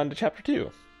move on to chapter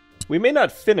 2. We may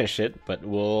not finish it, but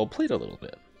we'll play it a little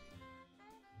bit.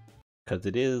 Because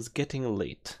it is getting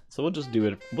late. So we'll just do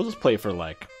it. We'll just play for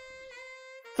like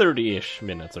 30-ish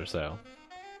minutes or so.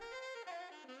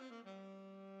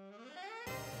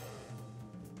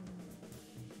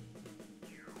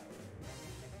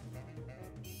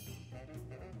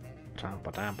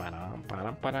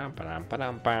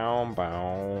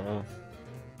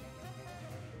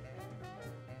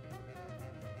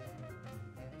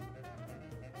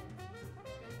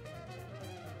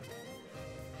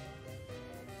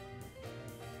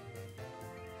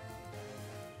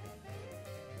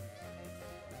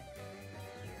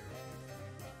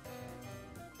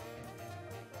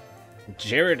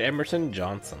 Jared Emerson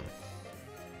Johnson.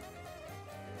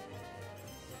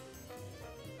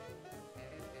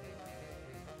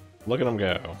 Look at him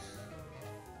go.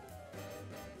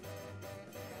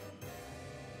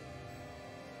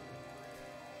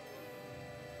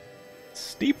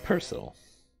 Steve Purcell.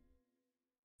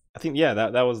 I think yeah,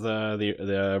 that was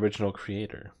the original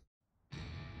creator.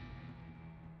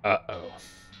 Uh-oh.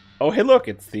 Oh, hey, look,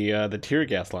 it's the tear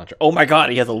gas launcher. Oh my god,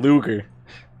 he has a Luger.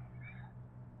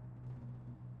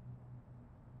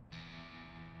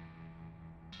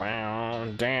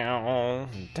 Down, down,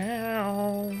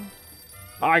 down.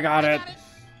 I got it.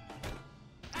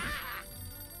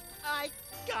 I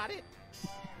got it.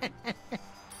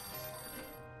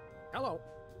 Hello.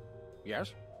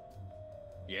 Yes.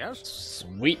 Yes.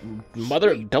 Sweet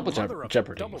mother of double Mother of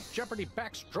jeopardy. Double Jeopardy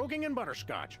backstroking and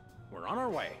butterscotch. We're on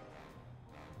our way.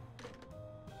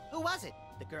 Who was it?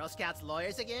 The Girl Scouts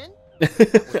lawyers again?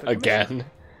 Again.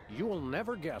 You will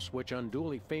never guess which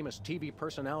unduly famous TV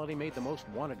personality made the most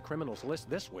wanted criminals list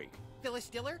this week. Phyllis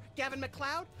Diller? Gavin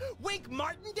McLeod? Wink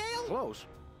Martindale? Close.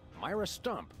 Myra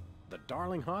Stump, the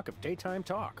darling hawk of daytime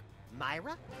talk.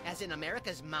 Myra? As in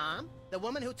America's mom? The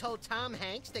woman who told Tom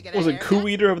Hanks to get Was a it haircut? Coup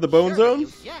Eater of the Bone Surely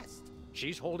Zone? you jest.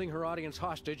 She's holding her audience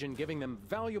hostage and giving them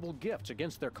valuable gifts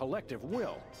against their collective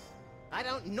will. I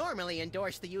don't normally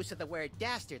endorse the use of the word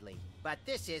dastardly, but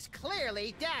this is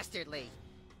clearly dastardly.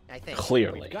 I think.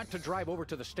 Clearly. We've got to drive over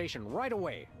to the station right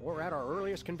away, or at our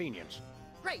earliest convenience.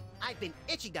 Great. I've been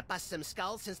itching to bust some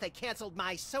skulls since they canceled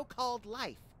my so-called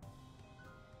life.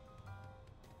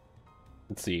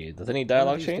 Let's see. Does any One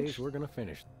dialogue of these change? days we're gonna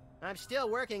finish. I'm still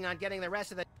working on getting the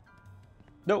rest of the...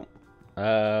 Nope.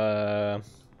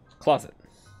 Closet.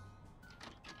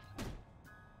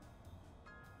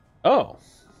 Oh.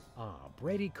 Ah,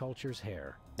 Brady Culture's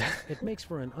hair. It makes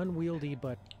for an unwieldy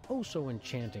but oh so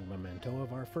enchanting memento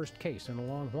of our first case in a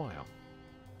long while.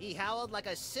 He howled like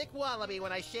a sick wallaby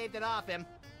when I shaved it off him.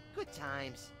 Good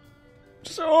times.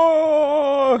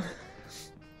 So.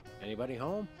 Anybody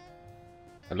home?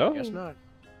 Hello? Guess not.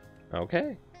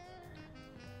 Okay.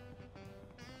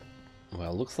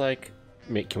 Well, looks like...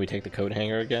 Can we take the coat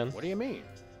hanger again? What do you mean?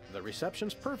 The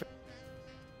reception's perfect.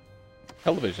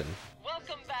 Television.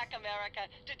 Welcome back, America,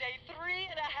 to day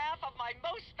 3.5 of my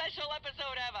most special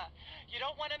episode ever. You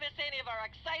don't want to miss any of our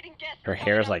exciting guests. Her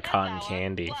hair's coming like up cotton this hour.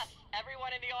 candy. Plus, everyone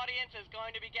in the audience is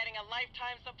going to be getting a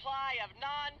lifetime supply of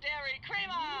non-dairy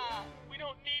creamer. We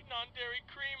don't need non-dairy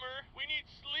creamer. We need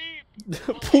sleep.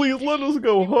 Please let us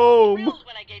go home.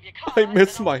 When I gave you I cars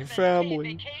miss and my all the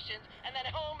family. vacations and then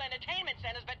home entertainment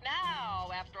centers, but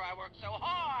now, after I worked so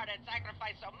hard and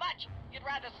sacrificed so much, you'd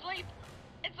rather sleep.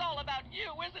 It's all about you,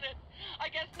 isn't it? I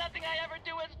guess nothing I ever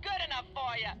do is good enough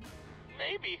for you.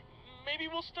 Maybe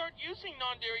we'll start using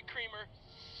non-dairy creamer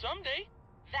someday.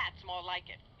 That's more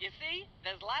like it. You see,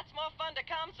 there's lots more fun to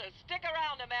come, so stick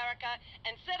around, America,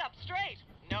 and sit up straight.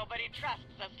 Nobody trusts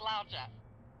a sloucher.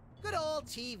 Good old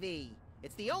TV.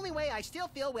 It's the only way I still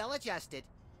feel well-adjusted.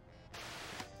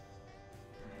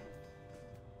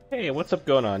 Hey, what's up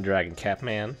going on, Dragon Cap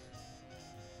Man?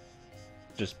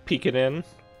 Just peeking in.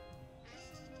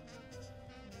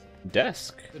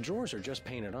 Desk. The drawers are just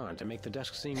painted on to make the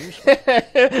desk seem useful.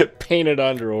 Painted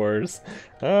on drawers.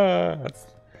 What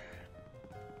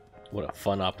a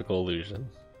fun optical illusion.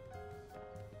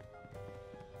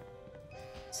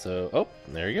 So, oh,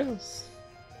 there he goes.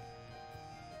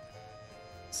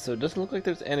 So it doesn't look like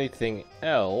there's anything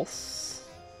else.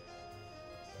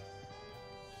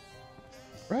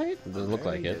 Right? It doesn't look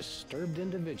like it. Disturbed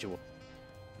individual.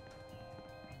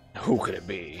 Who could it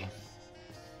be?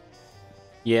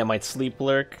 Yeah, it might sleep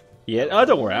lurk. Yeah, oh,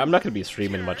 don't worry. I'm not going to be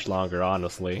streaming much longer,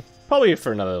 honestly. Probably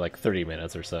for another, like, 30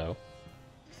 minutes or so.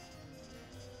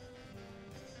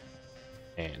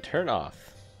 And turn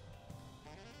off.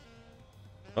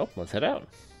 Oh, let's head out.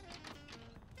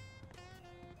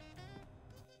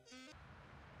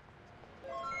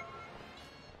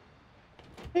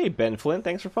 Hey, Ben Flint,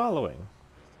 thanks for following.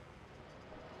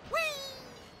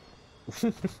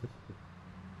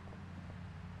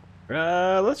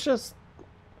 Let's just...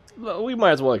 We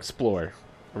might as well explore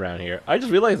around here. I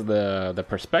just realized the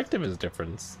perspective is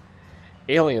different.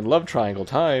 Alien Love Triangle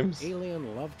Times.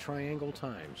 Alien Love Triangle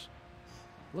Times.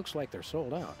 Looks like they're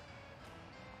sold out.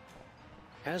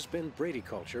 Has been Brady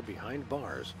Culture behind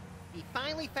bars. He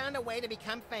finally found a way to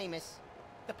become famous.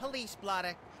 The police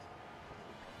blotter.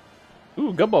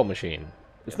 Ooh, gumball machine.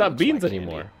 It's not beans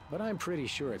anymore. But I'm pretty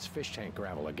sure it's fish tank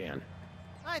gravel again.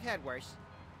 I've had worse.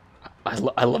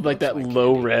 I love like that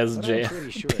low res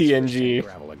PNG.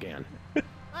 Gravel again.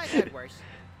 I've had worse.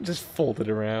 Just fold it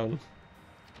around.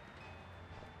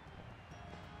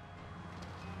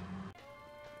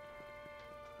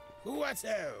 What's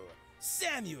Samuel?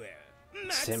 Samuel.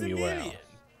 Maximilian.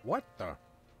 What the?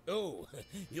 Oh,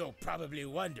 you're probably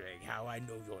wondering how I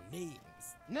know your names.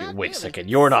 Wait a second,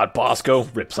 you're not Bosco.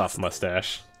 Rips off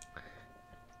mustache.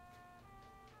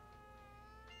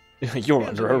 You're Hands under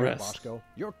in the air, arrest. Bosco.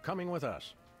 You're coming with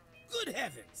us. Good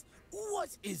heavens!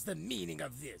 What is the meaning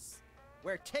of this?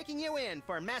 We're taking you in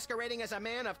for masquerading as a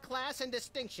man of class and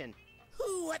distinction.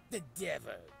 What the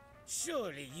devil?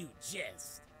 Surely you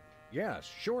jest. Yes,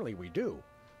 surely we do.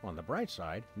 On the bright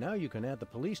side, now you can add the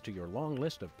police to your long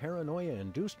list of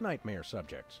paranoia-induced nightmare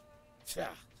subjects.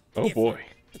 Oh boy.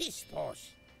 Pish posh.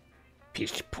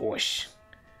 Pish posh.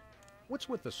 What's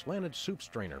with the slanted soup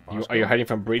strainer, Bosco? Are you hiding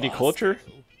from Brady Bosco? culture?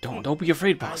 Don't be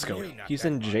afraid, Bosco. He's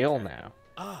in jail now.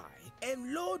 I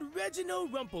am Lord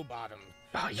Reginald Rumplebottom.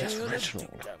 Oh yes, Earl of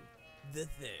Reginald. Dukedom the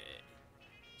Third.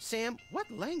 Sam, what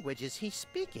language is he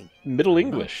speaking? Middle I'm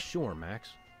not English. sure, Max,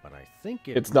 but I think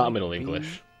It's not might Middle be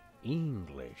English.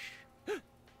 English.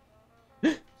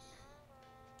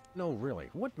 No, really.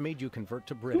 What made you convert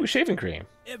to British? Ooh, shaving cream.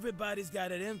 Everybody's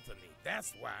got it in for me.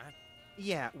 That's why.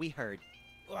 Yeah, we heard.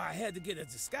 Well, I had to get a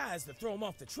disguise to throw them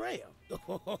off the trail.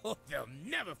 They'll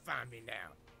never find me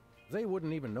now. They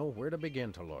wouldn't even know where to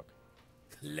begin to look.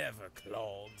 Clever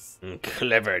clogs.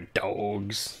 Clever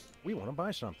dogs. We want to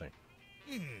buy something.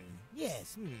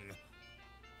 Yes.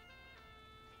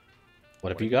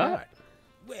 What have you got?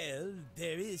 Well,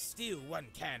 there is still one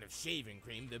kind of shaving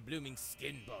cream the blooming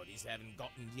skin bodies haven't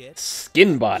gotten yet.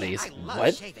 Skin bodies. I love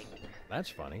What? shaving. That's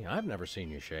funny. I've never seen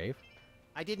you shave.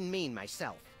 I didn't mean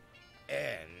myself.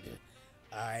 And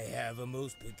I have a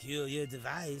most peculiar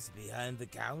device behind the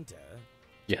counter.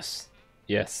 Yes.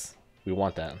 Yes. We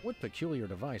want that. What peculiar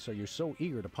device are you so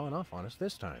eager to pawn off on us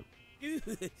this time?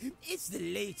 It's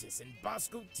the latest in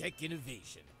Bosco tech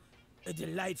innovation. A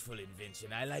delightful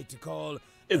invention I like to call...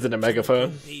 Is it a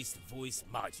megaphone? Based voice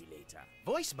modulator.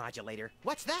 Voice modulator?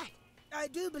 What's that? I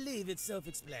do believe it's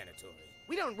self-explanatory.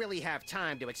 We don't really have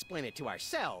time to explain it to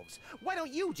ourselves. Why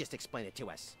don't you just explain it to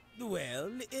us?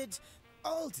 Well, it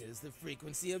alters the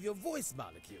frequency of your voice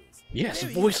molecules. Yes,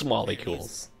 Very voice easy.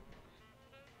 molecules.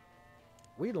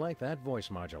 We'd like that voice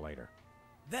modulator.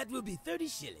 That will be 30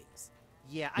 shillings.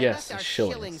 Yeah, I Yes, left our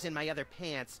shillings. shillings in my other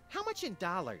pants. How much in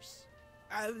dollars?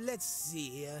 Let's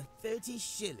see, 30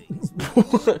 shillings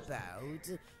would be about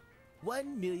 $1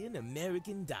 million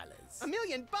American dollars. $1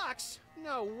 million bucks?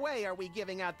 No way are we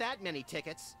giving out that many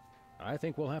tickets. I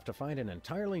think we'll have to find an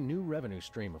entirely new revenue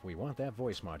stream if we want that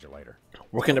voice modulator.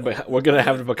 We're gonna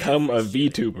have to become a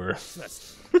VTuber.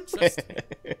 Trust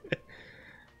me.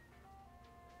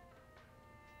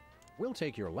 We'll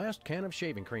take your last can of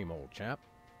shaving cream, old chap.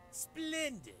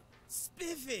 Splendid.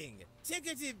 Spiffing.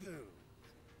 Tickety-boo.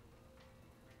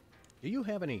 Do you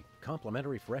have any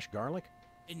complimentary fresh garlic?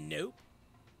 Nope.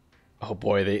 Oh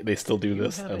boy, they still do Do you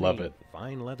this. have I love any it.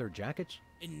 fine leather jackets?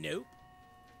 Nope.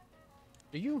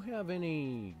 Do you have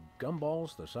any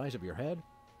gumballs the size of your head?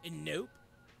 Nope.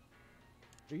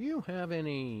 Do you have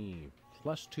any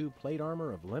 +2 plate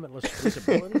armor of limitless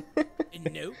visibility?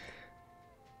 Nope.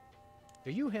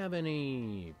 Do you have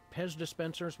any Pez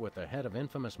dispensers with the head of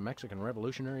infamous Mexican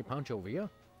revolutionary Pancho Villa?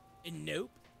 Nope.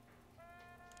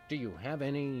 Do you have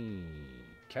any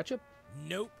ketchup?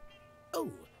 Nope.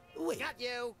 Oh, wait. Got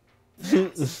you.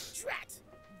 Drat.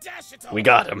 Dash it all. We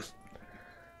got him.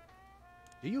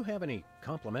 Do you have any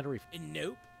complimentary...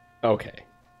 Nope. Okay.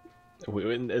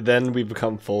 Then we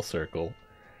become full circle.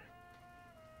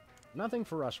 Nothing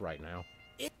for us right now.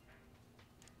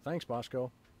 Thanks,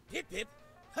 Bosco. Hip hip.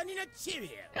 Honey Nut Cheerio.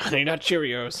 Honey Nut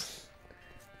Cheerios.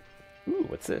 Ooh,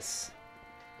 what's this?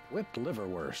 Whipped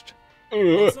liverwurst.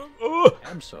 Awesome.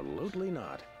 Absolutely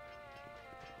not.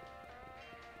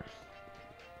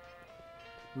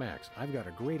 Max, I've got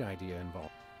a great idea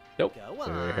involved. Nope. Go We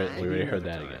already heard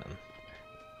that Time. again.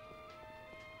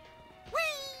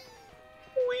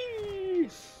 Whee! Whee!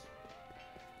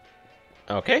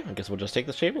 Okay, I guess we'll just take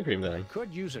the shaving cream then.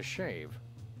 Could use a shave.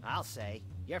 I'll say.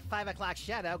 Your 5 o'clock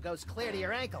shadow goes clear to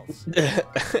your ankles.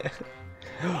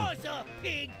 Awesome,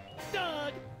 pig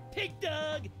dog, pig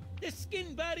dog. The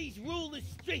skin bodies rule the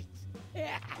streets.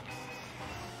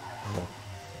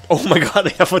 Oh my god,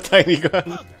 they have a tiny gun.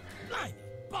 Bugger. Blimey.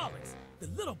 Bollocks. The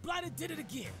little blighter did it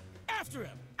again. After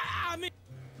him. I mean...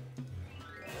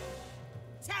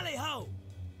 Tally ho.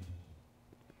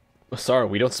 Sorry,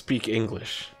 we don't speak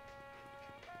English.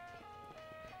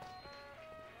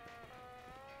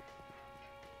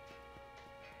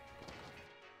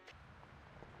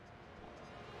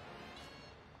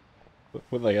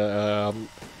 With like oh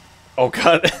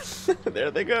god,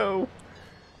 there they go.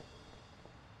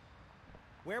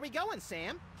 Where are we going,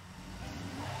 Sam?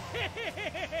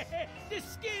 The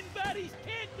skin bodies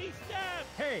can't be stopped.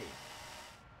 Hey!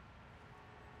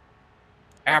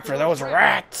 After those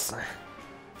rats!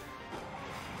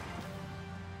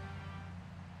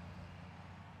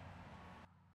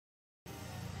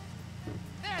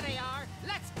 There they are.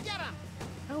 Let's get them.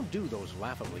 How do those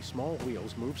laughably small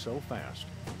wheels move so fast?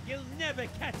 You'll never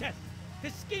catch us.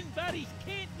 The skin bodies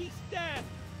can't be stopped.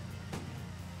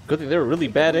 Good thing they were really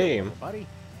bad aim. Buddy.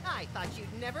 I thought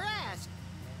you'd never ask.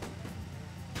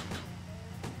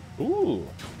 Ooh.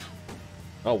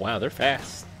 Oh wow, they're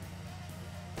fast.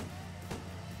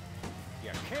 You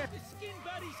can't. The skin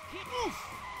bodies can't move.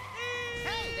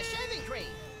 Hey, the shaving cream.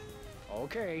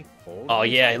 Okay. Hold Oh on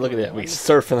yeah, tight, look at that. We everyone.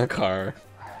 surf in the car.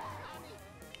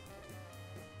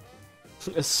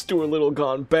 Stuart Little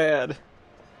gone bad.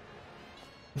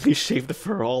 He shaved the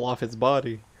fur all off his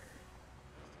body.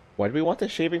 Why did we want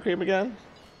this shaving cream again?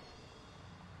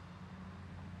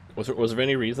 Was there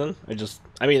any reason?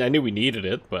 I mean, I knew we needed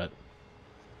it, but...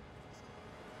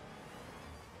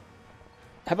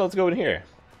 How about let's go in here?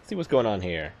 See what's going on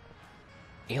here.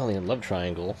 Alien love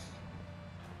triangle.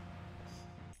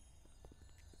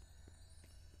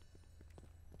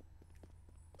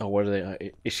 Oh, what are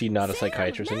they? Is she not a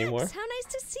psychiatrist Max, anymore? How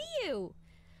nice to see you.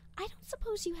 I don't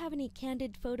suppose you have any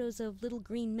candid photos of little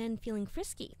green men feeling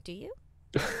frisky, do you?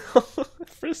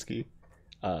 Frisky?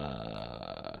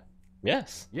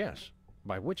 Yes. Yes.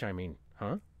 By which I mean,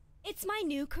 huh? It's my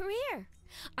new career.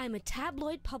 I'm a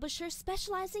tabloid publisher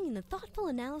specializing in the thoughtful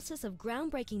analysis of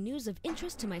groundbreaking news of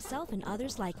interest to myself and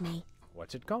others like me.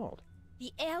 What's it called?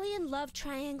 The Alien Love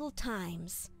Triangle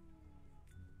Times.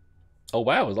 Oh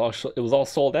wow, it was all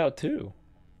sold out too.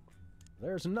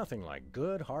 There's nothing like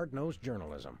good, hard-nosed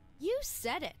journalism. You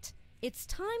said it. It's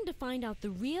time to find out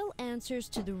the real answers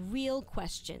to the real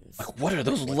questions. Like, what are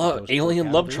those those alien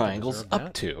poor love calories triangles deserve up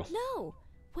that? to? No.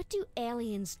 What do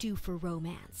aliens do for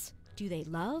romance? Do they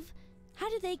love? How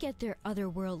do they get their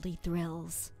otherworldly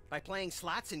thrills? By playing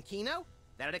slots in Keno?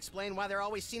 That'd explain why they're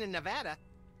always seen in Nevada.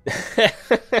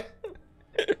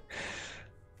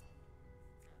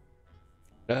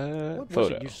 What was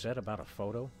Photo. it you said about a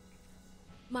photo?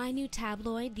 My new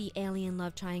tabloid, the Alien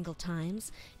Love Triangle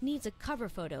Times, needs a cover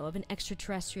photo of an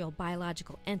extraterrestrial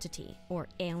biological entity, or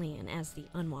alien as the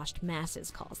unwashed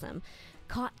masses calls them,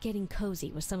 caught getting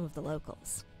cozy with some of the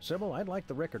locals. Sybil, I'd like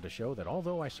the record to show that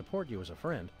although I support you as a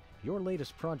friend, your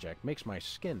latest project makes my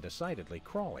skin decidedly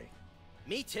crawly.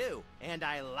 Me too, and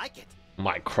I like it.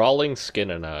 My crawling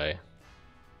skin and I.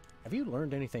 Have you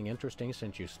learned anything interesting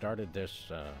since you started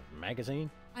this,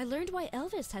 magazine? I learned why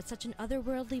Elvis had such an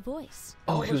otherworldly voice.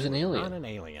 Oh, he was Elvis an alien. Not an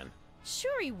alien.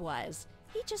 Sure he was.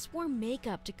 He just wore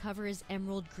makeup to cover his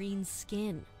emerald green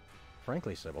skin.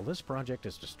 Frankly, Sybil, this project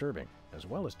is disturbing, as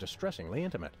well as distressingly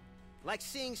intimate. Like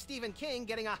seeing Stephen King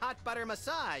getting a hot butter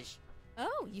massage.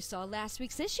 Oh, you saw last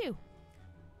week's issue.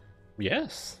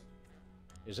 Yes.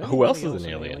 Is Who else anybody is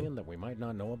an alien? that we might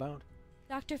not know about?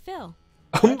 Dr. Phil.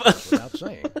 Without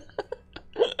saying.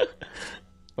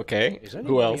 Okay. Is Who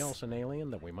anybody else? an alien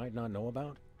that we might not know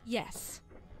about? Yes.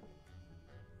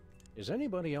 Is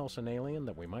anybody else an alien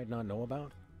that we might not know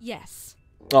about? Yes.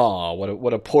 Aw,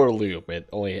 what a poor loop. It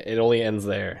only ends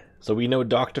there. So we know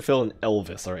Dr. Phil and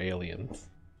Elvis are aliens.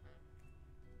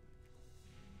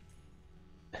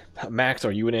 Max,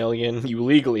 are you an alien? You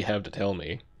legally have to tell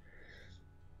me.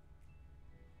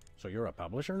 So you're a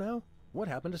publisher now? What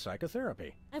happened to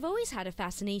psychotherapy? I've always had a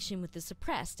fascination with the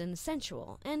suppressed and the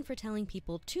sensual, and for telling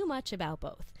people too much about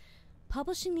both.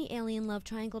 Publishing the Alien Love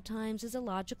Triangle Times is a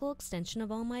logical extension of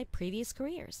all my previous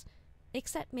careers.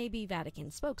 Except maybe Vatican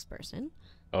spokesperson.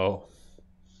 Oh.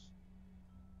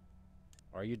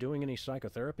 Are you doing any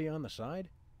psychotherapy on the side?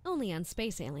 Only on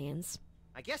space aliens.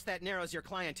 I guess that narrows your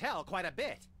clientele quite a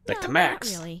bit. Like No, to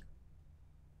Max. Not really.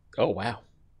 Oh, wow. How about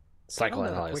a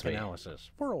Psychoanalyze quick me. analysis,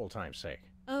 for old time's sake.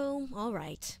 Oh, all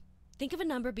right. Think of a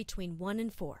number between 1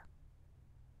 and 4.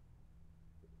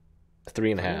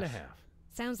 3.5. 3.5.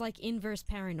 Sounds like inverse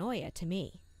paranoia to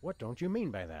me. What don't you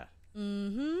mean by that?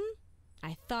 Mm-hmm.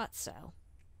 I thought so.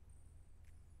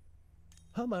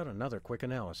 How about another quick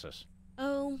analysis?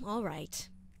 Oh, all right.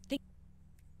 3.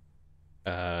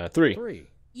 3.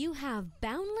 You have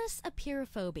boundless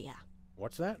apeirophobia.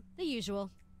 What's that? The usual.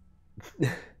 Do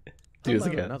How this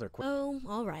about again. another quick... Oh,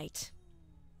 all right.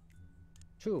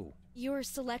 2. You're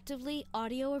selectively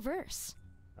audio averse.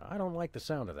 I don't like the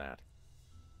sound of that.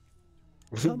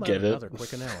 How about Get another it?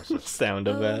 quick analysis? Sound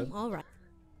of that. Oh, all right.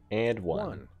 And 1.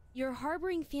 1. You're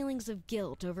harboring feelings of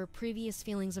guilt over previous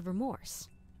feelings of remorse.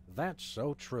 That's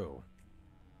so true.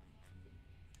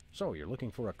 So, you're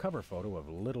looking for a cover photo of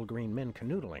little green men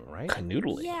canoodling, right?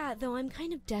 Canoodling? Yeah, though I'm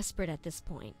kind of desperate at this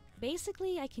point.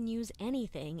 Basically, I can use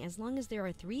anything as long as there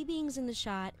are 3 beings in the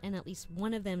shot and at least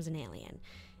one of them's an alien.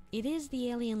 It is the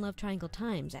alien love triangle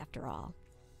times, after all.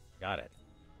 Got it.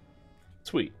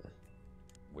 Sweet.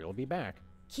 We'll be back.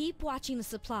 Keep watching the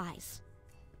supplies.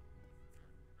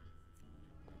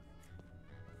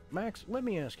 Max, let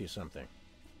me ask you something.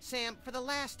 Sam, for the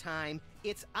last time,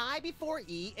 it's I before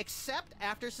E, except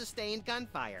after sustained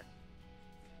gunfire.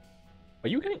 Are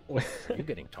you getting... You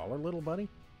getting taller, little buddy?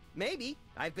 Maybe.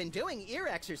 I've been doing ear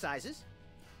exercises.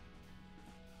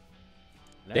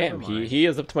 Damn, he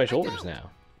is up to my shoulders now.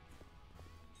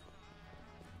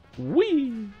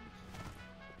 Whee!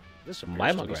 This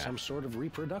appears to be some sort of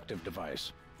reproductive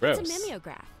device. Gross. It's a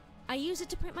mimeograph. I use it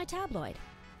to print my tabloid.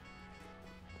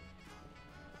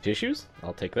 Tissues?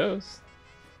 I'll take those.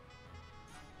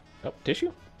 Oh,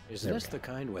 tissue? Is this the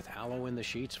kind with aloe in the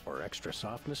sheets for extra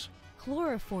softness?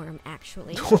 Chloroform,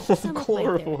 actually. Some of my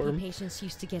therapy Chloroform. patients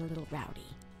used to get a little rowdy.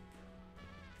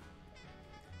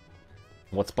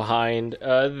 What's behind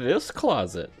this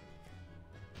closet?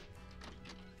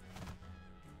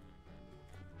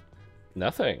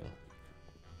 Nothing.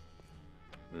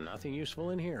 Nothing useful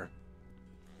in here.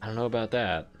 I don't know about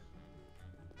that.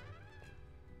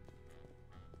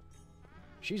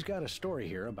 She's got a story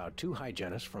here about two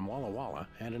hygienists from Walla Walla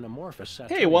and an amorphous Hey,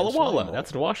 Saturnian Walla slime Walla! mold.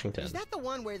 That's in Washington. Is that the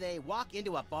one where they walk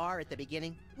into a bar at the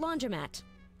beginning? Laundromat.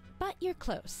 But you're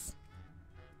close.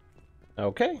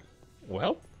 Okay.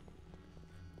 Well.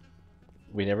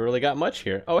 We never really got much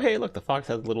here. Oh, hey, look, the fox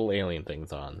has little alien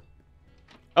things on.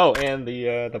 Oh, and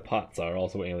the pots are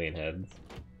also alien heads.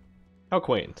 How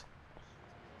quaint.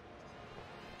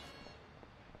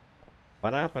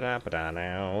 Ba-da-ba-da-ba-da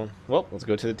now. Well, let's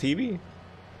go to the TV.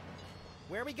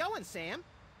 Where are we going, Sam?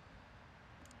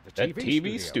 The That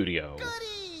TV studio.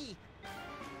 Goody!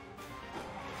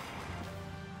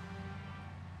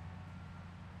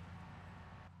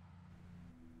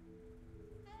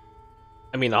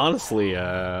 I mean, honestly,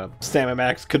 Sam and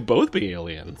Max could both be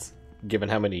aliens, given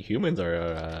how many humans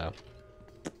are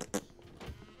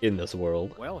in this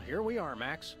world. Well, here we are,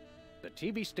 Max. The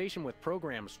TV station with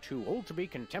programs too old to be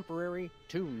contemporary,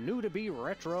 too new to be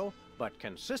retro, but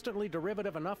consistently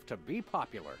derivative enough to be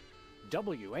popular.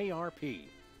 WARP.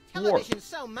 Television's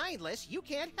so mindless, you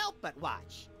can't help but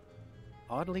watch.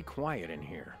 Oddly quiet in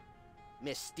here.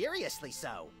 Mysteriously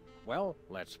so. Well,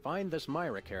 let's find this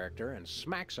Myra character and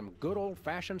smack some good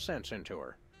old-fashioned sense into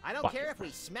her. I don't care if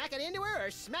we smack it into her or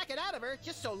smack it out of her,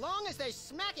 just so long as there's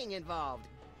smacking involved.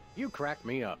 You crack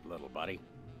me up, little buddy.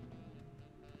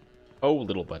 Oh,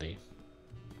 little buddy.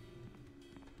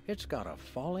 It's got a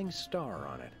falling star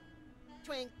on it.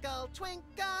 Twinkle,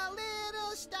 twinkle,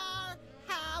 little star,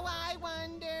 how I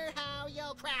wonder how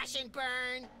you'll crash and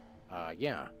burn.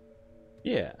 Yeah.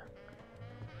 Yeah.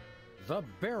 The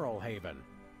Barrel Haven.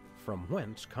 From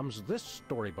whence comes this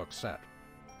storybook set?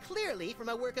 Clearly from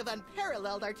a work of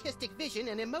unparalleled artistic vision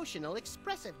and emotional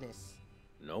expressiveness.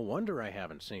 No wonder I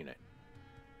haven't seen it.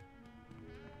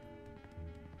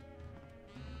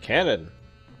 Cannon.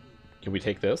 Can we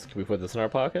take this? Can we put this in our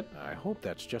pocket? I hope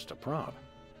that's just a prop.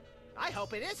 I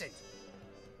hope it isn't.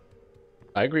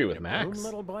 I agree with A Max. broom,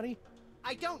 little buddy?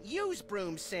 I don't use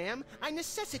brooms, Sam. I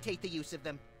necessitate the use of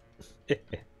them.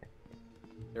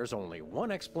 There's only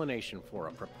one explanation for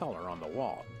a propeller on the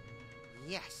wall.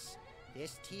 Yes,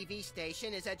 this TV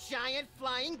station is a giant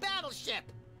flying battleship.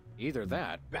 Either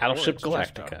that, Battleship or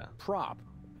it's just a Galactica. prop.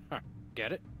 Huh,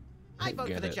 get it? I vote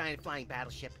Get for the it. giant flying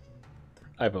battleship.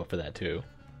 I vote for that too.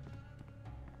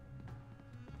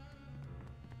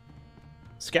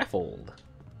 Scaffold.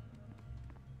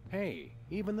 Hey,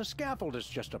 even the scaffold is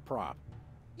just a prop.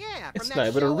 Yeah, from It's that not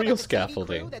even a show real about the TV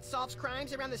scaffolding. crew that solves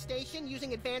crimes around the station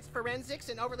using advanced forensics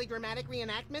and overly dramatic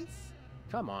reenactments.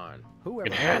 Come on, whoever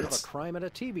heard of a Enhance. crime at a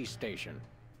TV station?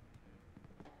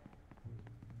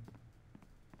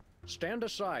 Stand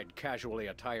aside, casually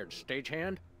attired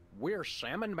stagehand. We're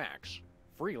Sam and Max,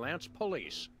 freelance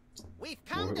police. We've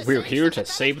come to We're save here to sympathetic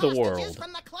save the hostages world.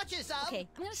 From the clutches of... Okay,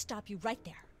 I'm gonna stop you right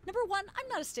there. Number one, I'm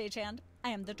not a stagehand. I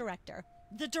am the director.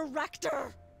 The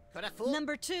director! Could have fooled...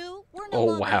 Number two, we're no Oh,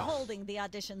 longer wow. holding the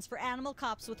auditions for animal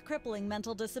cops with crippling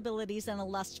mental disabilities and a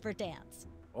lust for dance.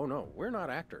 Oh no, we're not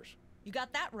actors. You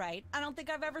got that right. I don't think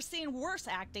I've ever seen worse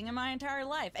acting in my entire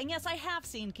life. And yes, I have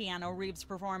seen Keanu Reeves'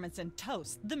 performance in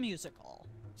Toast, the musical.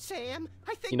 Sam,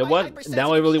 I think You know my what? hypersensitive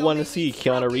Now I really ego want to may see be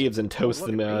Keanu broken. Reeves in Toast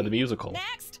look the at me. musical.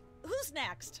 Next? Who's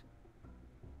next?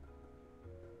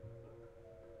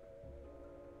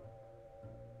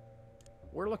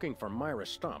 We're looking for Myra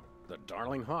Stump, the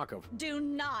darling hawk of... Do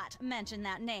not mention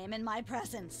that name in my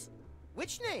presence.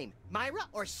 Which name? Myra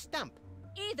or Stump?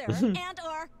 Either and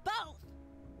or both.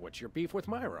 What's your beef with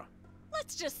Myra?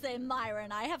 Let's just say Myra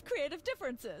and I have creative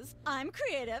differences. I'm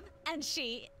creative, and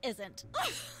she isn't.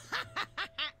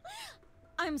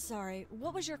 I'm sorry,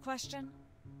 what was your question?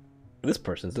 This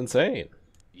person's insane.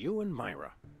 You and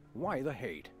Myra. Why the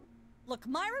hate? Look,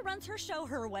 Myra runs her show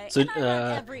her way, So, and I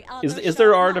run every other is show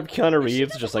there art my of Keanu way. If she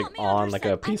Reeves doesn't just want like me on on her like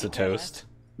set, a I piece of care less. toast?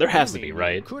 There has to You be, mean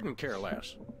right? You couldn't care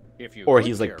less. If you Or could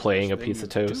he's, like, care playing less, a then piece you of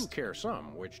toast. do care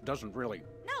some, which doesn't really.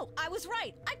 No, I was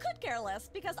right. I could care less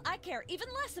because I care even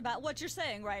less about what you're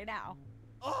saying right now.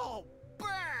 Oh,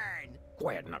 burn!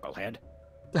 Quiet, knucklehead.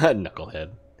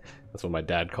 Knucklehead. That's what my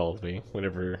dad calls me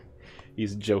whenever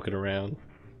he's joking around.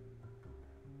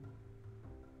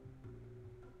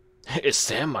 Is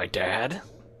Sam my dad?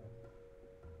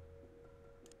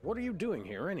 What are you doing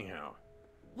here, anyhow?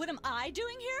 What am I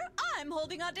doing here? I'm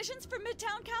holding auditions for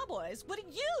Midtown Cowboys. What are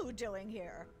you doing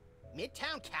here?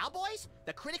 Midtown Cowboys?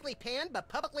 The critically panned but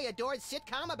publicly adored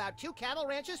sitcom about two cattle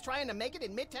ranchers trying to make it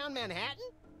in Midtown Manhattan?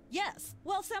 Yes,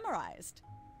 well summarized.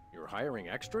 You're hiring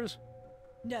extras?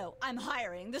 No, I'm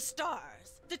hiring the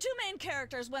stars. The two main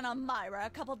characters went on Myra a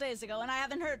couple days ago, and I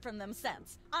haven't heard from them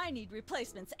since. I need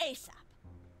replacements ASAP.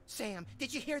 Sam,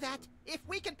 did you hear that? If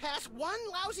we can pass one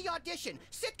lousy audition,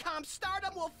 sitcom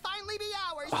stardom will finally be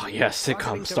ours! Oh yeah, sitcom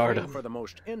Rocketing to stardom. fame for the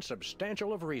most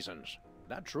insubstantial of reasons.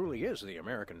 That truly is the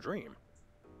American dream.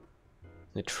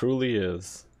 It truly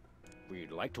is.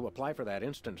 We'd like to apply for that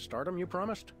instant stardom you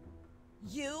promised.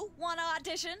 You want to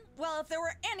audition? Well, if there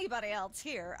were anybody else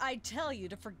here, I'd tell you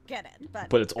to forget it,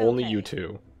 But it's only okay. you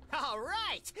two. All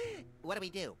right! What do we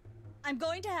do? I'm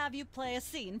going to have you play a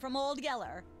scene from Old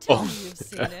Yeller. Tell me you've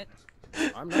seen it.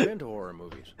 I'm not into horror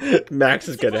movies. Max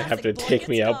is It's a gonna have to classic boy take gets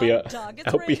me out, dog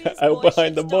gets rabies, boy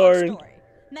behind the shoots dog barn. story.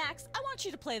 Max, I want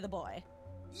you to play the boy.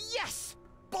 Yes!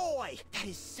 Boy, that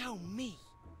is so me.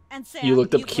 And Sam, You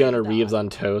looked up play the Keanu dog. Reeves on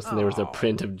toast, and there was a Oh.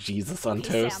 print of Jesus on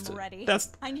Okay, toast. Sam, ready?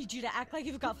 That's I need you to act like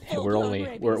you've got hey, full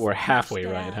we're halfway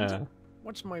right, huh?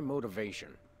 What's my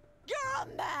motivation? You're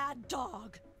a mad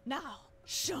dog. Now,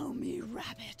 show me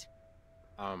rabbit.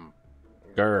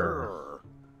 Grr.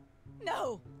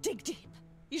 No, dig deep.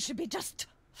 You should be just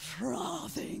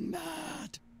frothing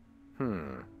mad.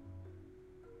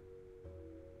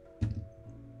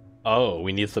 Oh,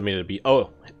 we need something to be. Oh,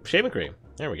 shaving cream.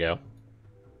 There we go.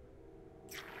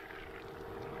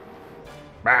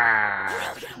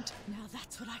 Bah! Brilliant. Now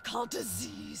that's what I call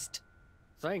diseased.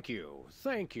 Thank you,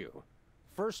 thank you.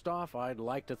 First off, I'd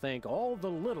like to thank all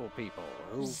the little people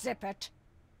who... Zip it.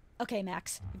 Okay,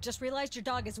 Max, you've just realized your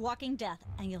dog is walking death,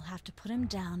 and you'll have to put him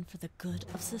down for the good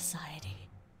of society.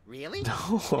 Really?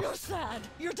 You're sad,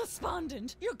 you're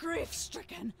despondent, you're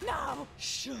grief-stricken. Now,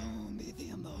 show me the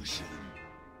emotion.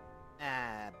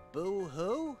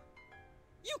 Boo-hoo?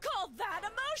 You call that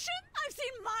emotion? I've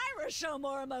seen Myra show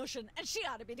more emotion, and she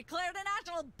ought to be declared a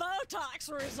national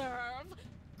Botox reserve.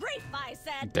 Grief, I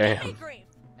said. Damn. Give me grief.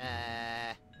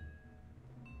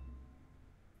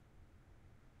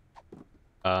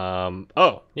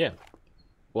 Oh, yeah.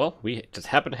 Well, we just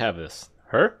happen to have this.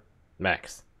 Her?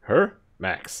 Max. Her?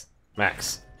 Max.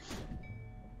 Max.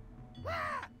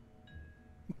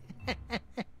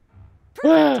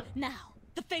 Perfect. Now,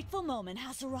 the fateful moment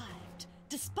has arrived.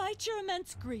 Despite your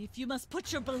immense grief, you must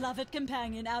put your beloved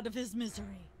companion out of his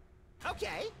misery.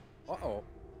 Okay. Uh-oh.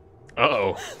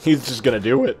 Uh-oh. He's just gonna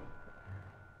do it.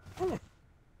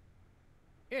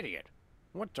 Idiot.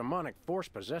 What demonic force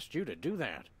possessed you to do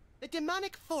that? The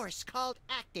demonic force called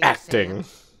acting. Acting.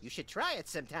 Sam. You should try it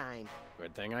sometime.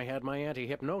 Good thing I had my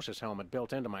anti-hypnosis helmet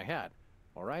built into my head,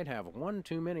 or I'd have one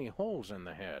too many holes in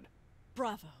the head.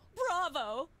 Bravo.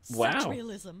 Bravo. Wow. Such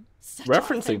realism. Such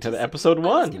Referencing to the authenticity. episode I was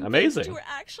 1. convinced Amazing. You were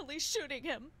actually shooting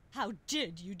him. How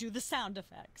did you do the sound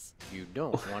effects? You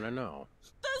don't want to know.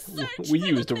 The search We for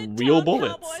used the real Midtown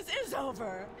bullets. Cowboys is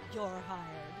over. You're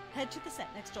hired. Head to the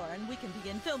set next door and we can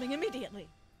begin filming immediately.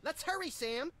 Let's hurry,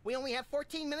 Sam. We only have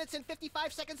 14 minutes and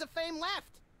 55 seconds of fame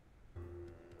left.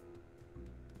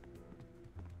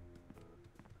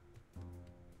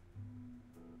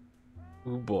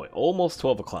 Oh boy, almost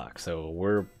 12 o'clock, so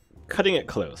we're cutting it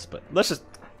close, but let's just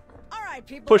All right,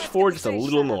 people. push let's get forward the just a stage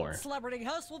little set up. more. Celebrity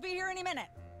host will be here any minute.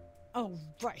 Oh,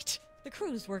 right. The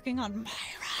crew's working on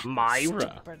Myra.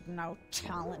 Myra. Stupid, no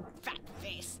talent, fat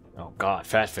face. Oh god,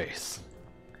 fat face.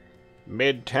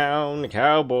 Midtown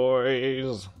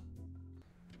Cowboys.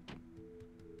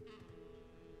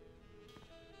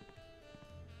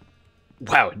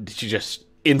 Wow, did you just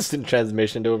instant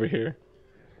transmission to over here?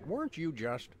 Weren't you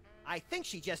just... I think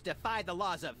she just defied the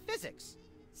laws of physics.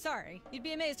 Sorry, you'd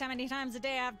be amazed how many times a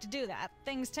day I have to do that.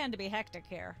 Things tend to be hectic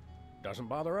here. Doesn't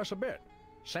bother us a bit.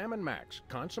 Sam and Max,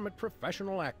 consummate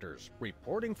professional actors,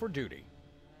 reporting for duty.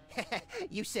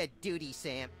 You said duty,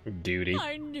 Sam. Duty.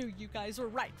 I knew you guys were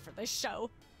right for this show.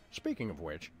 Speaking of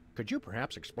which, could you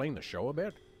perhaps explain the show a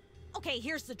bit? Okay,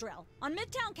 here's the drill. On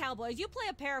Midtown Cowboys, you play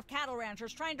a pair of cattle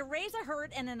ranchers trying to raise a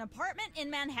herd in an apartment in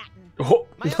Manhattan.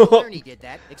 My Uncle Ernie did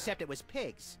that, except it was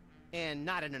pigs. And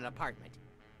not in an apartment.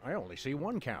 I only see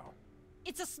one cow.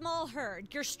 It's a small herd.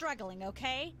 You're struggling,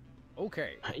 okay?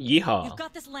 Okay. Yeehaw. You've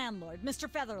got this landlord, Mr.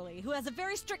 Featherly, who has a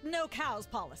very strict no cows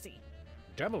policy.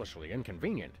 Devilishly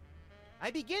inconvenient.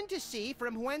 I begin to see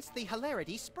from whence the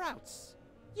hilarity sprouts.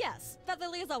 Yes,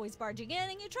 Featherly is always barging in,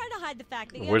 and you try to hide the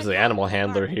fact that you Where's have a the cow animal in the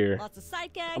handler apartment. here? Lots of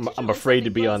side gags. I'm usually afraid to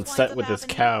something be on close set winds with up this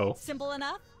happening. cow. Simple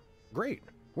enough? Great.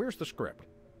 Where's the script?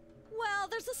 Well,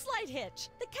 there's a slight hitch.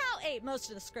 The cow ate most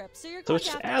of the script, so you're So going it's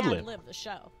to have to ad-lib. ad-lib the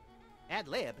show.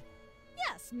 Ad-lib?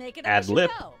 Yes, make it up as you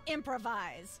Ad-lib. go.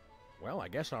 Improvise. Well, I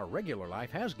guess our regular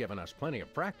life has given us plenty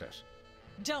of practice.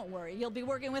 Don't worry, you'll be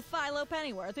working with Philo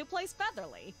Pennyworth, who plays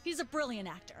Featherly. He's a brilliant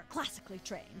actor, classically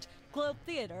trained, Globe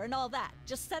Theater and all that.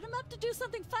 Just set him up to do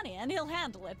something funny, and he'll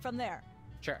handle it from there.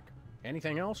 Check.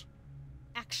 Anything else?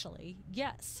 Actually,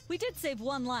 yes. We did save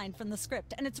one line from the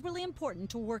script, and it's really important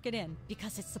to work it in,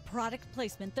 because it's the product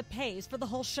placement that pays for the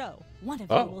whole show. One of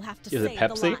you will have to is say it the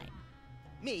Pepsi? line.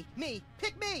 Me,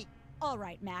 pick me! All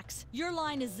right, Max, your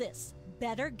line is this.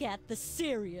 Better get the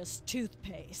serious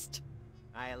toothpaste.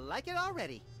 I like it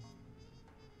already.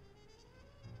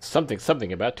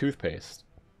 Something about toothpaste.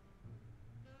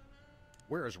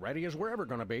 We're as ready as we're ever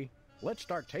gonna be. Let's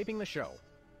start taping the show.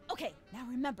 Okay, now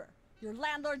remember, your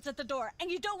landlord's at the door, and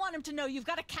you don't want him to know you've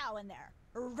got a cow in there.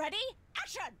 Ready?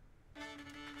 Action!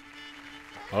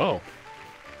 Oh.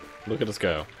 Look at us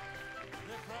go.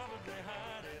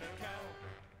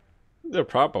 They're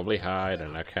probably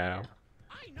hiding a cow.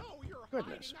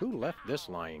 Goodness, who left this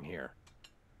lying here?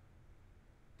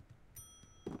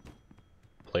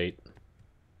 Plate.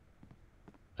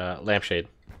 Lampshade.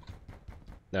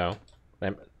 No.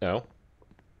 No.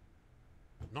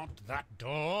 Not that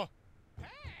door.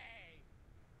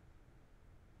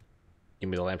 Give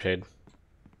me the lampshade.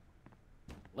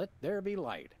 Let there be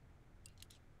light.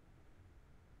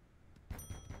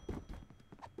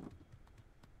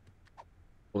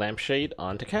 Lampshade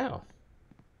onto cow.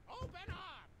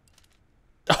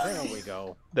 There we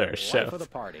go. There's Life chef. of the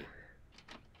party.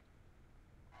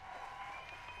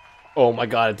 Oh my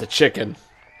god, it's a chicken.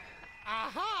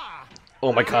 Aha!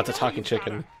 Oh my god, it's a talking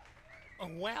chicken.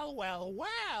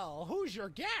 Well, who's your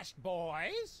guest,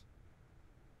 boys?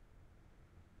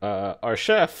 Our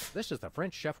chef. This is the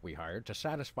French chef we hired to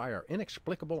satisfy our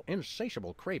inexplicable,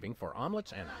 insatiable craving for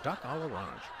omelets and duck à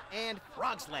l'orange. And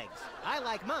frog's legs. I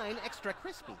like mine extra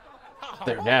crispy.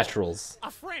 They're naturals. A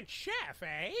French chef,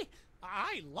 eh?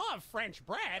 I love French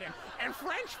bread and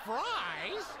French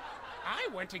fries. I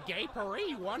went to Gay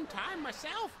Paris one time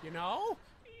myself, you know.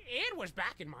 It was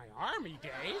back in my army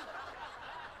days.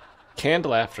 Canned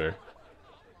laughter.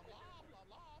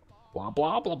 Blah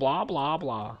blah blah blah blah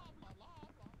blah.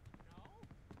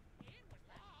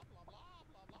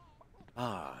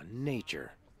 Ah,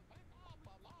 nature.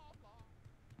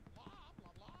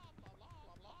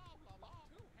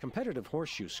 Competitive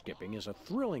horseshoe skipping is a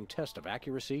thrilling test of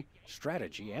accuracy,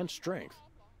 strategy, and strength.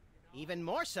 Even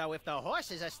more so if the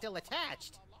horses are still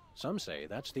attached. Some say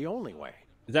that's the only way.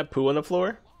 Is that poo on the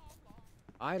floor?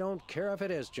 I don't care if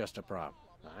it is just a prop.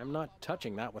 I'm not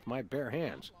touching that with my bare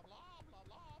hands.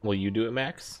 Will you do it,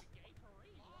 Max?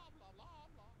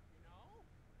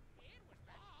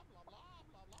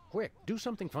 Quick, do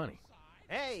something funny.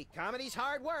 Hey, comedy's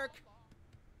hard work.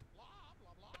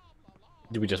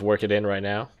 Do we just work it in right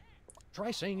now?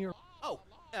 Try saying you're... Oh,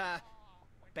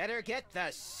 better get the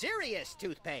serious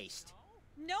toothpaste.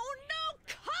 No,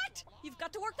 cut! You've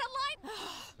got to work that line.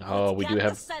 Oh, Let's we get do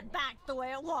have... the set back the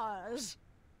way it was.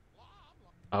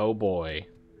 Oh boy.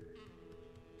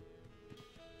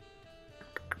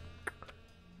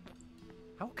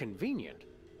 How convenient.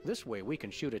 This way we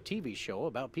can shoot a TV show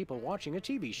about people watching a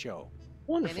TV show.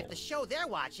 Wonderful. And if the show they're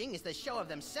watching is the show of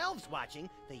themselves watching,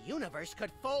 the universe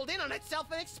could fold in on itself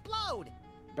and explode.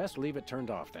 Best leave it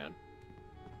turned off then.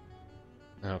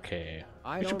 Okay.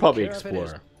 I We should don't probably care if it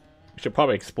explore. We should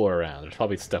probably explore around. There's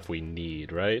probably stuff we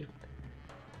need, right?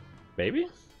 Maybe?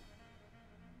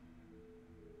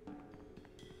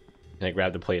 Can I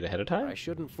grab the plate ahead of time? I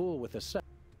shouldn't fool with the set.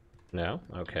 No?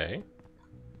 Okay.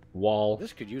 Wall.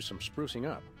 This could use some sprucing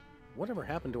up. Whatever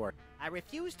happened to our... I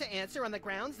refuse to answer on the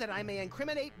grounds that I may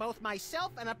incriminate both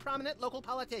myself and a prominent local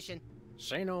politician.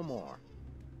 Say no more.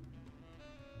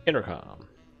 Intercom.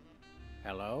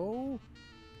 Hello?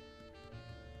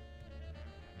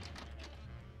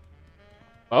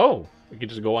 Oh, we could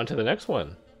just go on to the next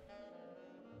one.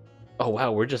 Oh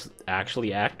wow, we're just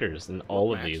actually actors in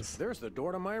all of Max, these. There's the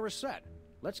door to Myra's set.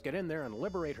 Let's get in there and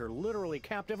liberate her literally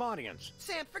captive audience.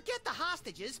 Sam, forget the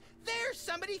hostages. There's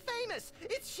somebody famous.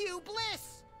 It's Hugh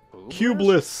Bliss. Hugh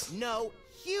Bliss. No,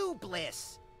 Hugh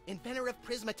Bliss. Inventor of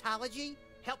prismatology.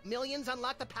 Helped millions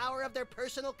unlock the power of their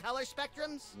personal color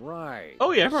spectrums. Right.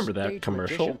 Oh yeah, I remember that Stage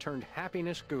commercial. magician turned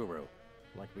happiness guru.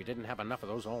 Like we didn't have enough of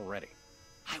those already.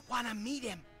 I want to meet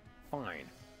him. Fine.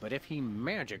 But if he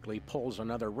magically pulls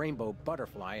another rainbow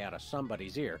butterfly out of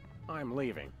somebody's ear, I'm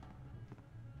leaving.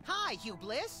 Hi, Hugh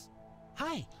Bliss.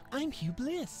 Hi, I'm Hugh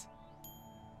Bliss.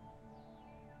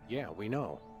 Yeah, we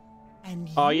know. And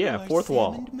you Oh yeah, are fourth Sam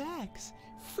wall. and Max,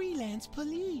 freelance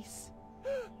police.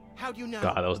 How do you know?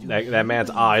 God, that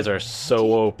man's eyes are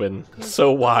so open,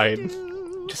 so wide,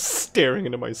 just staring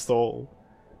into my soul.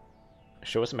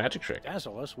 Show us a magic trick.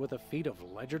 Dazzle us with a feat of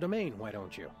legerdemain, why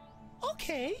don't you?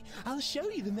 Okay, I'll show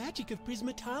you the magic of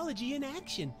prismatology in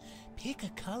action. Pick a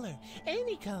color,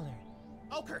 any color.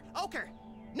 Ochre, ochre.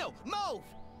 No, mauve.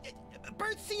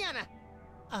 Burnt sienna.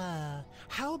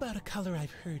 How about a color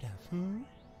I've heard of,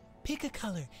 Pick a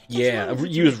color. Yeah,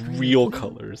 use real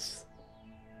colors.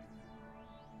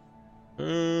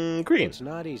 Green. It's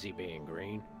not easy being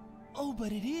green. Oh,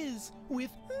 but it is with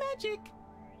magic.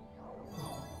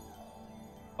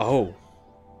 Oh.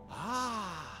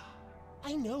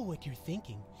 I know what you're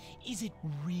thinking. Is it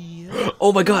real?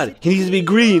 Oh my God, he needs to be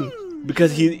green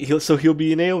because he'll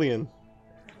be an alien.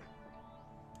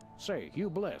 Say, Hugh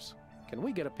Bliss, can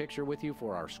we get a picture with you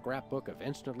for our scrapbook of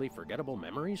instantly forgettable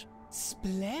memories?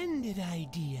 Splendid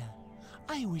idea.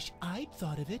 I wish I'd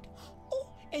thought of it. Oh,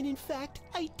 and in fact,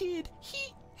 I did.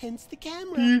 Hence the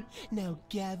camera. Now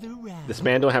gather round. This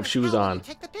man don't have shoes on.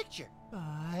 Take the picture.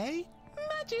 By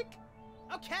magic.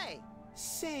 Okay.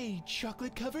 Say,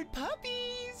 chocolate-covered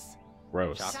puppies.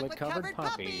 Gross. Chocolate-covered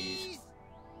puppies.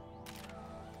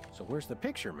 So where's the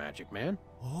picture, Magic Man?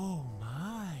 Oh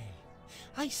my.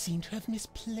 I seem to have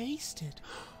misplaced it.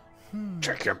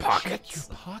 Check your pockets. Check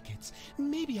your pockets.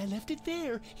 Maybe I left it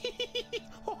there.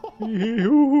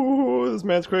 This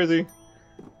man's crazy.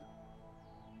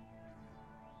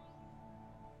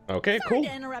 Okay, Sorry cool.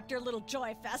 to interrupt your little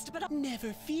joy fest, but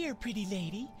never fear, pretty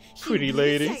lady. Pretty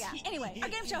lady. Yeah. Anyway, our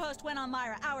game show host went on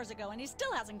Myra hours ago, and he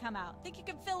still hasn't come out. Think you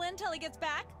can fill in till he gets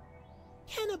back?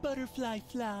 Can a butterfly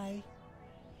fly?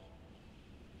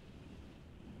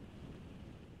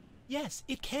 Yes,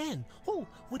 it can. Oh,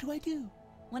 what do I do?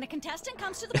 When a contestant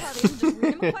comes to the podium, just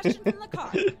read him a question from the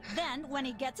card. Then, when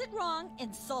he gets it wrong,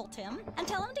 insult him and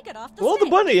tell him to get off the Well, stage.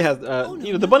 the bunny has,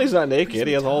 the bunny's not naked.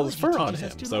 He has all his fur on him,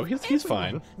 so he's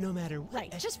fine. No matter what.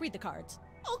 Right, just read the cards.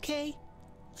 Okay.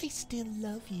 I still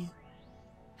love you.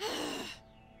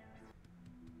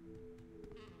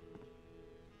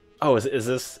 Oh, is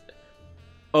this?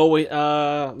 Oh wait,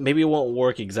 maybe it won't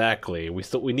work exactly.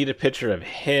 We need a picture of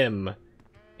him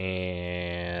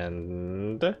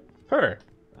and her.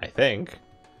 I think.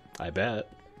 I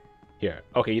bet. Here.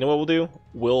 Okay, you know what we'll do?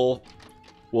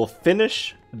 We'll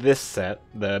finish this set,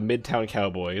 the Midtown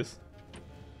Cowboys.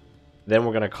 Then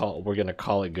we're gonna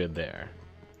call it good there.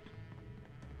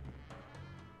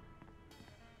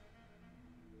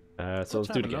 So let's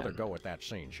do it again. Another go at that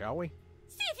scene, shall we?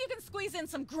 See if you can squeeze in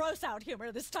some gross out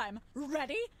humor this time.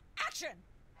 Ready? Action!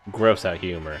 Gross out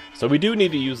humor. So we do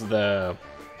need to use the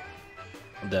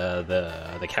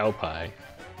cow pie.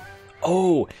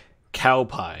 Oh, cow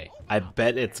pie. I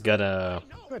bet it's gonna...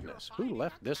 Goodness, who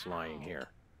left this lying here?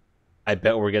 I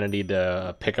bet we're gonna need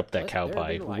to pick up that cow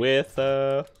pie with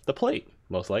the plate,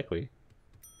 most likely.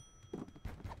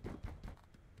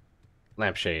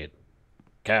 Lampshade.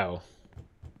 Cow.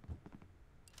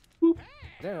 Boop.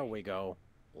 There we go.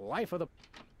 Life of the...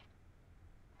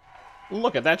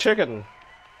 Look at that chicken.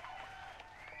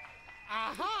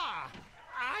 Aha!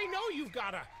 I know you've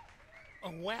got a...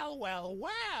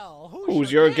 Well.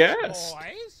 Who's your guest?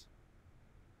 Boys?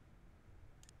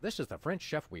 This is the French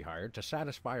chef we hired to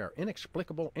satisfy our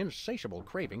inexplicable, insatiable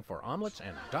craving for omelets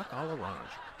and duck a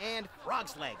l'orange. And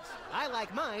frog's legs. I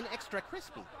like mine extra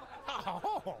crispy.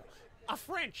 Oh, a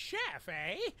French chef,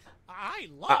 eh? I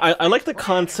like the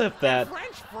concept that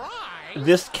French fries.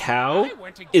 this cow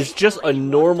is just a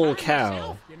normal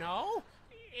cow. You know?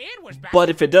 It was back But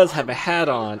if it does have a hat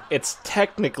on, it's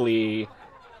technically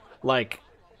like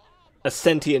a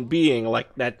sentient being,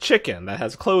 like that chicken that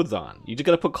has clothes on. You just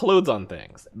gotta put clothes on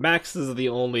things. Max is the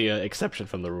only exception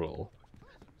from the rule.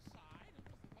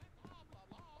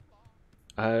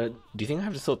 Do you think I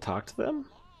have to still talk to them?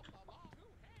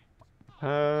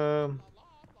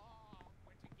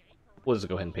 We'll just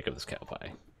go ahead and pick up this cow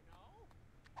pie.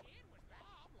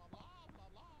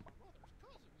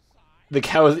 The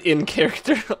cow is in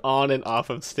character, on and off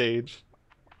of stage.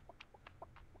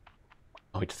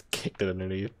 Oh, he just kicked it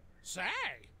underneath. Say,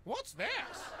 what's this?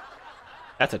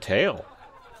 That's a tail.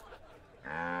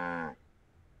 I'm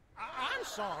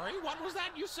sorry, what was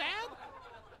that you said?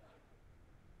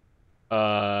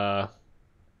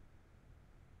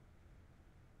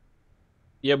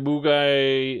 Yeah, Mugu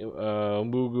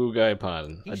Gai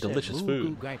Pan. A delicious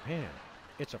food. Gai Pan.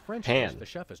 It's a French Pan. dish the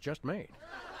chef has just made.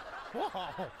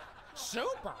 Whoa,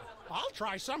 super! I'll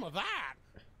try some of that.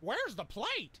 Where's the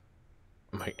plate?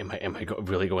 Am I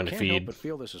really going to Can't feed? help but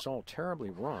feel this is all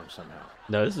terribly wrong somehow.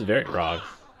 No, this is very wrong.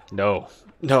 No,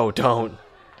 don't.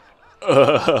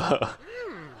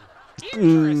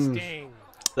 Interesting.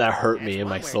 That hurt me in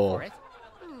my soul.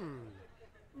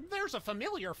 There's a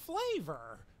familiar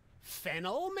flavor.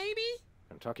 Fennel, maybe?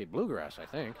 Kentucky bluegrass, I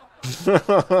think.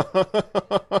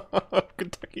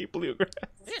 Kentucky bluegrass.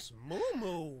 This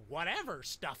moo whatever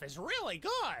stuff is really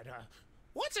good.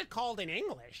 What's it called in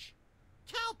English?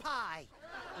 Cow pie.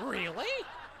 Really?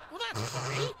 Well, that's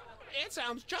funny. It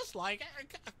sounds just like...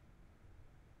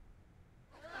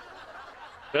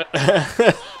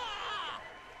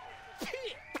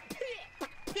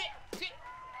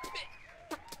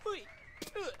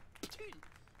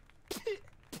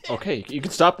 Okay, you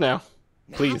can stop now.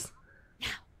 Please.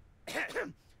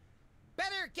 Better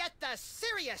get the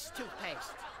serious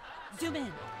toothpaste. Zoom in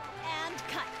and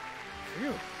cut.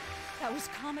 Phew. That was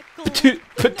comic gold. The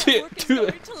network is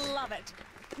going to love it.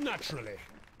 Naturally.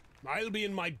 I'll be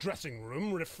in my dressing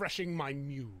room refreshing my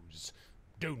muse.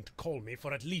 Don't call me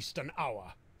for at least an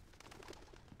hour.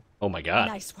 Oh my god.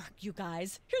 Nice work, you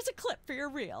guys. Here's a clip for your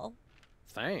reel.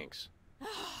 Thanks.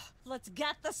 Let's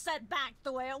get the set back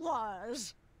the way it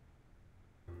was.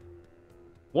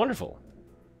 Wonderful.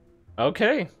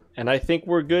 Okay, and I think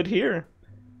we're good here.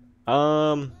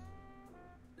 What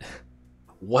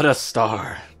a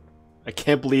star. I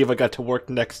can't believe I got to work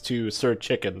next to Sir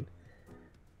Chicken.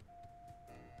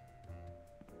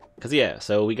 Cause yeah,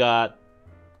 so we got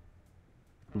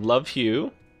Love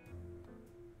Hugh.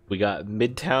 We got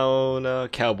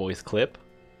Midtown Cowboys clip.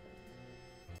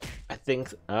 I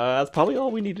think that's probably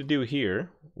all we need to do here.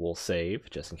 We'll save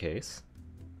just in case.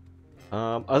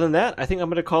 Other than that, I think I'm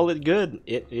gonna call it good.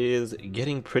 It is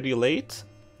getting pretty late.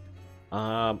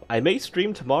 I may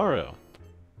stream tomorrow.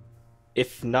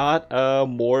 If not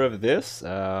more of this,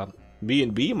 me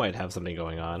and B might have something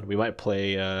going on. We might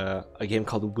play a game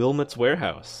called Wilmot's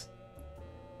Warehouse.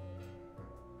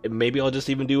 Maybe I'll just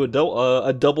even do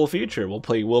a double feature. We'll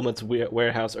play Wilmot's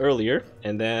Warehouse earlier,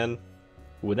 and then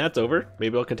when that's over,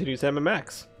 maybe I'll continue Sam and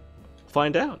Max.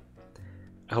 Find out.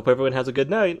 I hope everyone has a good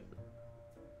night.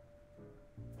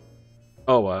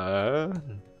 Oh, let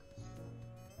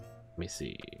me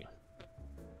see.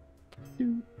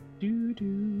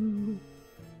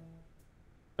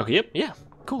 Okay, yep, yeah,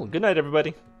 cool. Good night,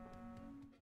 everybody.